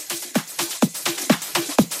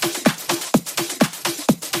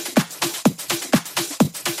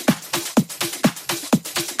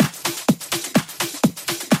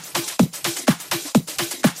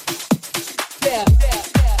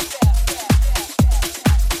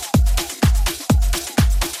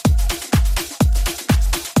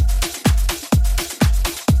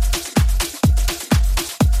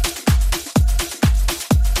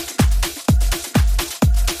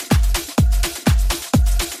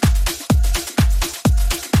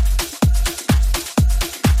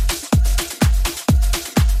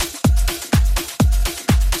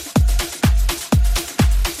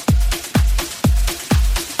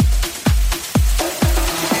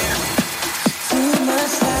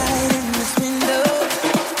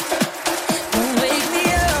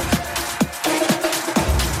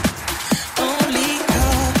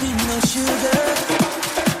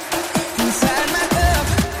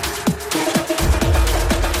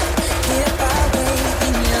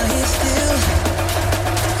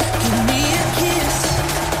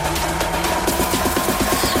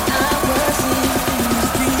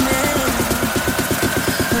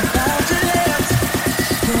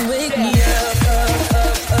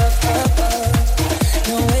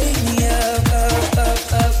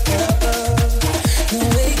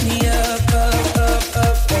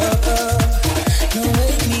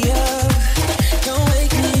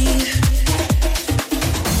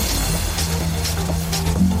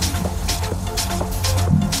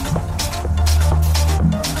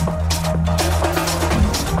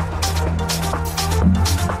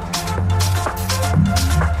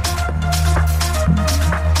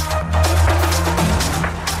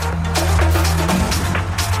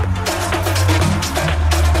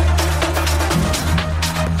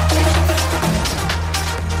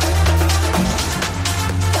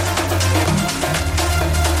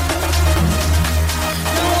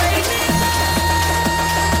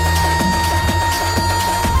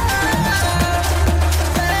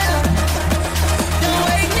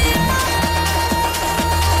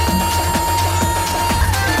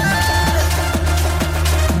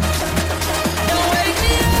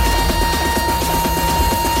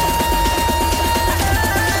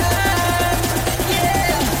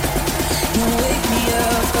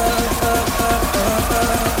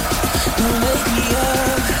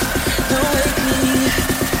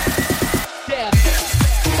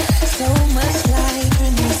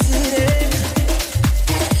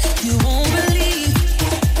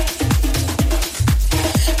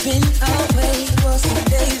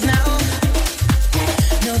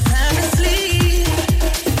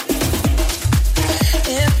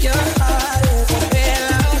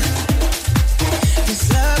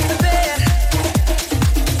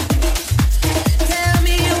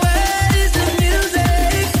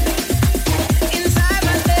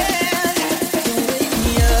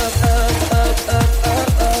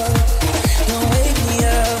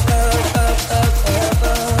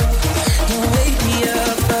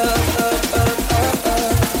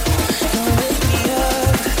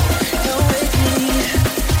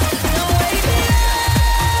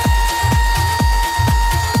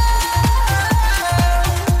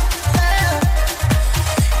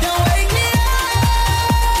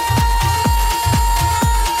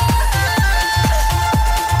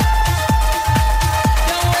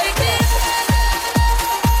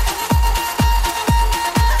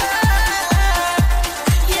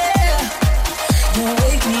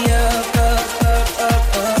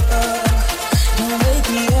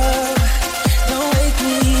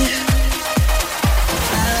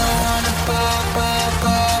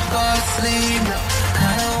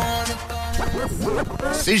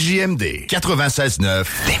 CJMD 96.9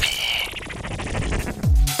 Lévis.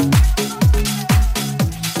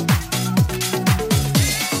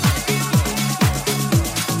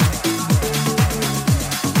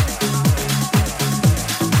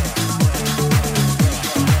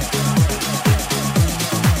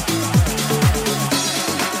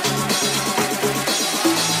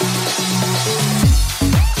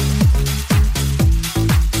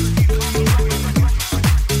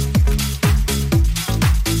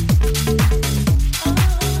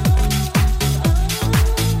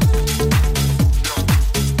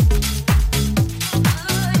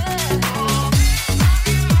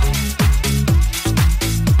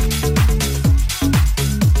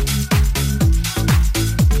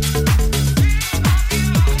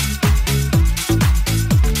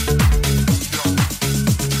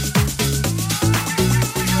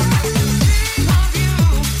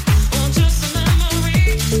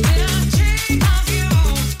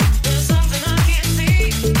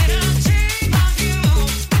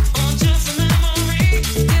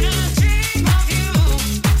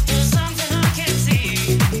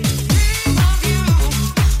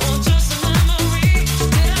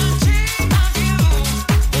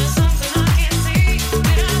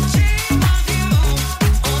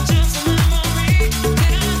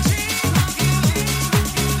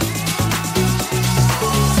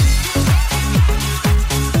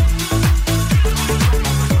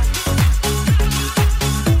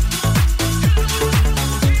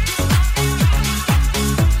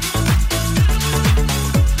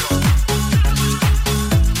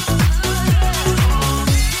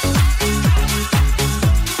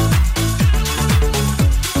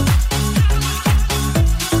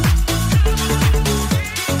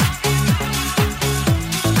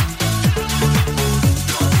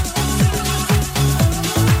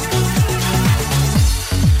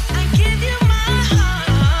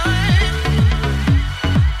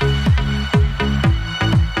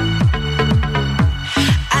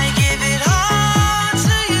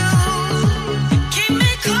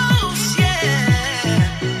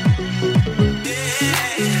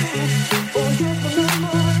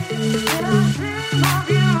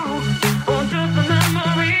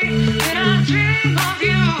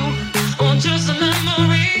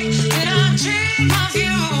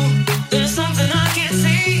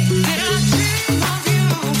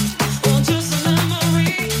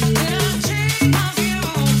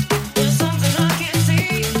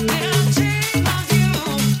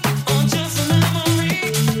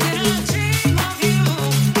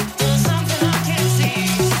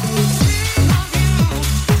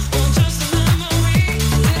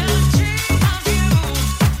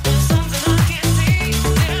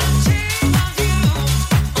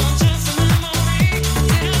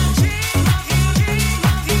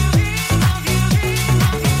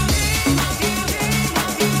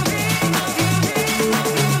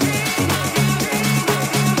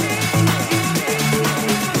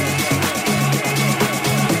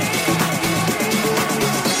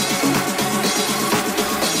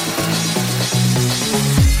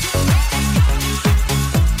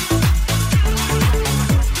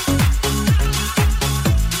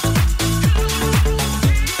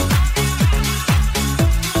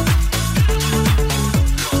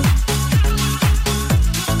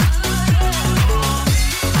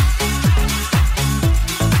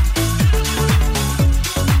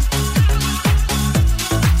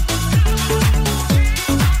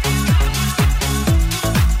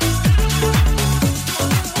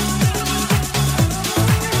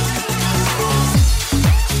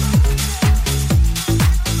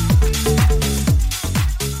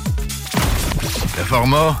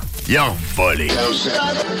 Format, il a volé.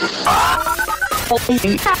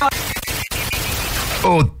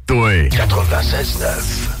 Oh, toi.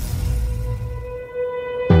 96.9.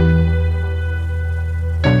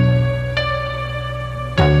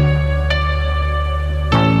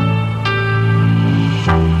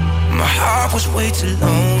 Was way too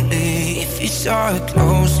lonely. If you saw it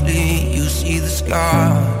closely, you see the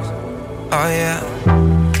scars. Oh yeah.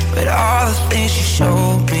 But all the things you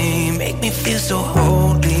showed me make me feel so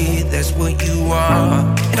holy. That's what you are.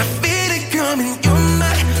 And I feel it coming. You're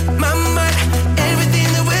my mind.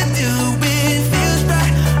 Everything that we're doing feels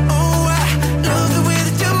right. Oh, I love the way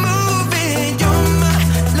that you're moving. You're my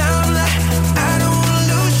limelight. I don't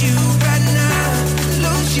wanna lose you right now.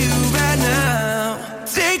 Lose you right now.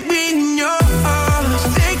 Take me in your arms,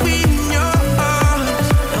 take me in your arms.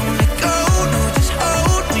 Don't let go, no, just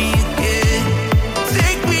hold me again.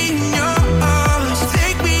 Take me in your arms,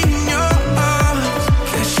 take me in your arms.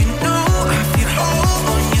 'Cause you know I feel whole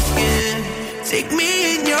on your skin.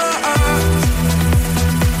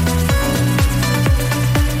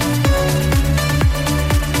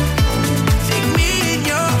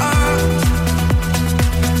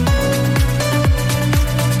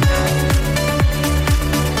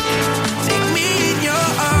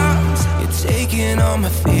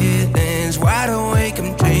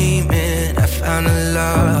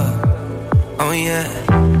 Oh yeah,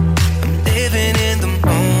 I'm living in the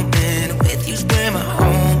moment. With you's where my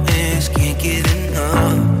home is. Can't get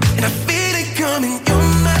enough. And I feel it coming. You're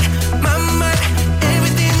my mind.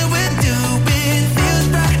 Everything that we're doing feels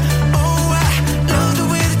right. Oh, I love the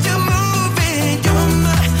way that you're moving. You're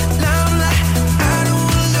my limelight. I don't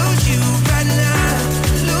wanna lose you right now.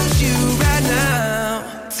 Lose you right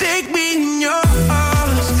now. Take me in your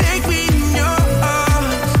arms. Take me in your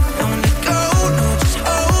arms. Don't let go. No, just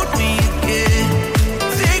hold me again.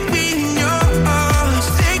 Take me in your arms.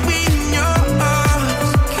 Take me in your arms.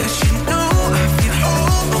 'Cause you know I feel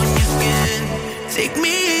home on your skin. Take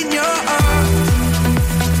me in your arms.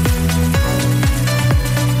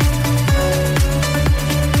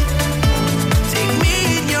 Take me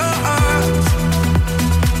in your arms.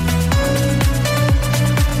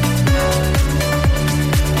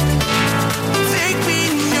 Take me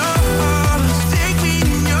in your arms. Take me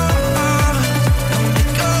in your arms. Don't let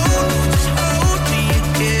go. Just hold me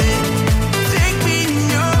again. Take me in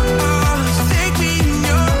your arms. Take me in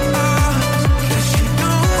your arms. 'Cause you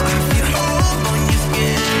know I feel home on your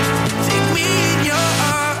skin. Take me in your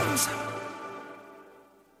arms.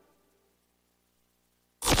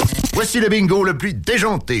 Voici le bingo le plus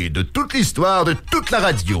déjanté de toute l'histoire, de toute la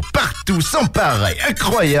radio, partout, sans pareil,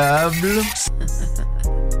 incroyable.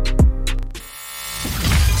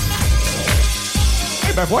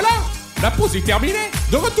 Et ben voilà, la pause est terminée.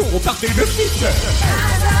 De retour au party de Fitch.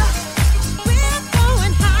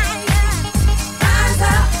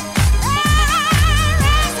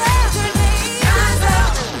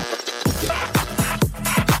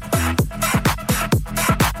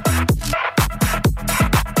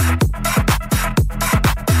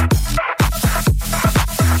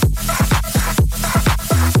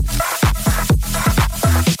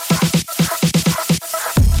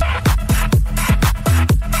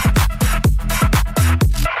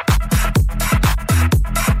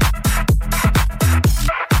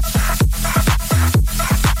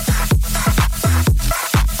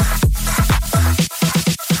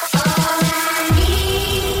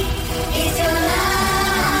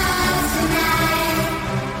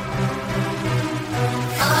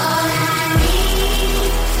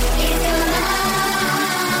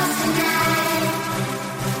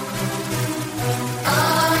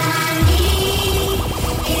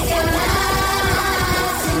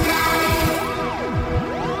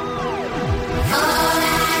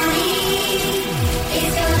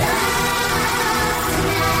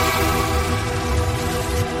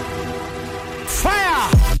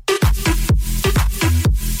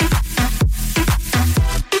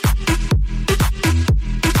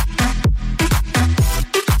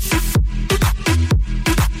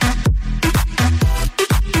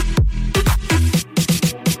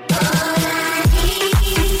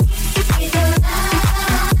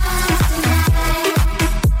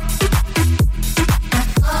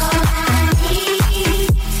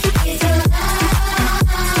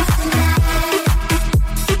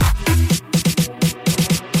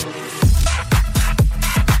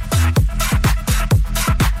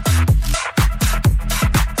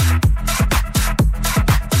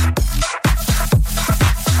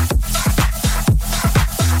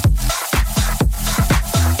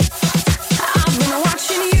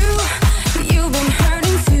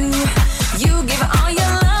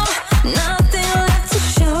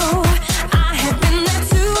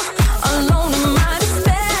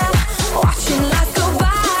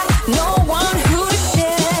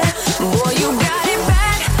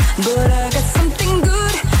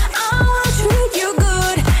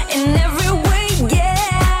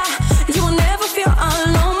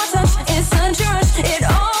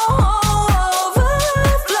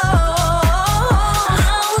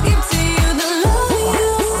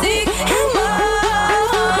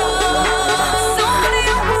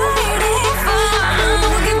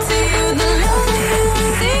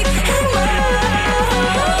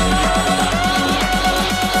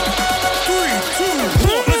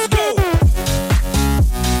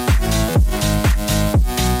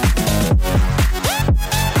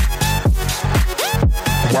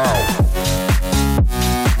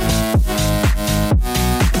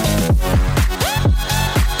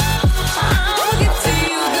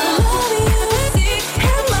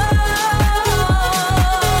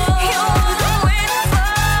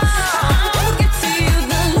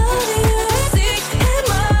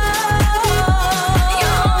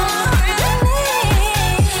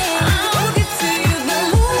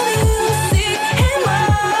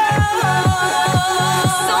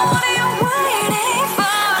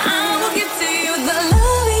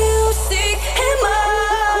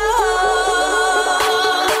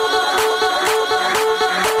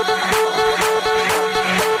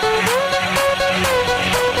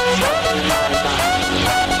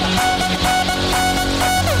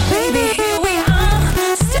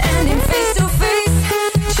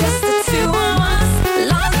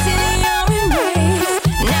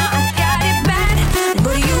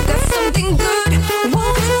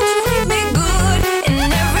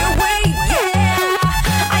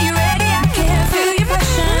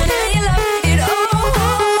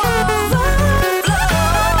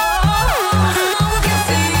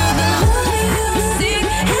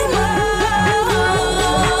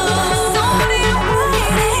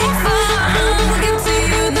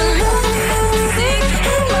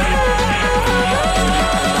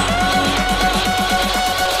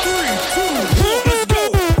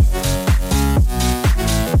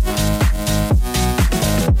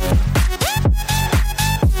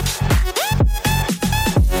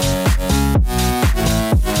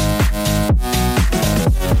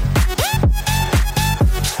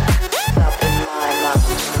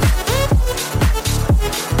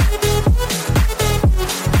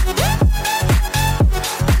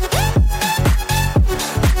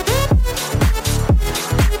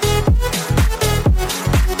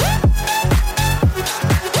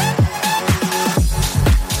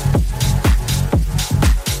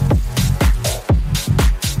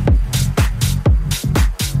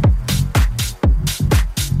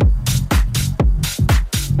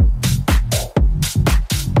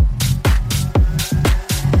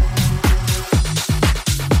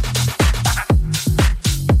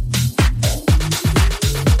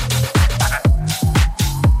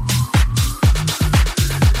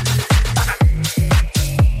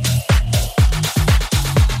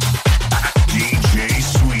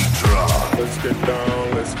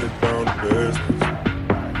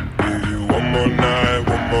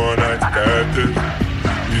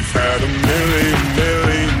 had a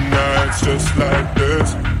million nights just like this.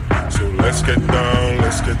 So let's get down to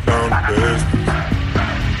business.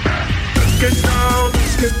 Let's get down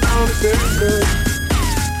to business.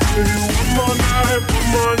 Give you one more night,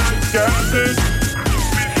 got this.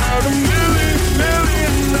 We had a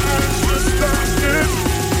million nights just like this.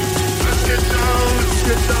 Let's get down to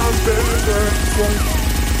business.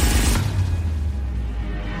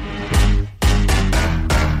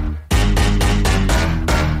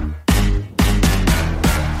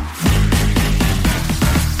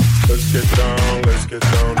 Let's get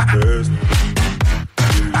down to business.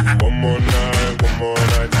 Give you one more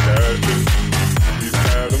night, got this. We've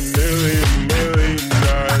had a million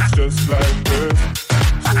nights just like this.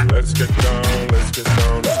 So let's get down to business.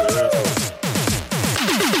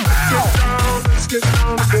 Let's get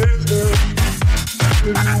down to business.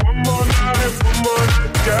 Give you one more night,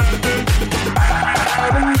 got this. We've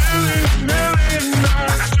had a million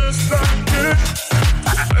nights just like this.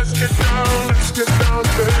 Let's get down to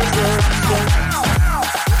business.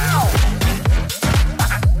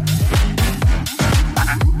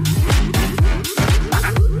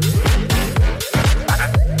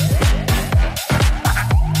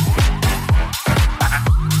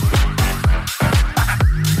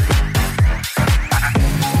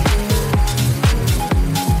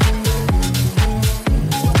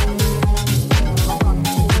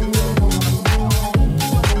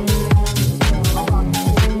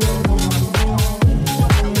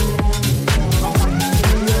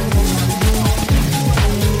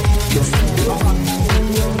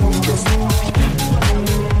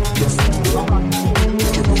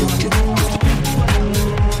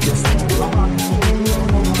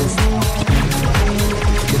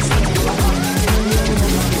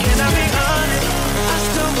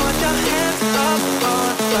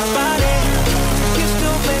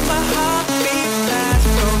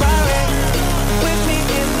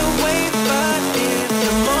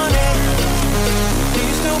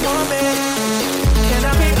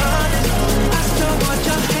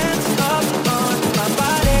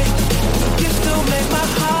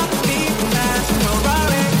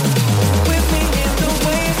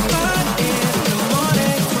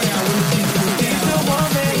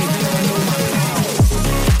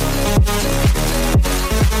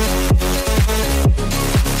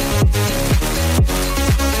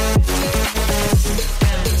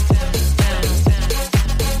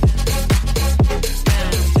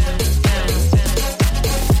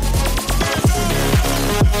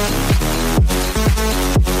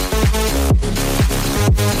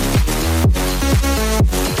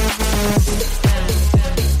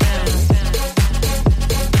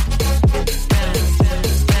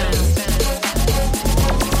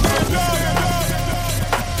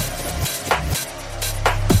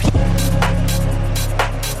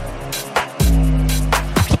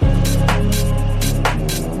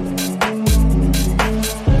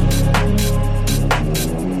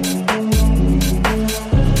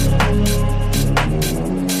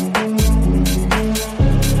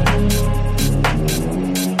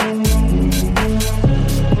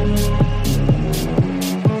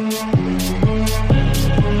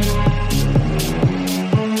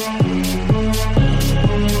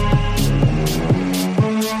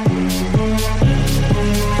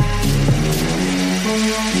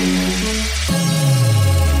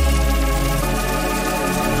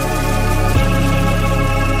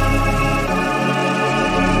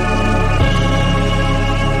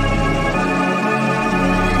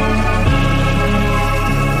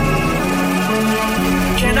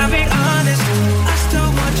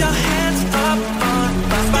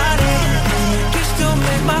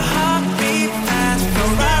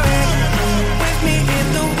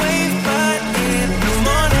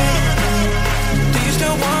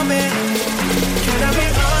 Want me?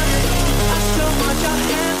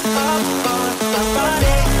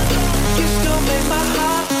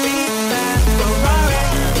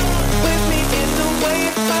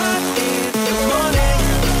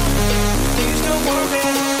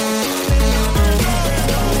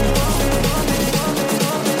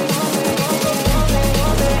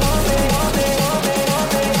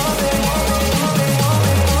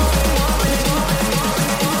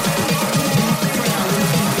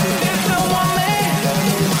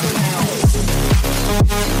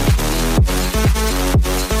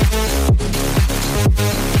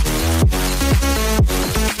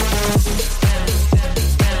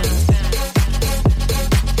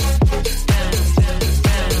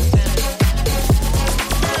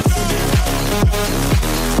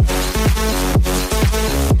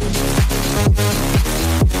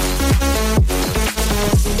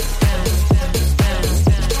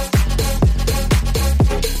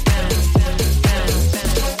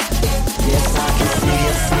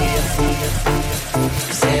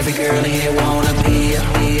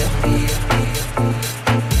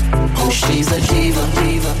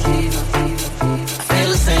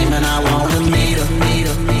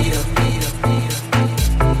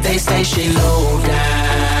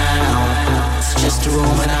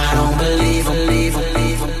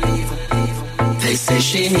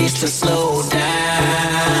 she needs to slow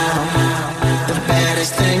down. The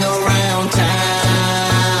baddest thing around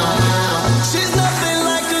town. She's nothing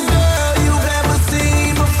like a girl you've ever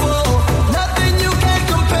seen before. Nothing you can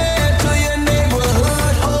compare to your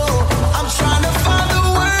neighborhood hoe. I'm trying to find the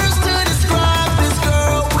words to describe this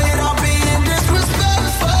girl without being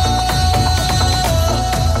disrespectful.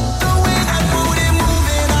 The way that booty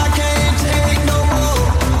moving, I can't take no more.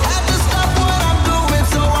 Have to stop what I'm doing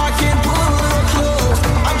so I can pull her close.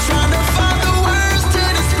 I'm trying to find the words to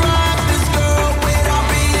describe this girl without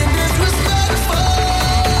being disrespectful.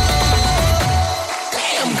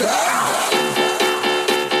 Damn girl.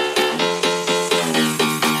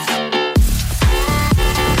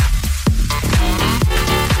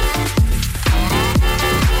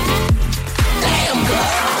 Damn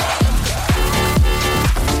girl.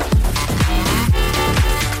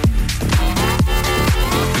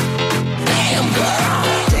 Damn girl.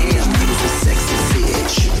 Damn, you's a sexy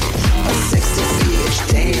bitch. A sexy bitch.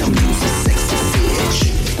 Damn, you's a sexy bitch.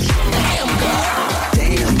 Damn girl.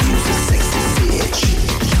 Damn, you's a sexy bitch.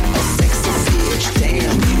 A sexy bitch.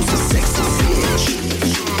 Damn, you's a sexy bitch.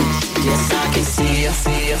 Yes, I can see ya,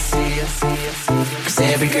 see ya, see ya, see ya. 'Cause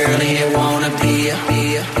every girl here wanna be ya, be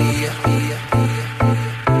ya, be ya, be ya.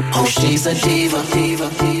 Oh, she's a diva, diva,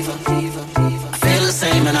 diva, diva, diva. I feel the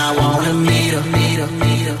same and I wanna meet her, meet her,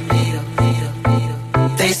 meet her, meet her, meet her, meet her.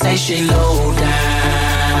 They say she low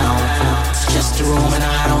down. It's just a room and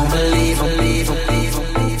I don't believe her, believe her, believe her,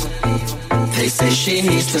 believe her, believe her. They say she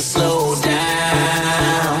needs to slow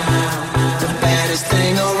down. The baddest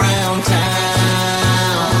thing around town.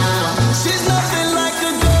 She's nothing like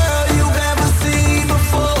a girl you've ever seen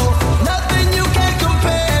before. Nothing you can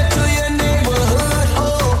compare to your neighborhood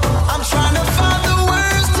hoe. I'm trying to find the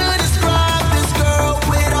words to describe this girl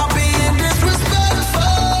without being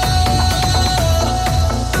disrespectful.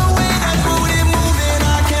 The way that booty moving,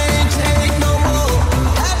 I can't take no more.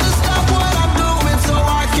 Have to stop what I'm doing so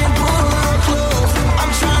I can pull her close.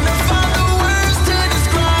 I'm trying to find the words to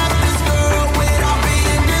describe this girl without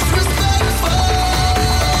being disrespectful.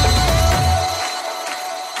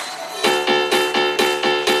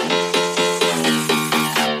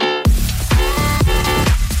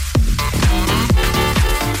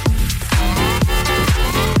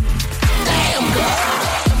 Damn girl.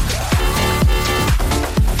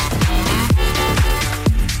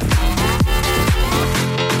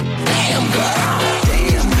 Damn girl.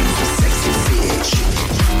 Damn, you's a sexy bitch.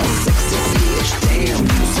 A sexy bitch. Damn,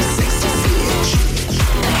 you's a sexy bitch.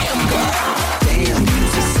 Damn girl. Damn,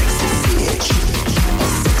 you's a sexy bitch. A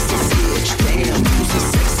sexy bitch. Damn, you's a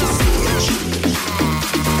sexy bitch.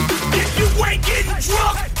 If you ain't getting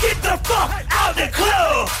drunk, get the fuck out the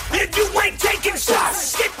club. If you ain't taking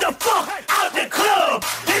shots, get the fuck out the club.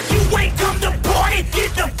 If you ain't come to party,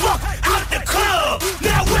 get the fuck out the club.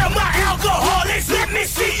 Now where my alcohol is, let me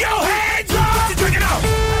see your hands up. What you drinking on?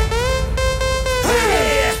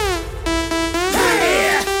 Hey,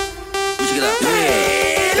 hey, hey,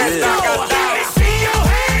 let's go. Let me see your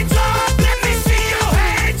hands up. Let me see your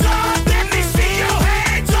hands up. Let me see your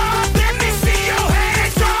hands up. Let me see your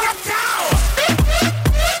hands up.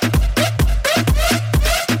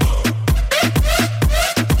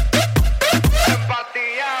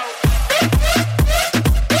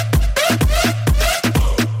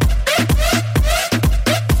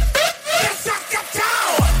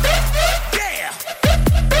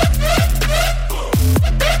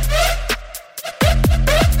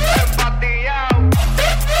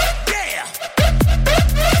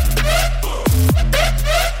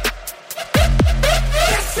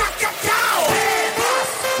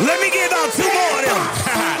 Let me give out two more of them.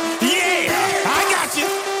 Yeah, I got you.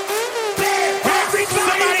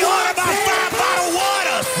 Somebody order about 5 bottled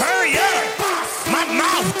waters. Hurry up. My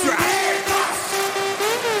mouth dry.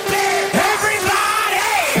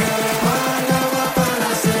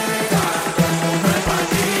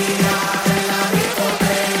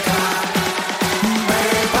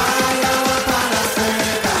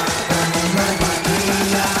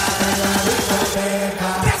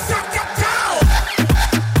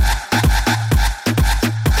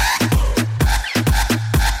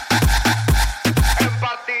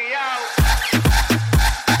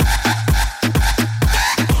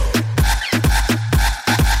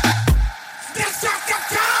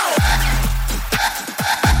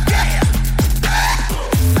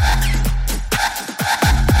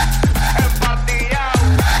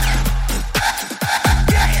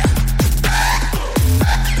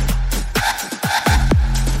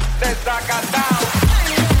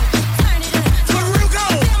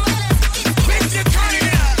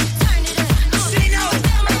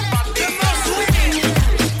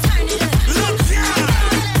 Look down.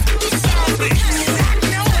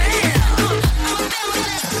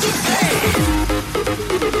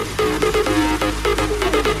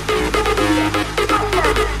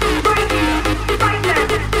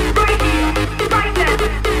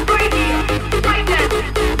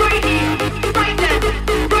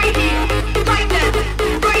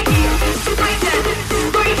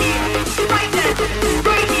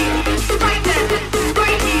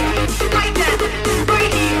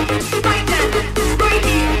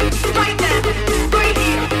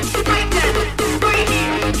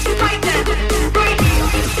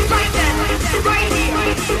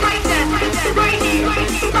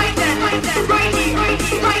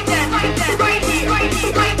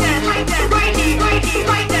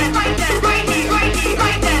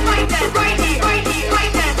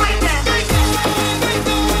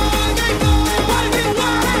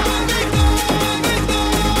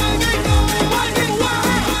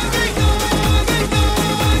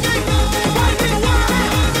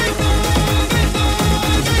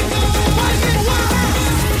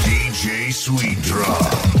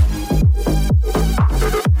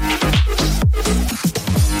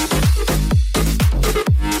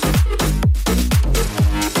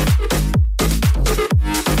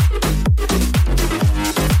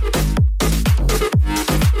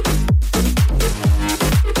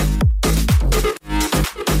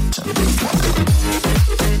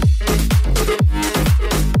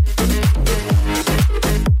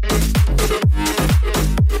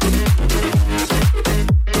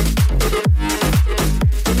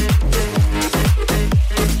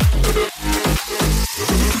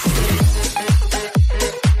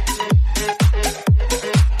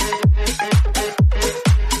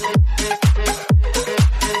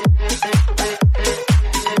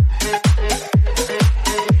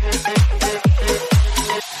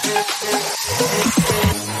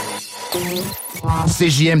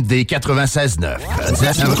 CJMD 96.9.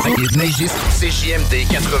 CJMD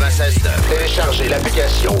 96.9. Téléchargez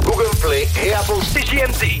l'application Google Play et Apple Store.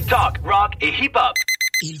 CJMD, talk, rock et hip-hop.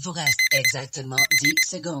 Il vous reste exactement 10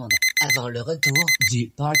 secondes avant le retour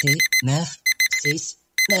du Party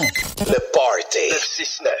 969. Le Party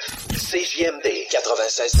 969. CJMD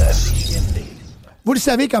 96.9. Vous le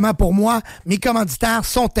savez comment, pour moi, mes commanditaires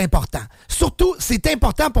sont importants. Surtout, c'est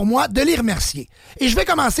important pour moi de les remercier. Et je vais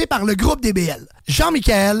commencer par le groupe DBL.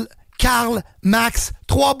 Jean-Michel, Carl, Max,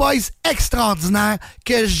 3 boys extraordinaires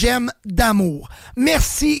que j'aime d'amour.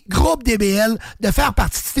 Merci, groupe DBL, de faire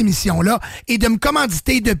partie de cette émission-là et de me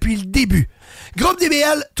commanditer depuis le début. Groupe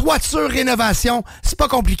DBL, toiture, rénovation, c'est pas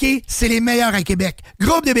compliqué, c'est les meilleurs à Québec.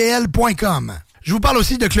 GroupeDBL.com. Je vous parle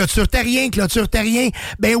aussi de Clôture Terrien. Clôture Terrien,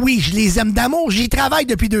 ben oui, je les aime d'amour. J'y travaille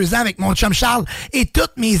depuis 2 ans avec mon chum Charles et tous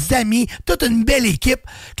mes amis, toute une belle équipe.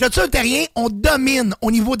 Clôture Terrien, on domine au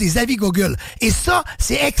niveau des avis Google. Et ça,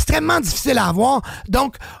 c'est extrêmement difficile à avoir.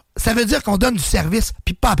 Donc, ça veut dire qu'on donne du service,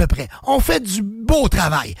 puis pas à peu près. On fait du beau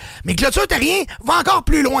travail. Mais Clôture Terrien va encore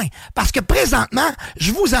plus loin, parce que présentement,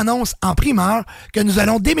 je vous annonce en primeur que nous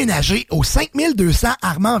allons déménager au 5200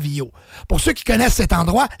 Armand-Villot. Pour ceux qui connaissent cet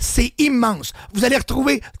endroit, c'est immense. Vous allez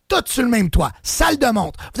retrouver tout sur le même toit, salle de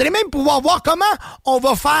montre. Vous allez même pouvoir voir comment on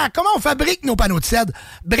fabrique nos panneaux de cèdre.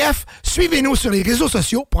 Bref, suivez-nous sur les réseaux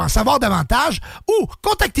sociaux pour en savoir davantage ou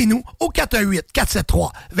contactez-nous au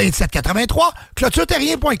 418-473-2783,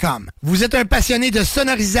 clôtureterrien.com. Vous êtes un passionné de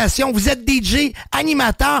sonorisation, vous êtes DJ,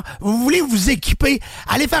 animateur, vous voulez vous équiper,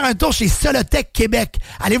 allez faire un tour chez Solotech Québec.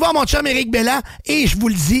 Allez voir mon chum Éric Belland et je vous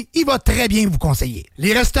le dis, il va très bien vous conseiller.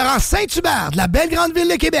 Les restaurants Saint-Hubert de la belle grande ville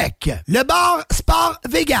de Québec. Le bar Sport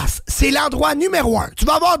Vegas, c'est l'endroit numéro 1. Tu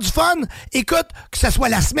vas avoir du fun. Écoute, que ce soit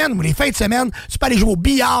la semaine ou les fins de semaine, tu peux aller jouer au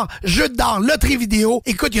billard, jeux d'or, loterie vidéo.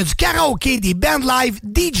 Écoute, il y a du karaoké, des bands live,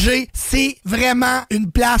 DJ. C'est vraiment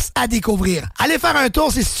une place à découvrir. Allez faire un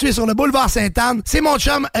tour, c'est situé sur le boulevard Sainte-Anne. C'est mon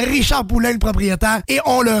chum Richard Poulain, le propriétaire, et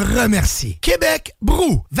on le remercie. Québec,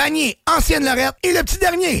 Brou, Vanier, Ancienne-Lorette et le petit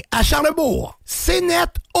dernier, à Charlebourg. CNET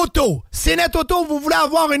Auto. CNET Auto, vous voulez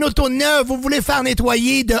avoir une auto neuve, vous voulez faire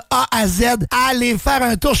nettoyer de A à Z, allez faire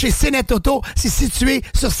un tour chez CNET Auto. C'est situé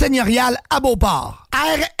sur Seigneurial à Beauport.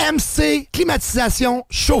 RMC, climatisation,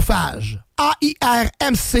 chauffage.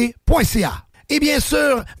 AIRMC.ca. Et bien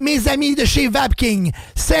sûr, mes amis de chez Vapking,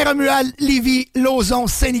 Saint-Romuald, Lévis, Lauson,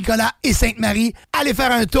 Saint-Nicolas et Sainte-Marie, allez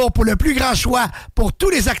faire un tour pour le plus grand choix pour tous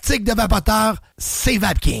les articles de vapoteurs, c'est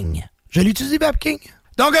Vapking. Je l'utilise, Vapking?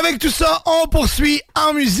 Donc avec tout ça, on poursuit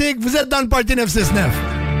en musique. Vous êtes dans le Party 969.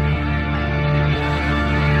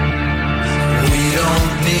 We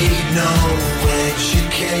don't need no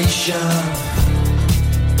education.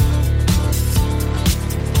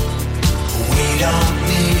 We don't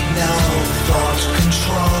need no thought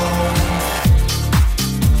control.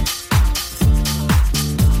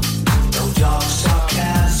 No dark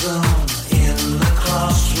sarcasm in the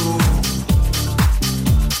classroom.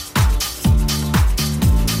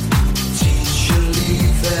 Teacher,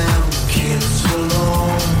 leave them kids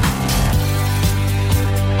alone.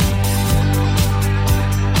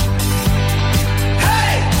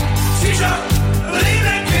 Hey, teacher, leave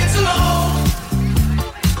them kids alone.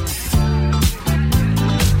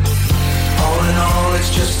 All in all, it's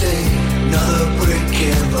just another brick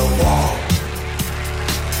in the wall.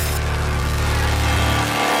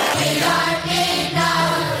 We don't need no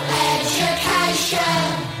education.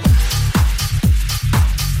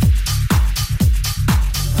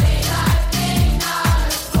 We don't need no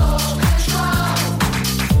thought control.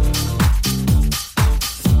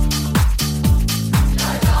 No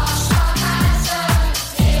dark sarcasm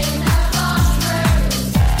in the classroom.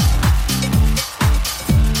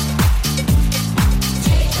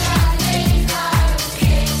 Teacher, leave those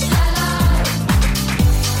kids alone.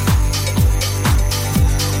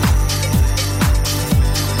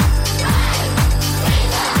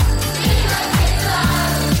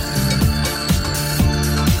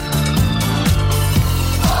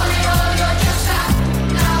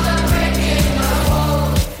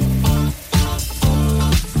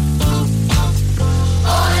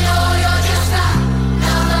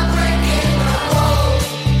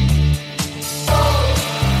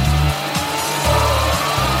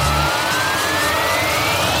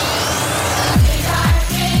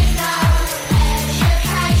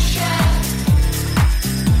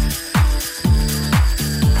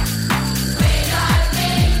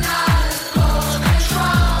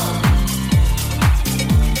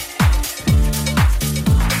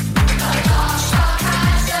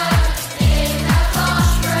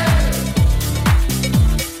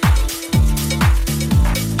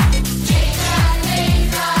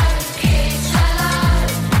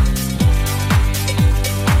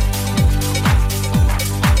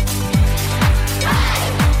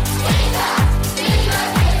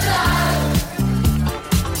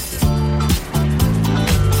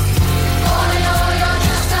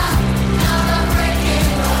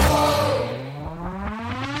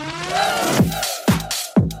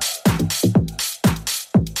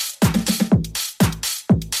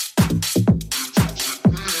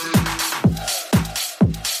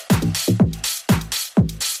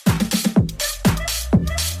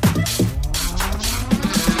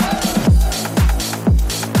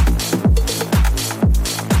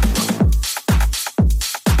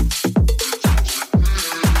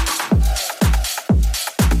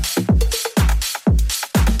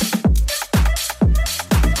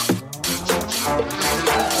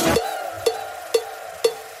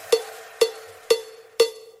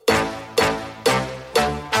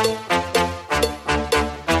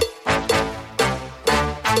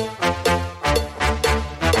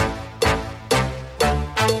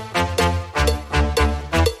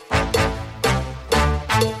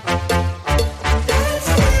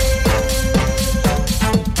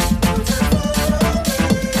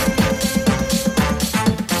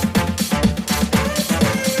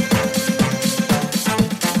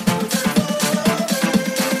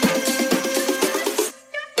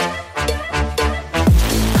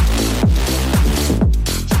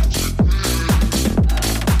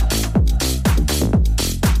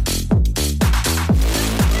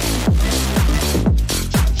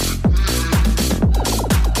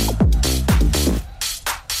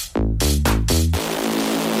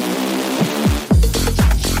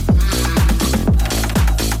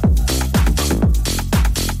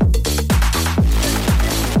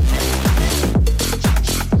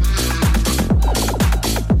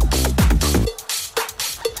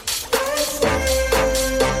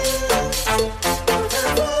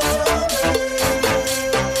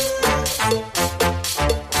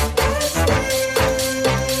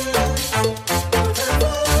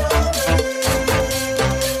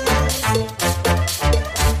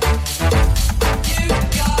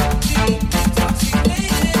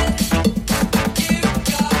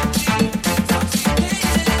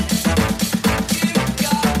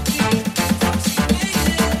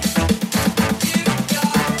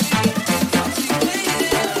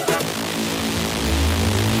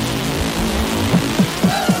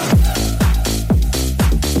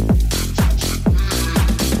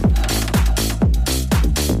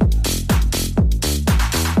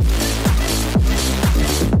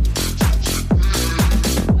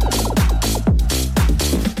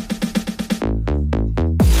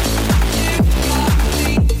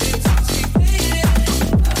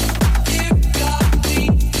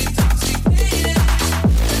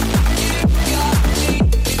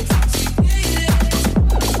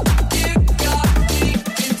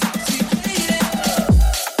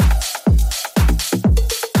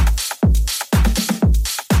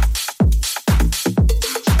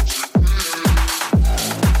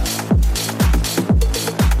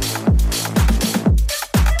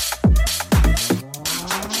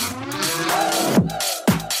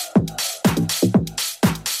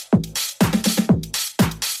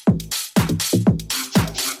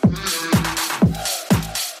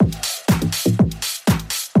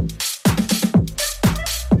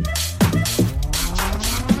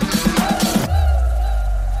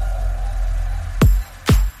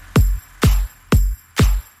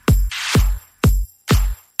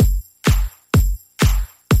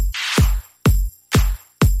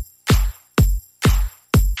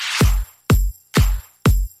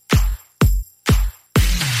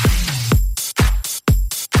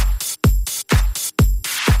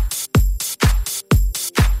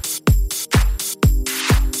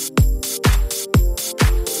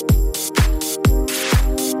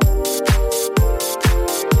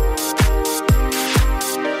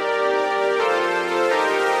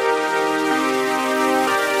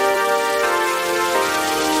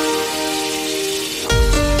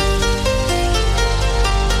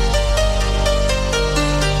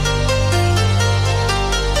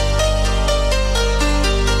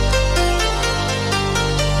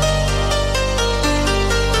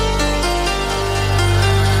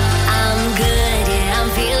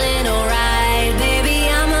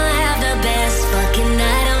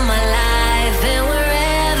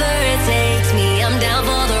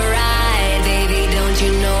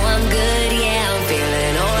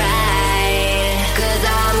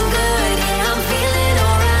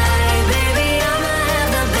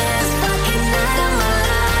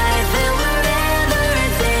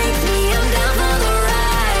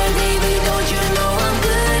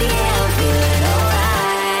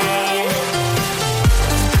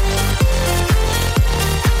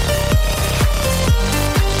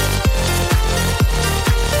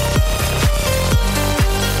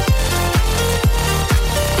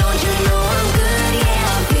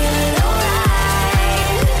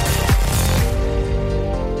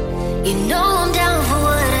 You know I'm down for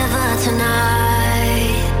whatever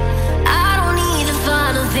tonight. I don't need the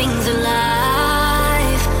final things in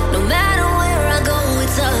life. No matter where I go,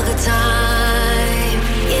 it's a good time.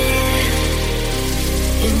 Yeah.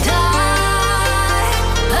 And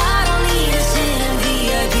I don't need to sit in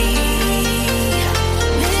VIP.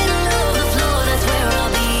 Middle of the floor, that's where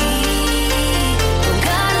I'll be. Don't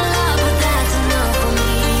got a lot, but that's enough for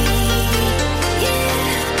me. Yeah.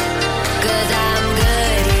 'Cause I'm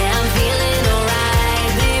good, yeah, I'm feeling alright.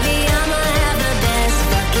 Baby, I'ma have the best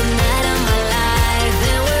fucking night of my life.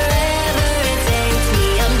 And wherever it takes me,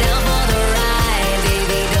 I'm down for the ride.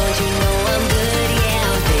 Baby, don't you know I'm good, yeah,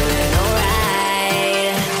 I'm feeling alright.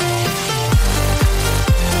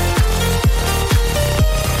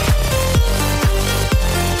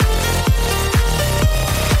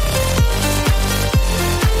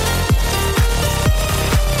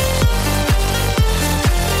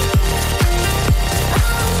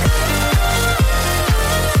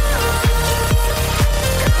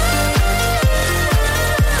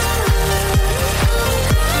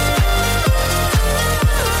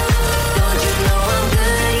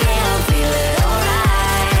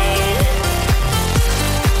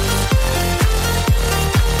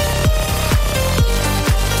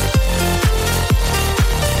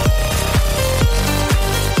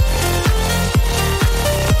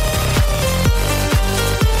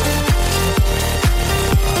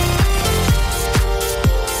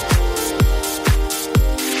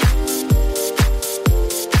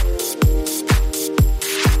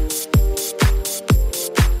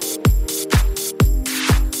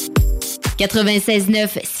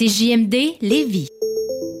 96.9 CJMD Lévis.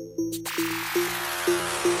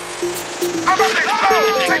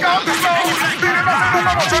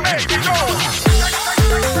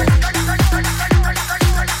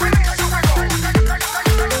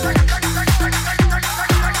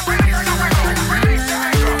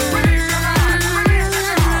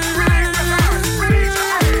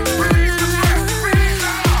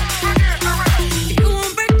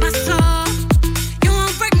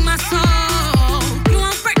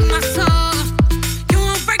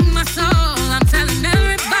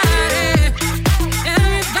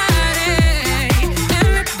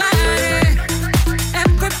 Everybody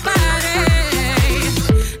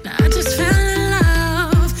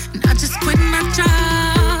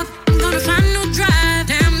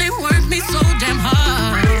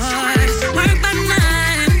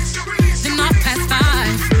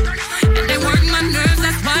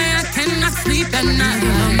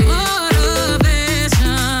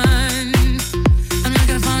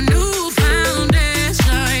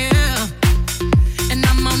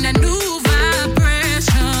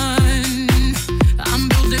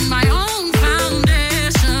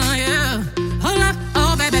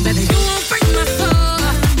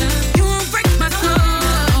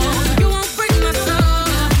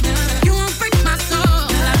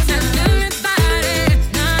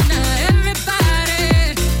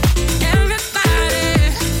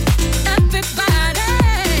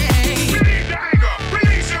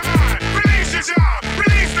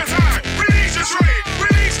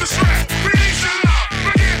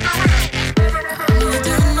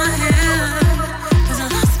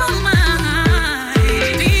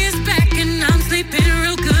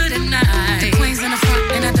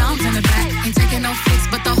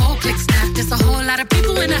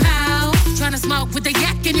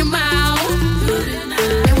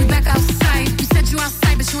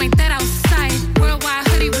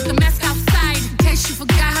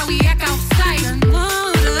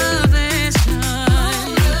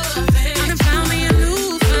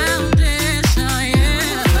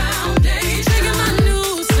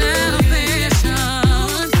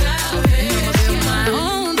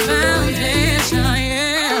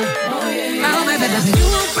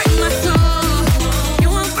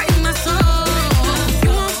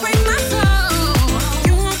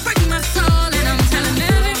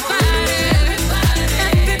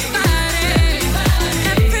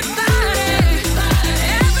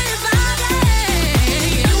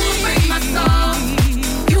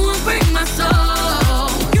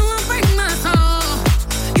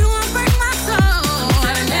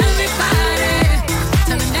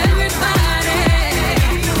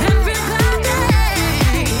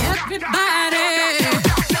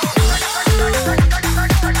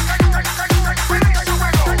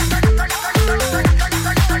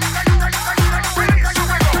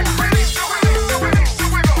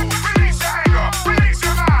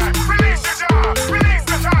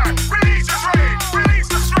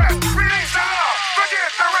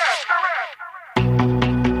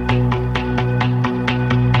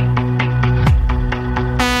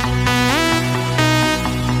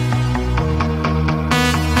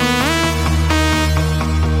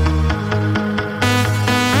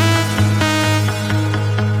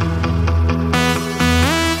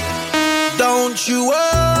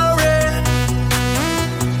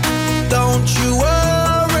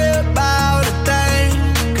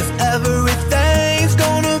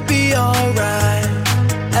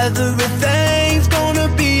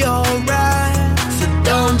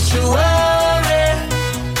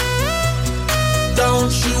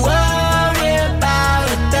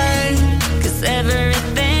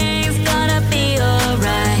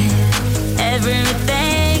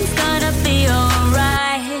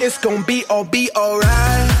gon' be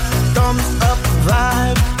alright. Thumbs up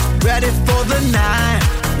vibe, ready for the night.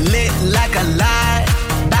 Lit like a light,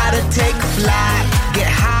 about to take a flight. Get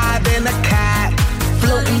high than a cat,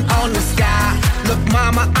 floating on the sky. Look,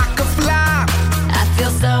 mama, I could fly. I feel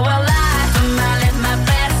so alive, I live my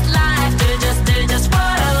best life. Do just what I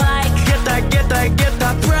like. Get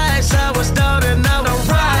that price. I was down and now I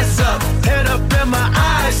rise up. Head up and my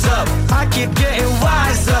eyes up. I keep getting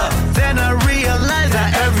wiser. Then I realize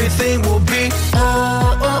that everything will be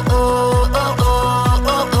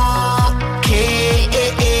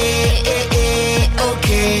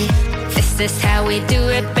okay. This is how we do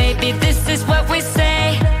it, baby. This is what we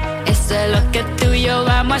say. It's a look at through your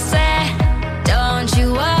arm, I say. Don't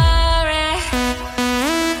you worry.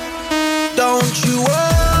 Don't you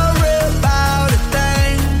worry about a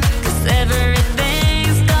thing. 'Cause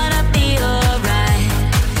everything's gonna be alright.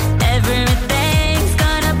 Everything's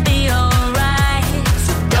gonna be alright.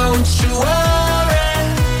 So don't you worry.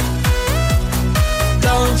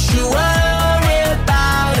 Don't you worry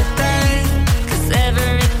about a thing. 'Cause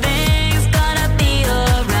everything's gonna be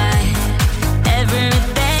alright.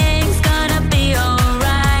 Everything's gonna be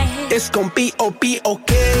alright. It's gonna be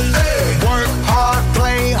okay. Work hard,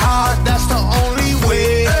 play hard, that's the only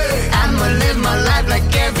way. I'ma live my life like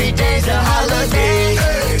every day's a holiday.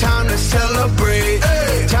 Time to celebrate,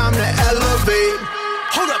 time to elevate.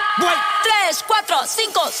 Hold up, wait. 3, 4, 5,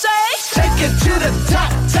 6. Take it to the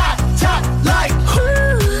top, top, top, like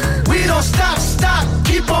we don't stop,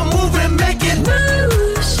 keep on moving, make it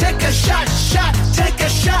moves. Take a shot, take a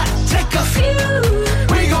shot, take a few.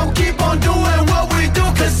 We gon' keep on doing what we do,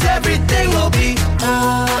 'cause everything will be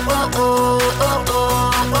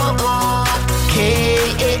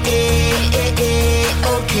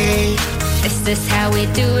okay. This is how we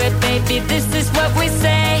do it, baby. This is what we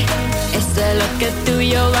say. It's a look at through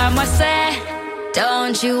your arm, I say.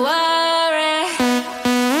 Don't you worry.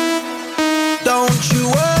 Don't you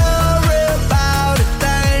worry about a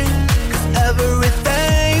thing, 'cause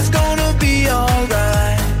everything's gonna be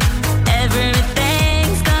alright.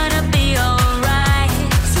 Everything's gonna be alright.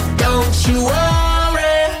 So don't you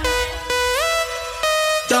worry.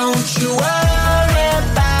 Don't you worry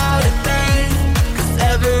about a thing, 'cause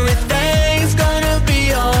everything's gonna be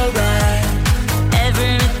alright.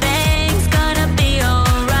 Everything's gonna be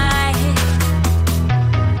alright.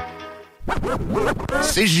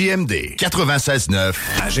 CJMD 96.9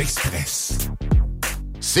 Page Express.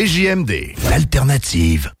 CJMD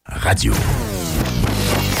L'alternative radio.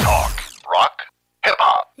 Talk, rock,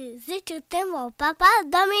 hip-hop. J'écoutais mon papa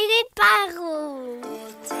Dominique Parot.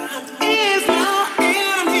 It's now and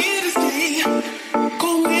I'm here to stay.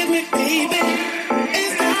 Come with me, baby.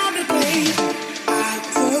 It's time to play. I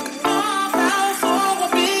took off out for a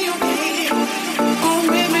big day. Come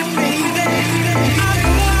with me, baby.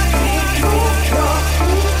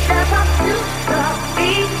 Step up to the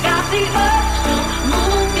beat, got the urge to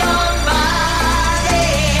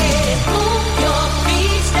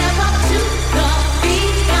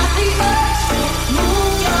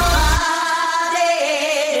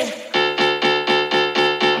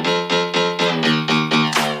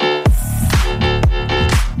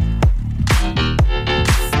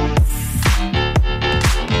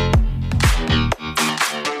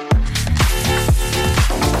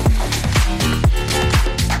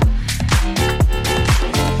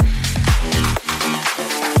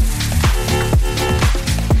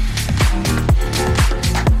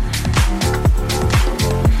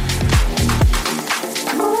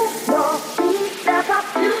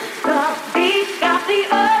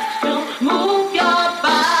your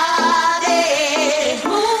body.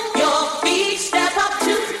 Move your feet, step up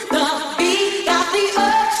to the beat, got the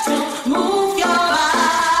urge to move your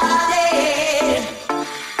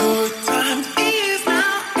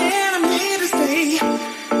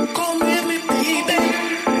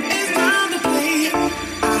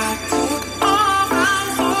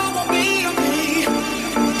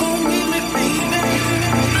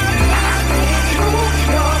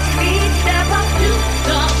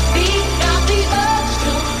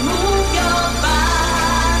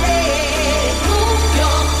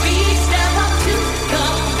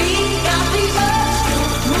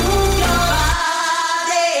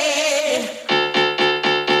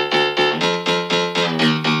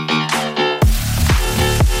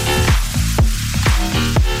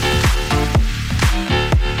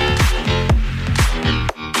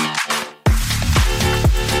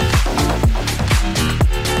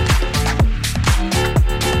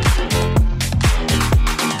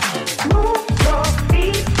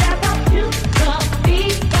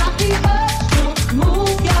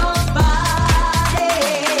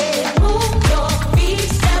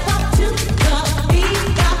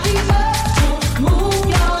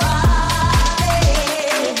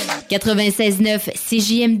 96.9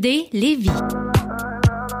 CJMD Lévis.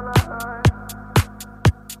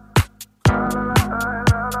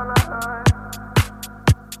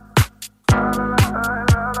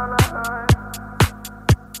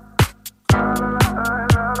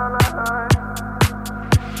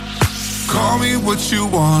 Call me what you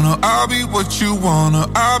wanna, I'll be what you wanna.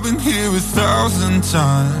 I've been here 1,000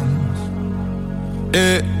 times.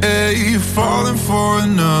 Hey, falling for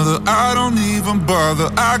another, I don't even bother.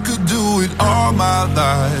 I could do it all my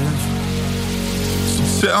life.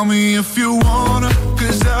 So tell me if you wanna,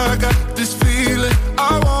 cause I got this feeling.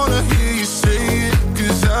 I wanna hear you say it,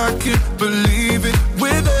 cause I can't believe it.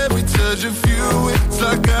 With every touch of you, it's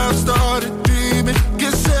like I've started dreaming.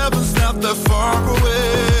 Guess heaven's not that far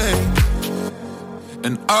away.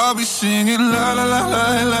 And I'll be singing la la la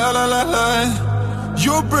la la la la la.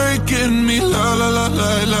 You're breaking me la la la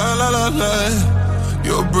la la la la la.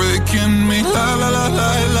 You're breaking me la la la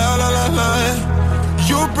la la la la la.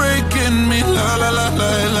 You're breaking me la la la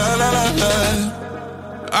la la la la la.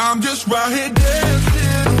 I'm just right here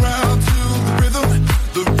dancing around to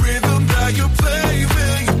the rhythm that you play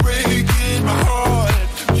when you're breaking my heart.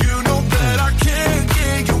 You know that I can't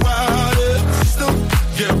get you out of the system.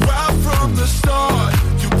 Yeah, right from the start,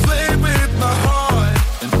 you play with my heart,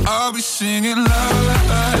 and I'll be singing la la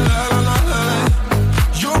la la la la la.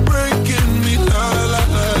 You're breaking me la la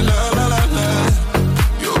la la la la la.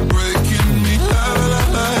 You're breaking me la la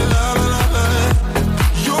la la la la la.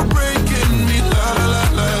 You're breaking me la la la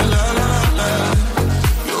la la la la.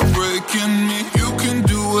 You're breaking me. You can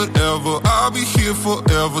do whatever. I'll be here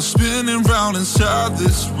forever, spinning round inside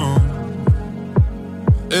this room.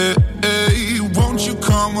 Hey, hey, won't you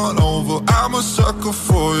come on over? I'm a sucker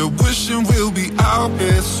for you, wishing we'll be out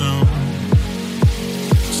here soon.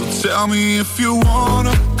 So tell me if you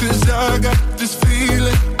wanna, cause I got this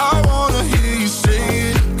feeling. I wanna hear you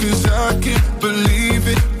say it, cause I can't believe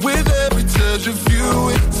it. With every touch of you,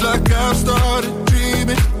 it's like I've started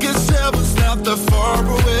dreaming. Guess heaven's not that far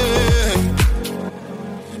away.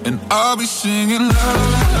 And I'll be singing la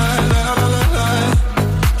la la la la la la.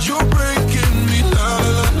 You're breaking me la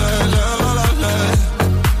la la la la la la.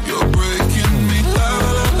 You're breaking me la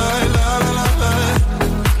la la la la la la.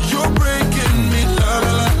 You're breaking me la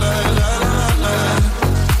la la la la la la.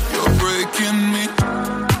 You're breaking me.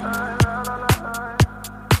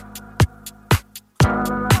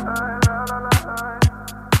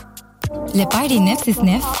 Le Party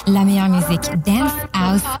 969, la meilleure musique dance,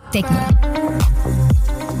 house, techno.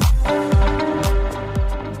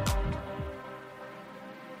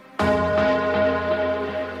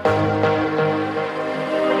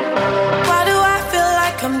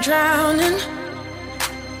 I'm drowning,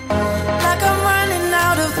 like I'm running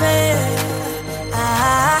out of air.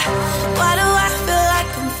 Why do I feel like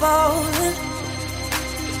I'm falling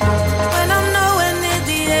when I'm nowhere near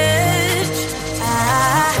the edge?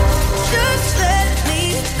 Just let me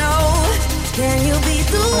know, can you be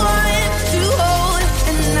the one to hold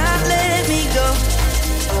and not let me go?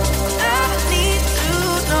 I need to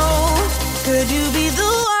know, could you be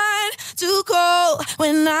the one to call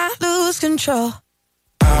when I lose control?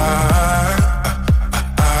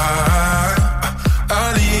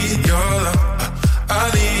 I need your love. I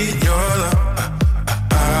need your love.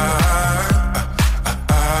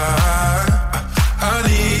 I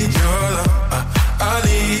need your love. I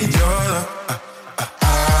need your love.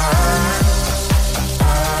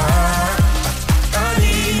 I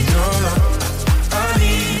need your love. I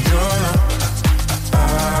need your love.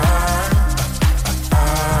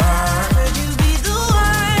 Could you be the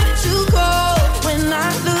one to call when I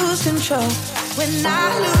lose control? When I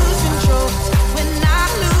lose control, when I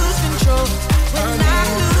lose control, when I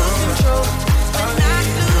lose control, when I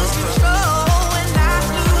lose control, when I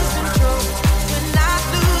lose control, when I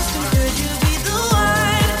lose control. Could you be the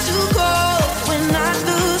one to call when I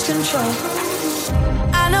lose control?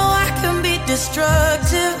 I know I can be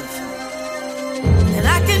destructive, and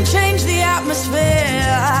I can change the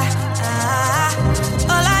atmosphere.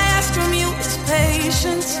 All I ask from you is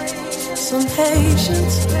patience. Some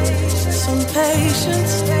patience, some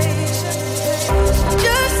patience.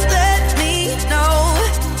 Just let me know,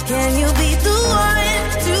 can you be the one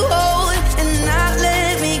to hold and not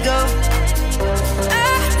let me go? I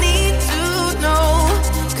need to know,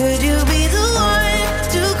 could you be the one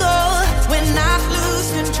to go when I lose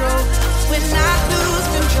control? When I lose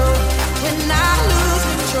control, when I lose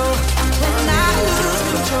control, when I lose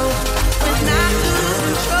control, when I lose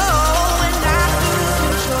control, when I lose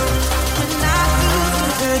control.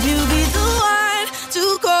 Could you be the one to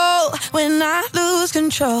go when I lose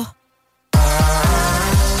control?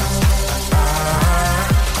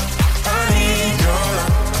 I need your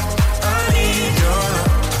love.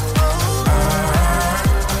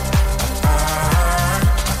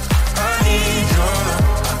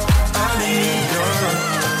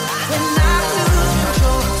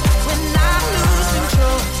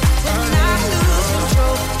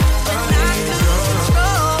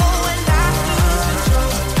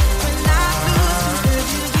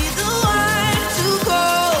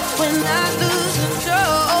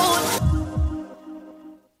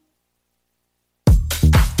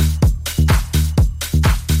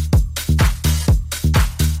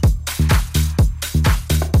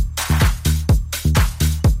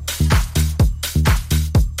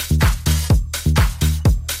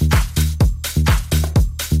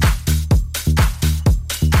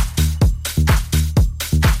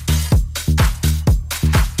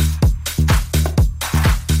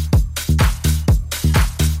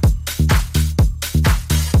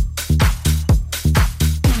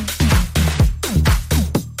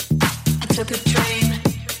 took a train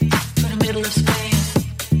to the middle of Spain,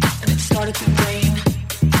 and it started to rain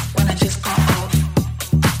when I just got off.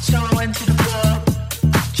 So I went to the club,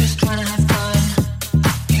 just trying to have fun.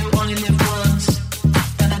 You only live once,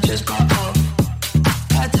 and I just got off.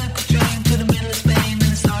 I took a train to the middle of Spain,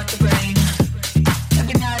 and it started to rain.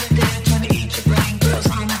 Every night and day, trying to eat your brain, girls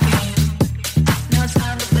on the game. Now it's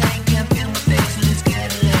time to play, can't feel my face, and it's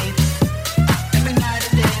getting late. Every night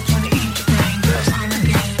and day, trying to eat your brain, girls on the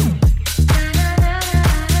game.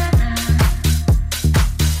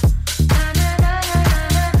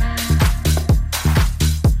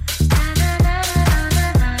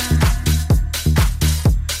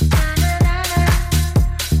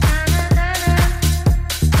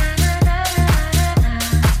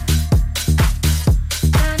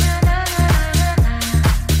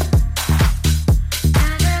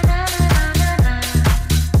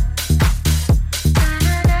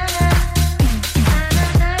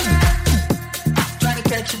 Try to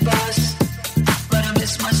catch a bus, but I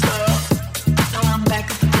missed my stop. Now I'm back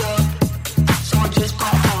at the club, so I just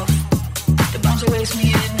got off. The bouncer wakes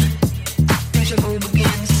me in, deja vu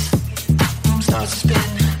begins. Room starts to spin,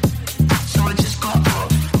 so I just got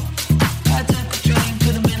off. I took a train to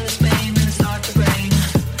the middle of Spain, and it started to rain.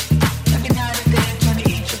 Every night and day, trying to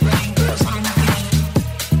eat your brain, girls on the game.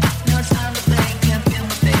 Now it's time to play, can't feel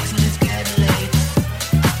my face, and it's getting late.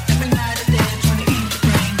 Every night and day, trying to eat your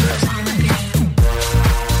brain, girls on the game.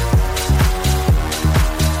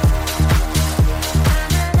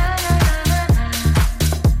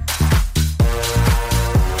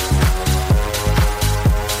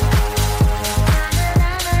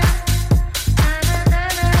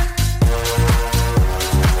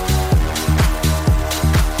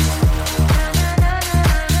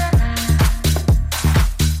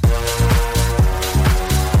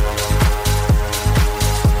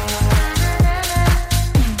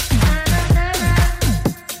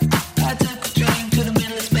 I took a train to the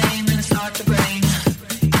middle of Spain, and it started to rain.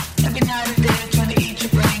 Every night and day, trying to eat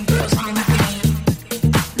your brain, girls on the game.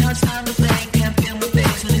 Now it's time to play, can't feel my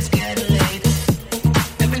face, and it's getting late.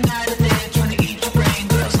 Every night and day, trying to eat your brain,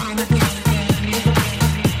 girls on the game.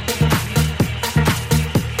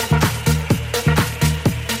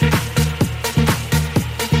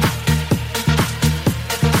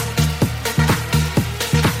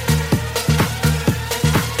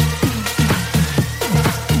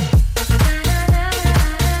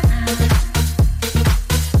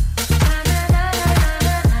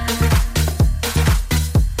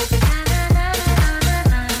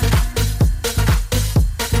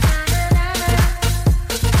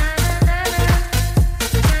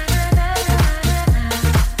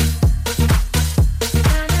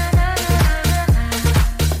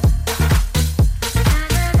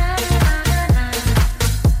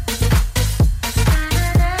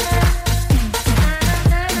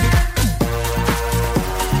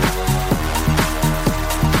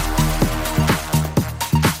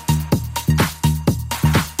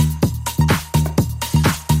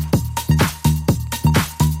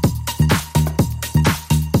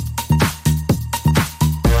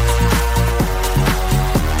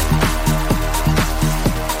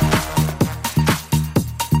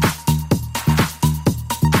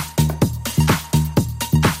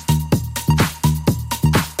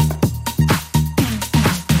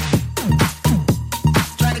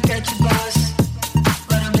 Try to catch a bus,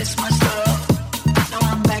 but I missed my stop. Now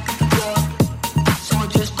I'm back at the club, so I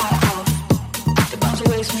just got off. The bouncer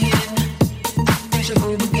wakes me in, deja vu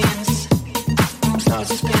begins. Room starts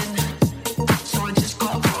to spin, so I just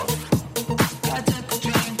got off. I took a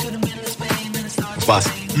train to the middle of Spain, and it started to Boss,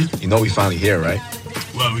 rain. you know we finally here, right?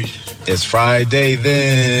 Well, we. It's Friday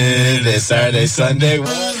then, it's Saturday, Sunday.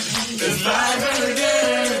 It's live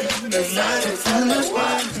again. It's live, it's live, it's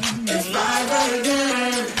live. It's live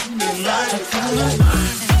again. It's live, it's live.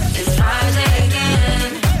 It's Friday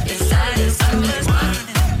again. It's Saturday, Sunday.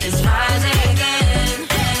 It's Friday again.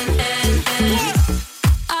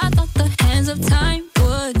 I thought the hands of time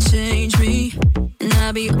would change me, and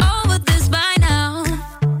I'd be over this by now.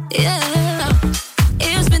 Yeah,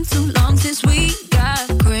 it's been too long since we got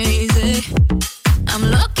crazy. I'm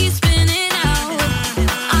lucky spinning out.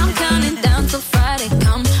 I'm counting down till Friday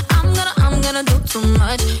come. I'm gonna do too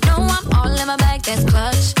much. No, I'm all in my bag, that's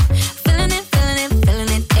clutch. Feeling it, feeling it, feeling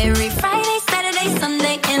it. Every Friday, Saturday,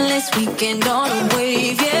 Sunday, endless weekend on a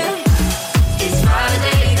wave, yeah. It's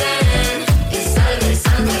Friday then. It's Saturday,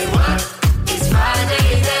 Sunday. It's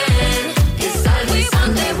Friday then. It's Saturday,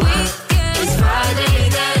 Sunday. It's Friday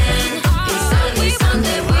then. It's Saturday,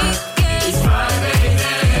 Sunday. It's Friday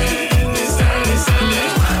then. It's Saturday, Sunday.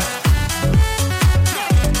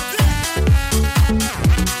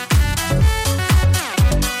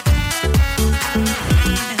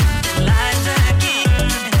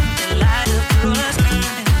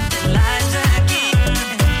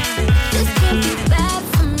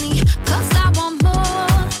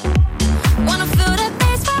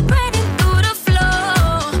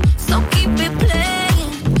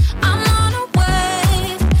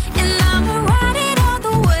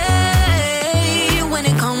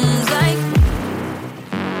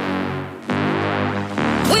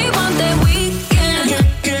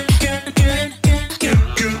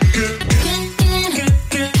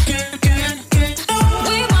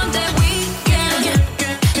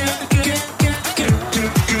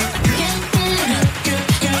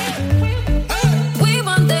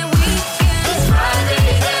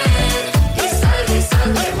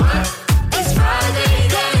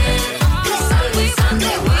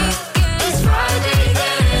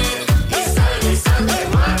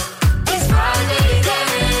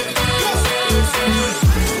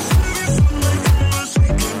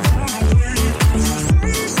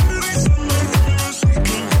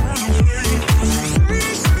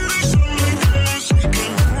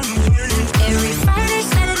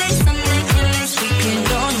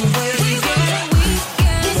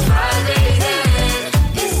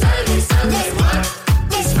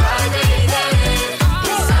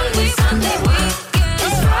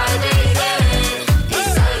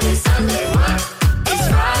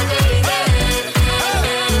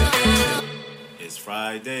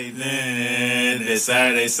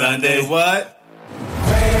 Saturday, Sunday, what?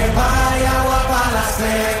 Pepa y agua para la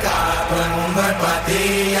seca, todo el mundo en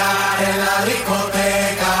patilla en la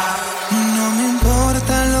discoteca. No me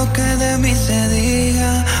importa lo que de mí se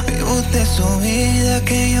diga, vive usted su vida,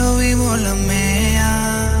 que yo vivo la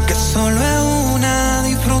mía. Que solo es una,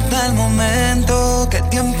 disfruta el momento, que el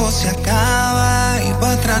tiempo se acaba y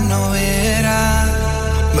para atrás no verá.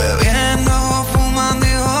 Bebiendo, fumando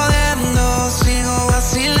y jodiendo, sigo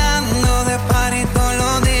vacilando de party todos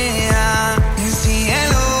los días. Y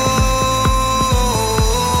cielo.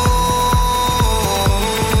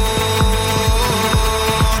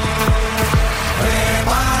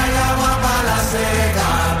 Pepa y agua para la seca,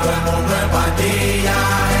 todo el mundo en patilla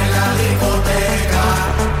en la discoteca.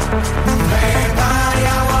 Pepa y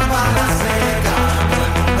agua para la seca, todo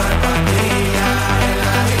el mundo en patilla en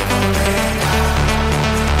la discoteca.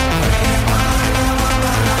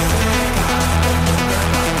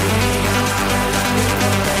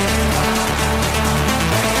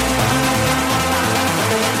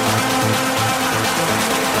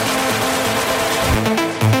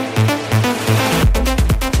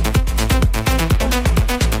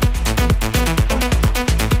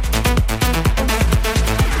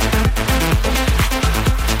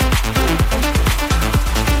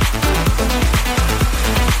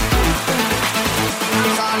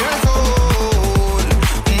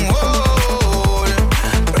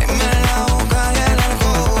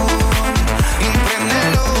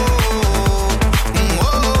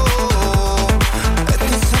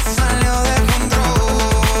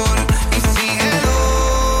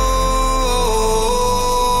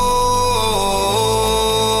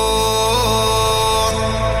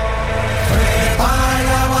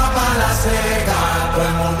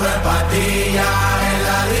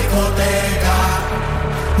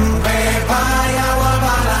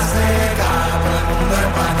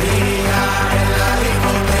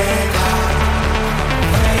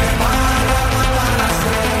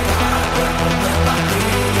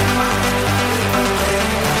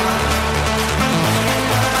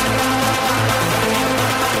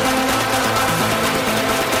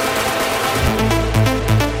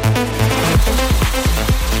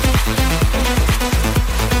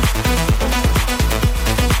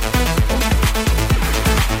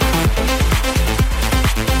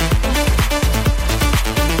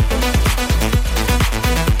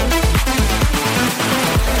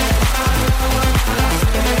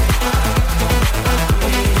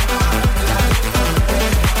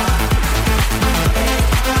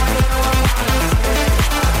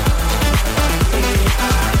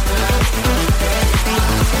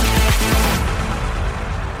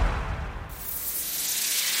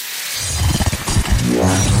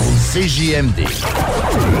 CJMD.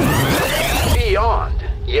 Beyond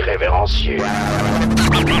irrévérencieux.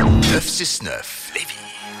 969 Lévis.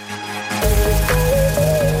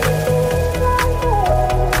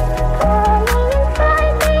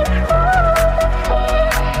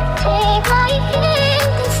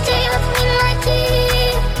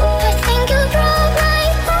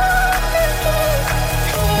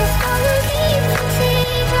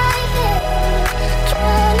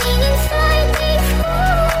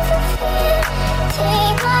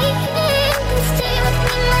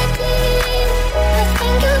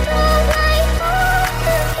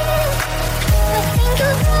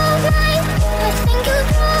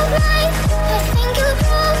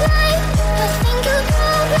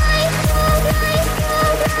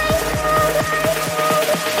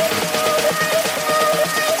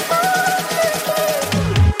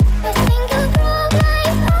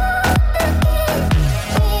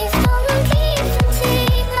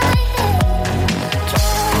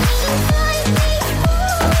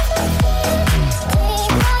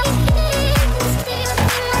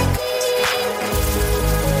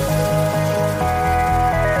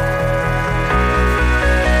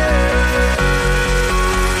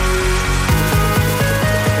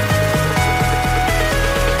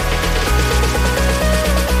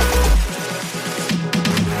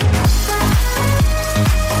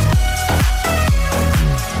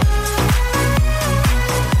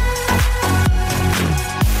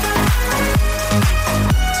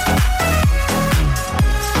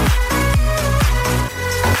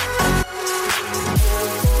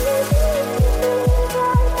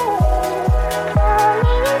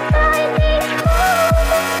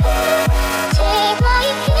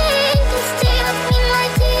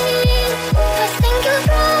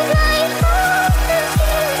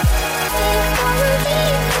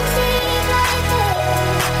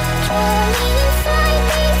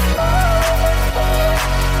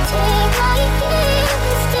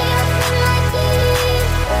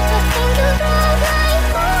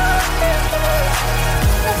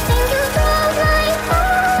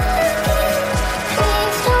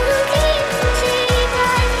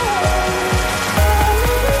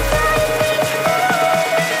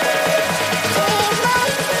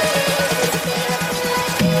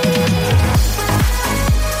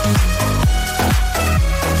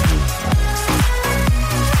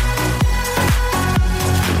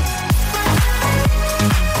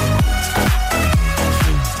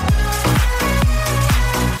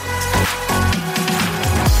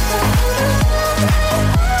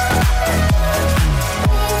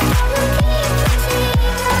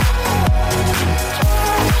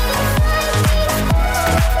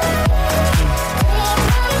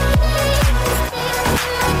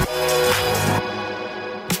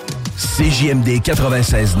 CJMD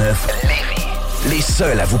 96.9 Lévis. Les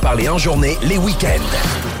seuls à vous parler en journée, les week-ends.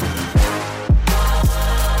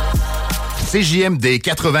 CJMD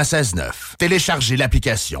 96.9. Téléchargez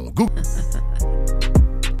l'application Google.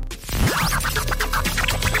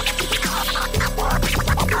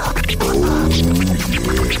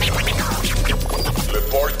 Le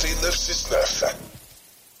Party 969.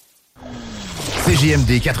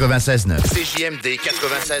 CJMD 96.9. CJMD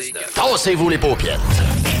 96.9. Tassez-vous les paupières.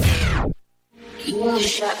 You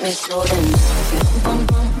shot me so then bum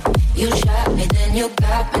bum. You shot me then you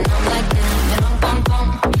got me and I'm like damn bum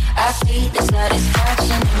bum. I see the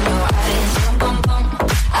satisfaction in your eyes bum bum.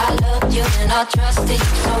 I loved you and I trusted you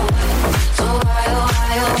so why oh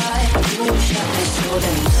why oh why. You shot me so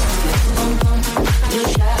then bum bum. You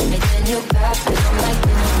shot me then you got me and I'm like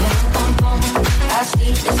damn bum bum. I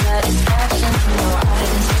see the satisfaction in your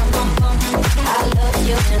eyes bum bum. I loved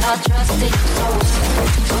you and I trusted you so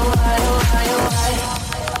why oh why oh why.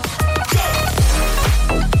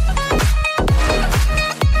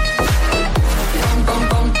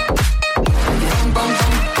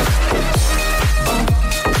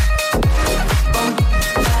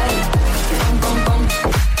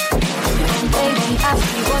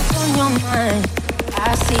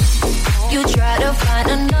 I see you try to find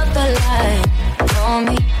another line for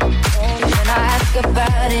me when I ask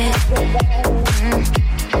about it.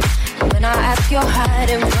 When I ask, you're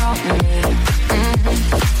hiding from me.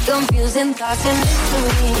 Confusing thoughts and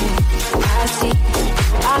mystery. I see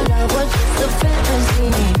our love was just a fantasy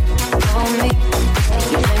for me.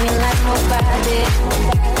 You play me like nobody.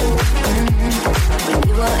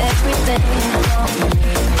 You were everything for me.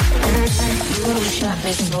 You shot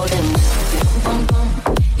me so damn bum bum.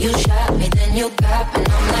 You shot me then you got me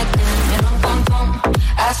and I'm like damn bum bum.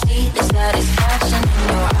 I see the satisfaction in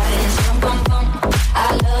your eyes bum bum. I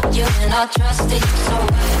loved you and I trusted you so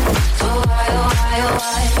why oh why oh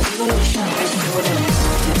why. You shot me so damn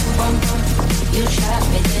bum bum. You shot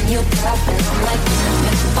me then you got me and I'm like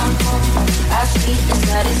damn bum bum. I see the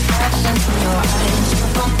satisfaction in your eyes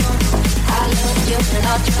bum bum. I loved you and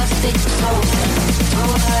I trusted you so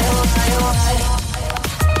why oh why oh why.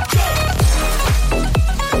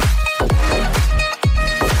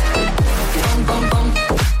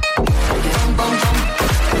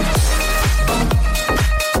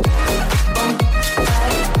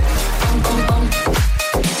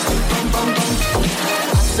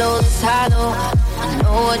 So this hollow, I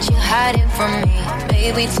know what you're hiding from me.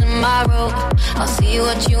 Maybe tomorrow I'll see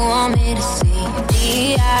what you want me to see.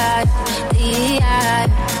 D.I.,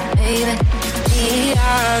 baby,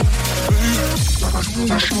 D.I.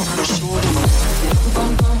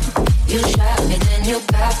 You shot me, then you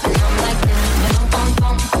got me, I'm like damn, bum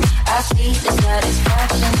bum. I see the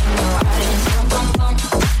satisfaction in your eyes, bum bum.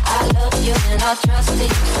 I love you and I trusted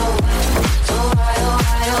you so why oh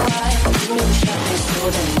why oh why. You shot me so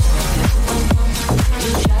damn bum bum.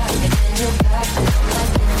 You shot me, then you got me, I'm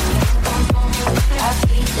like damn, bum bum. I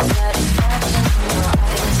see the satisfaction in your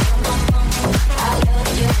eyes, bum bum. I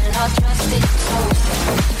love you and I trusted you so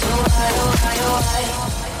why oh why oh why.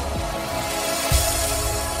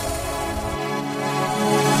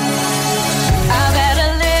 I've had a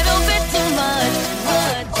little bit too much.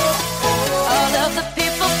 All of the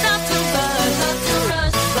people stop to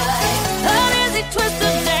rush by. An easy twist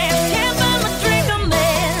of dance, can't find my drink of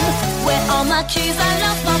man. Where all my keys, I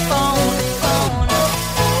lost my phone.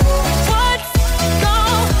 What's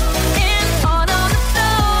going on the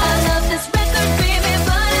floor? I love this record, baby,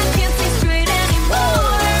 but I can't see straight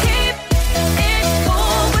anymore. Keep it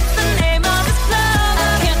cool, what's the name of this club?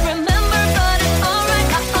 I can't remember, but it's alright,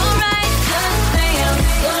 alright. Just saying,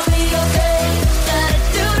 it's gonna be okay.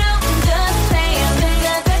 Da-da-doo-doo, just saying.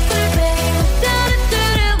 Da-da-doo-doo,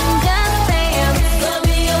 da-da-doo-doo, just saying. It's gonna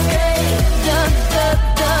be okay.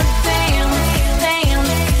 Da-da-da-damn, damn.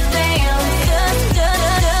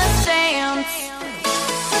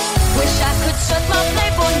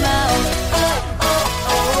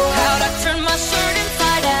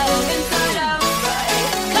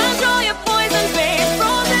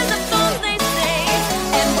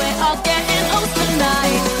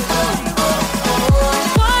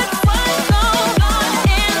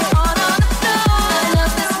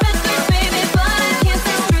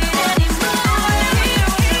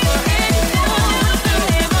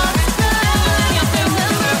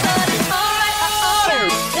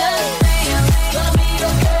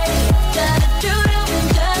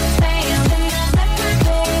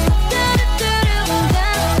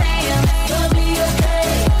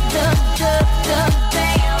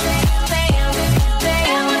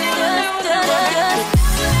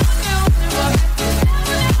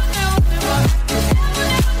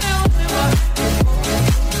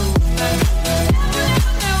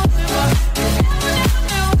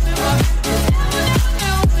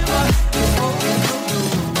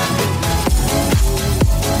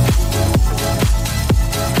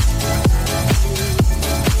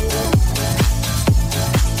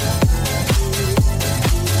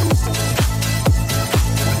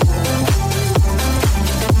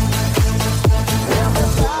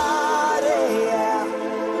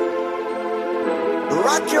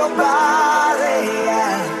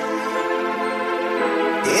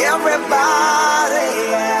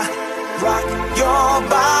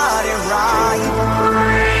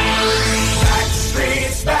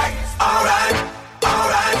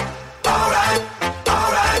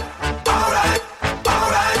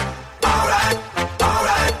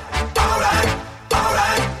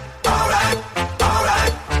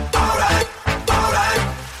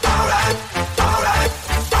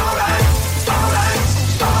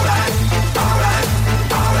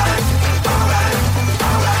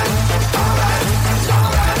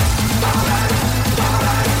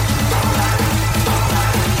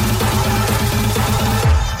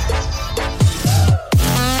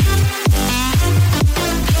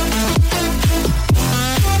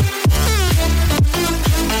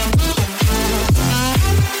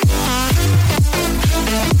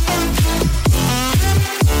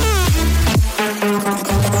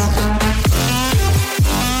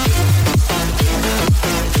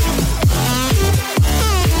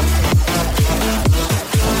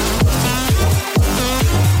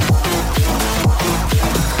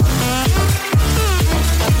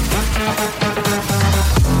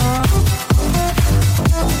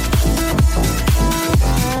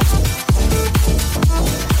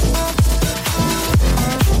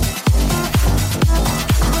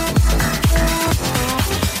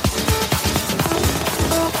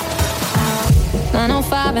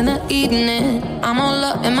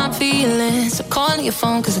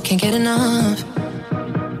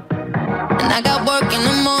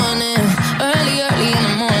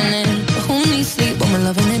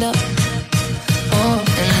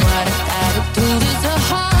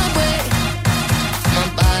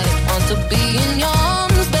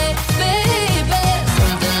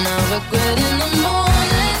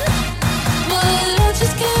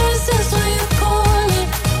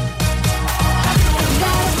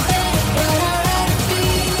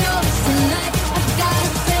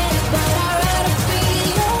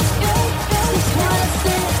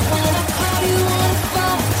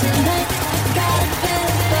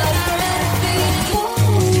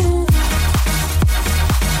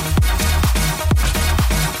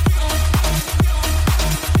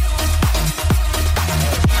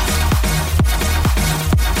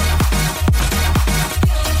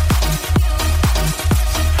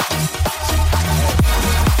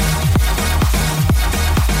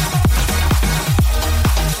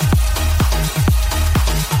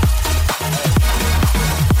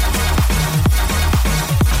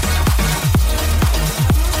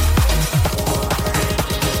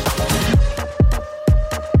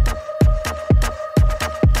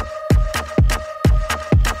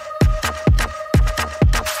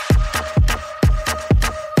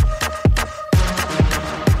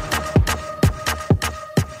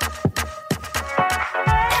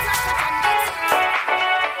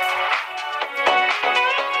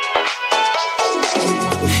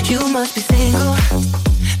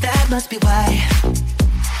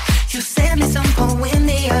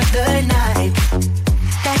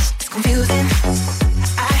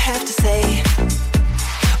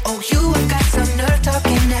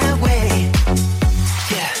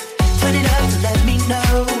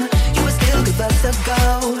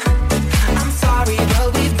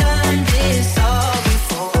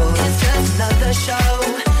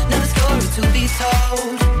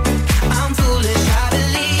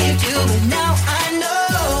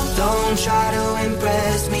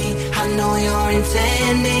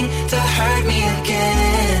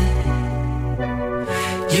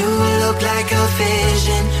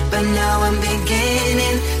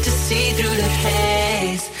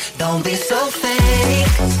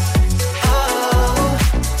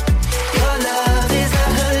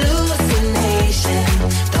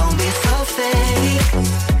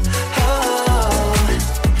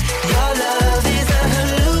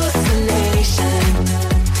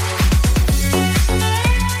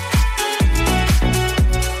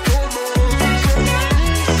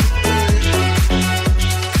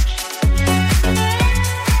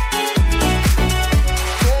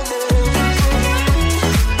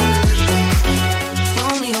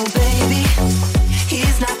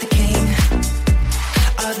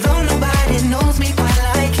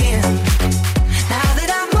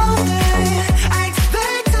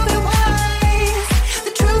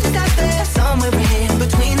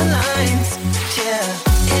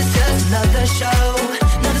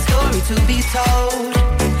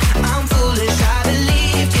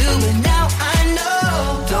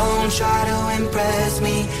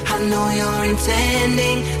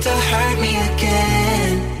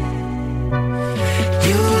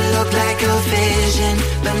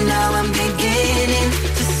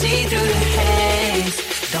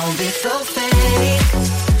 Don't be so fake.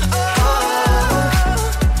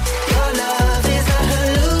 Your love is a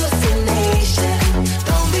hallucination.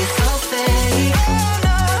 Don't be so fake.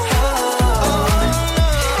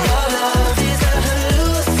 Your love is a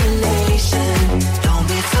hallucination. Don't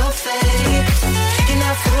be so fake. You're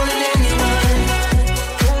not fooling anyone.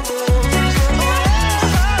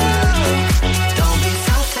 Don't be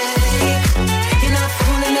so fake. You're not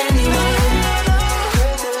fooling anyone.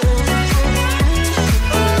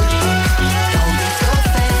 Don't be so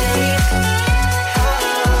fake.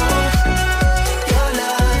 Your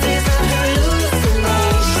love is a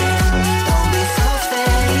hallucination. Don't be so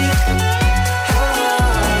fake.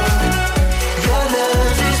 Your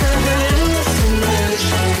love is a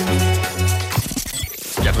hallucination.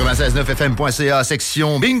 969fm.ca,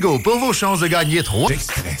 section bingo, pour vos chances de gagner 3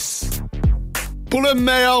 Express. Pour le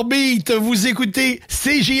meilleur beat, vous écoutez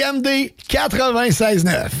CJMD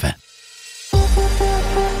 96.9.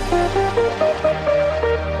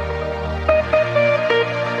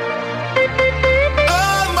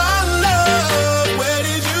 Oh my love, where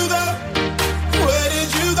did you go? Where did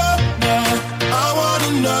you go now? I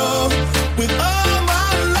wanna know. With all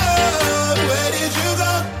my love, where did you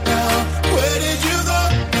go now? Where did you go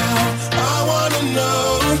now? I wanna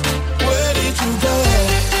know. Where did you go?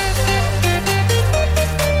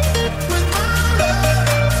 With my love,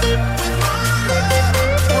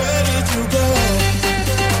 where did you go?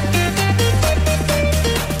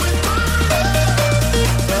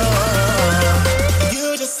 You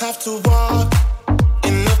just have to walk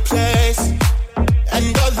in the place, and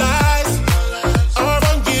your lies are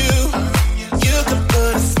on you. You could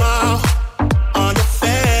put a smile on your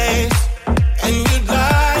face, and you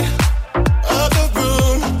light up the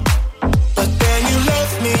room. But then you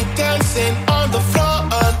left me dancing on the floor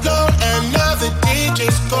alone, and now the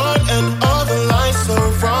DJ's gone, and all the lights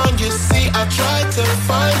are wrong. You see, I tried to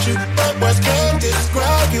find you, but words can't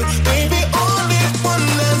describe you. Baby, only one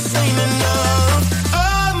that's ain't enough.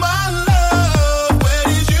 Oh my love, where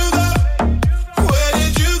did you go? Where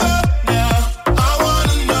did you go now? I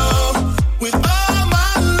wanna know. With all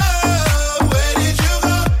my love, where did you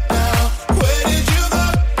go now? Where did you go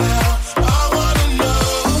now? I wanna know.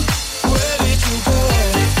 Where did you go?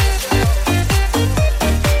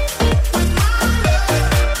 With my love,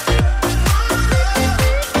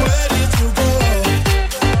 where did you go?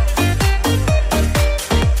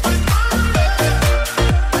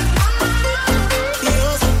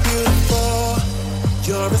 You're so beautiful,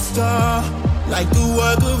 you're a star, like a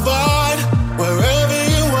work of art. Wherever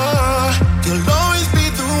you are, you'll always be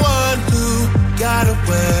the one who got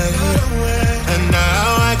away. And now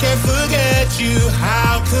I can't forget you.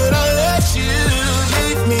 How could I let you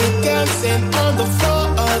leave me dancing on the floor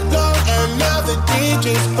alone? And now the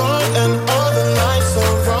DJ's gone, and all the lights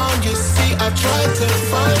are wrong. You see, I tried to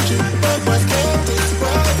find you, but words can't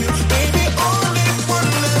describe you. Baby, only one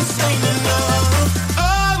that's ain't enough.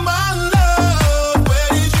 Oh my love, where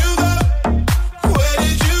did you go? Where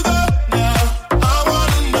did you go now? I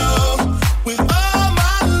wanna know. With all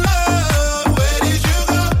my love, where did you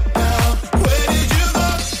go now? Where did you go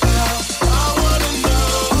now? I wanna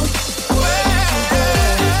know. Where did you go?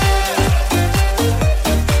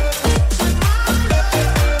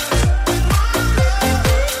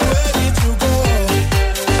 Where did you go?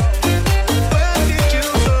 Where did you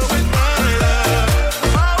go with my love?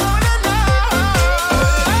 I wanna know.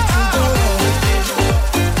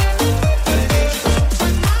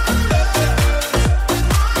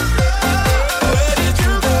 Where did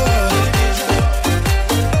you go?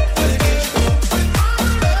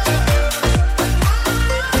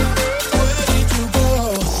 Where did you go?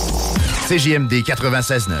 CJMD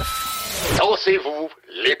 96.9. Dansez-vous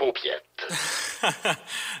les paupiettes.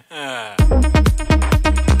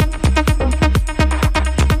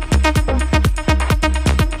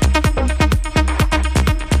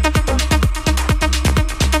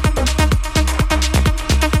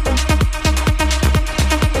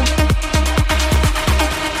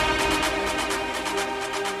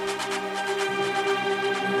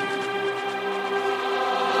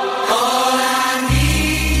 All I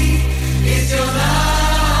need is your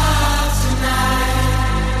love tonight.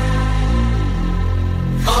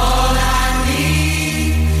 All I need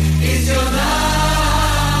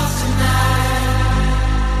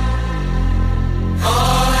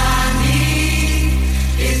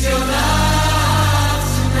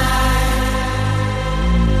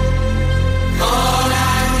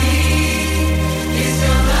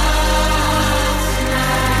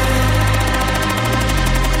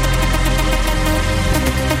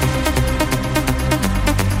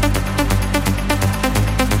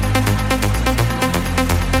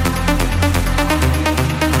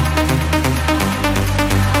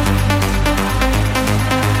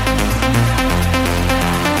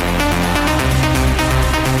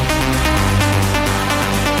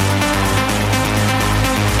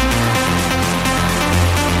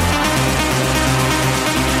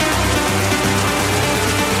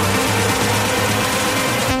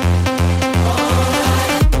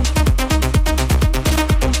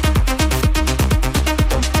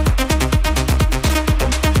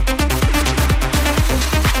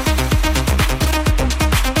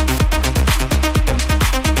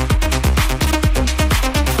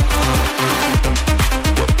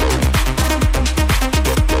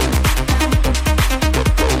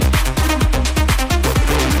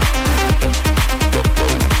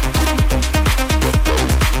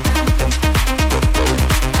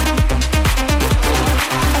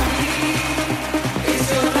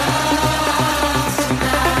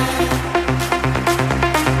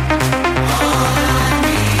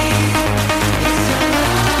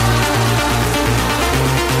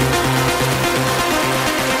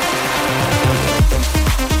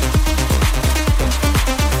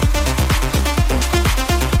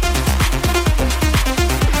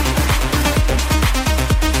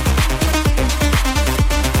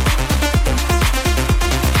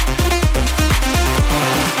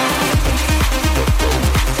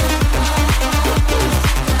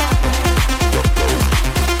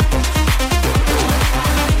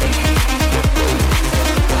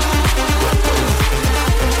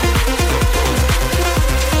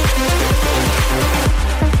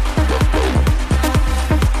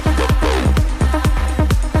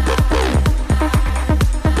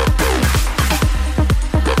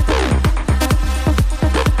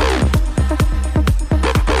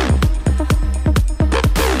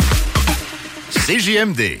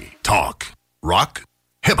CJMD. Talk, rock,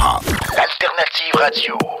 hip-hop. Alternative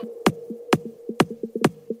radio.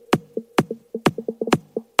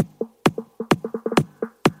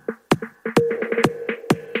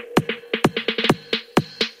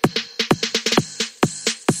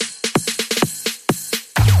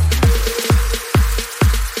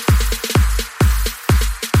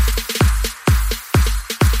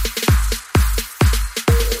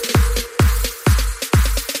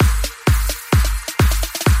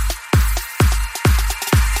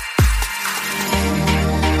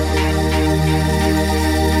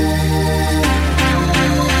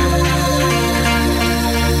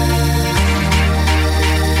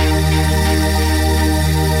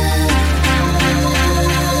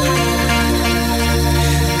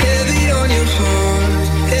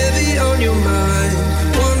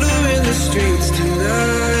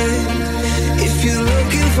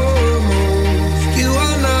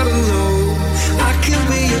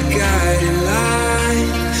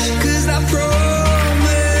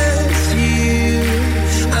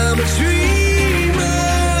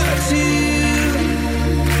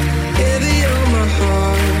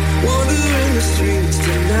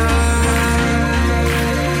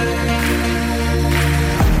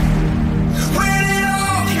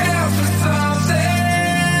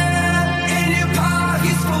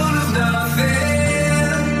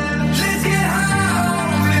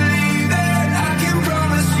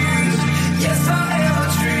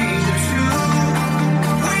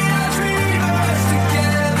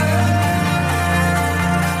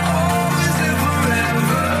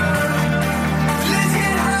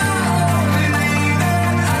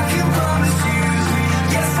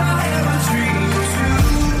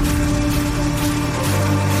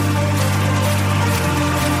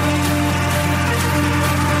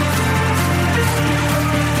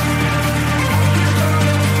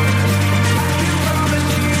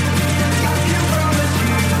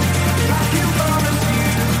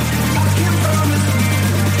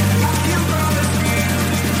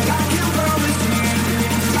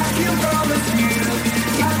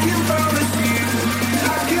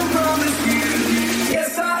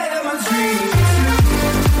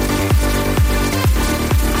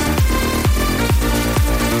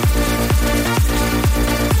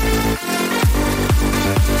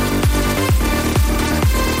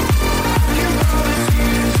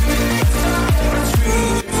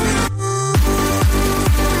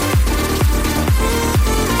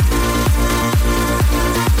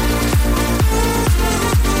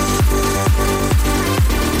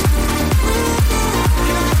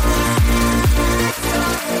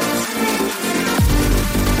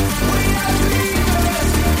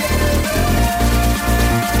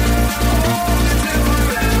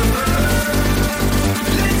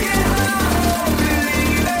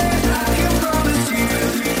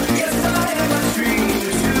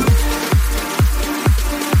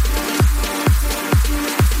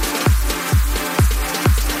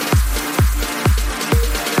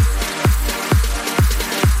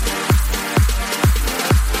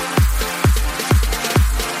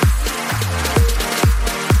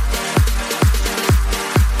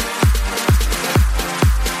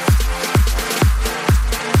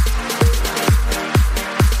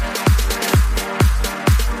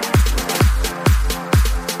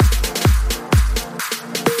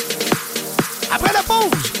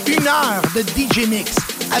 de DJ Mix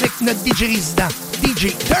avec notre DJ résident,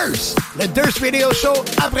 DJ Durst. Le Durst Radio Show,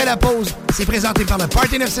 après la pause, c'est présenté par le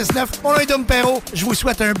Party 969. Mon nom est Dom Perrault. Je vous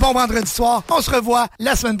souhaite un bon vendredi soir. On se revoit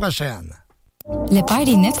la semaine prochaine. Le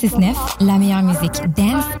Party 969, la meilleure musique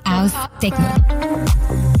dance, house, techno.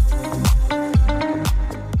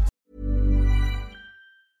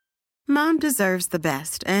 Mom deserves the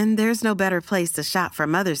best, and there's no better place to shop for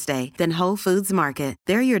Mother's Day than Whole Foods Market.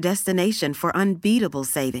 They're your destination for unbeatable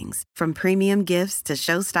savings, from premium gifts to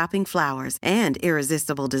show-stopping flowers and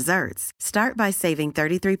irresistible desserts. Start by saving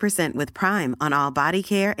 33% with Prime on all body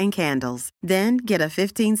care and candles. Then get a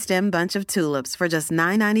 15-stem bunch of tulips for just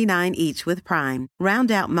 $9.99 each with Prime.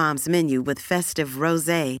 Round out Mom's menu with festive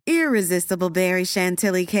rosé, irresistible berry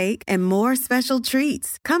chantilly cake, and more special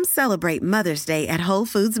treats. Come celebrate Mother's Day at Whole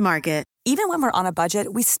Foods Market. Even when we're on a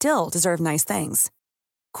budget, we still deserve nice things.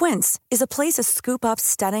 Quince is a place to scoop up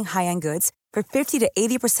stunning high-end goods for 50 to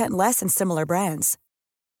 80% less than similar brands.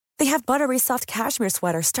 They have buttery soft cashmere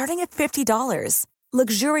sweaters starting at $50,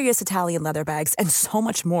 luxurious Italian leather bags, and so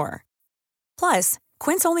much more. Plus,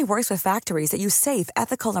 Quince only works with factories that use safe,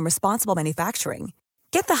 ethical, and responsible manufacturing.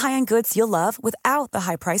 Get the high-end goods you'll love without the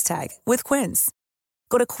high price tag with Quince.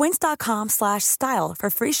 Go to quince.com/style for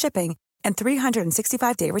free shipping and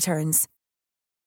 365-day returns.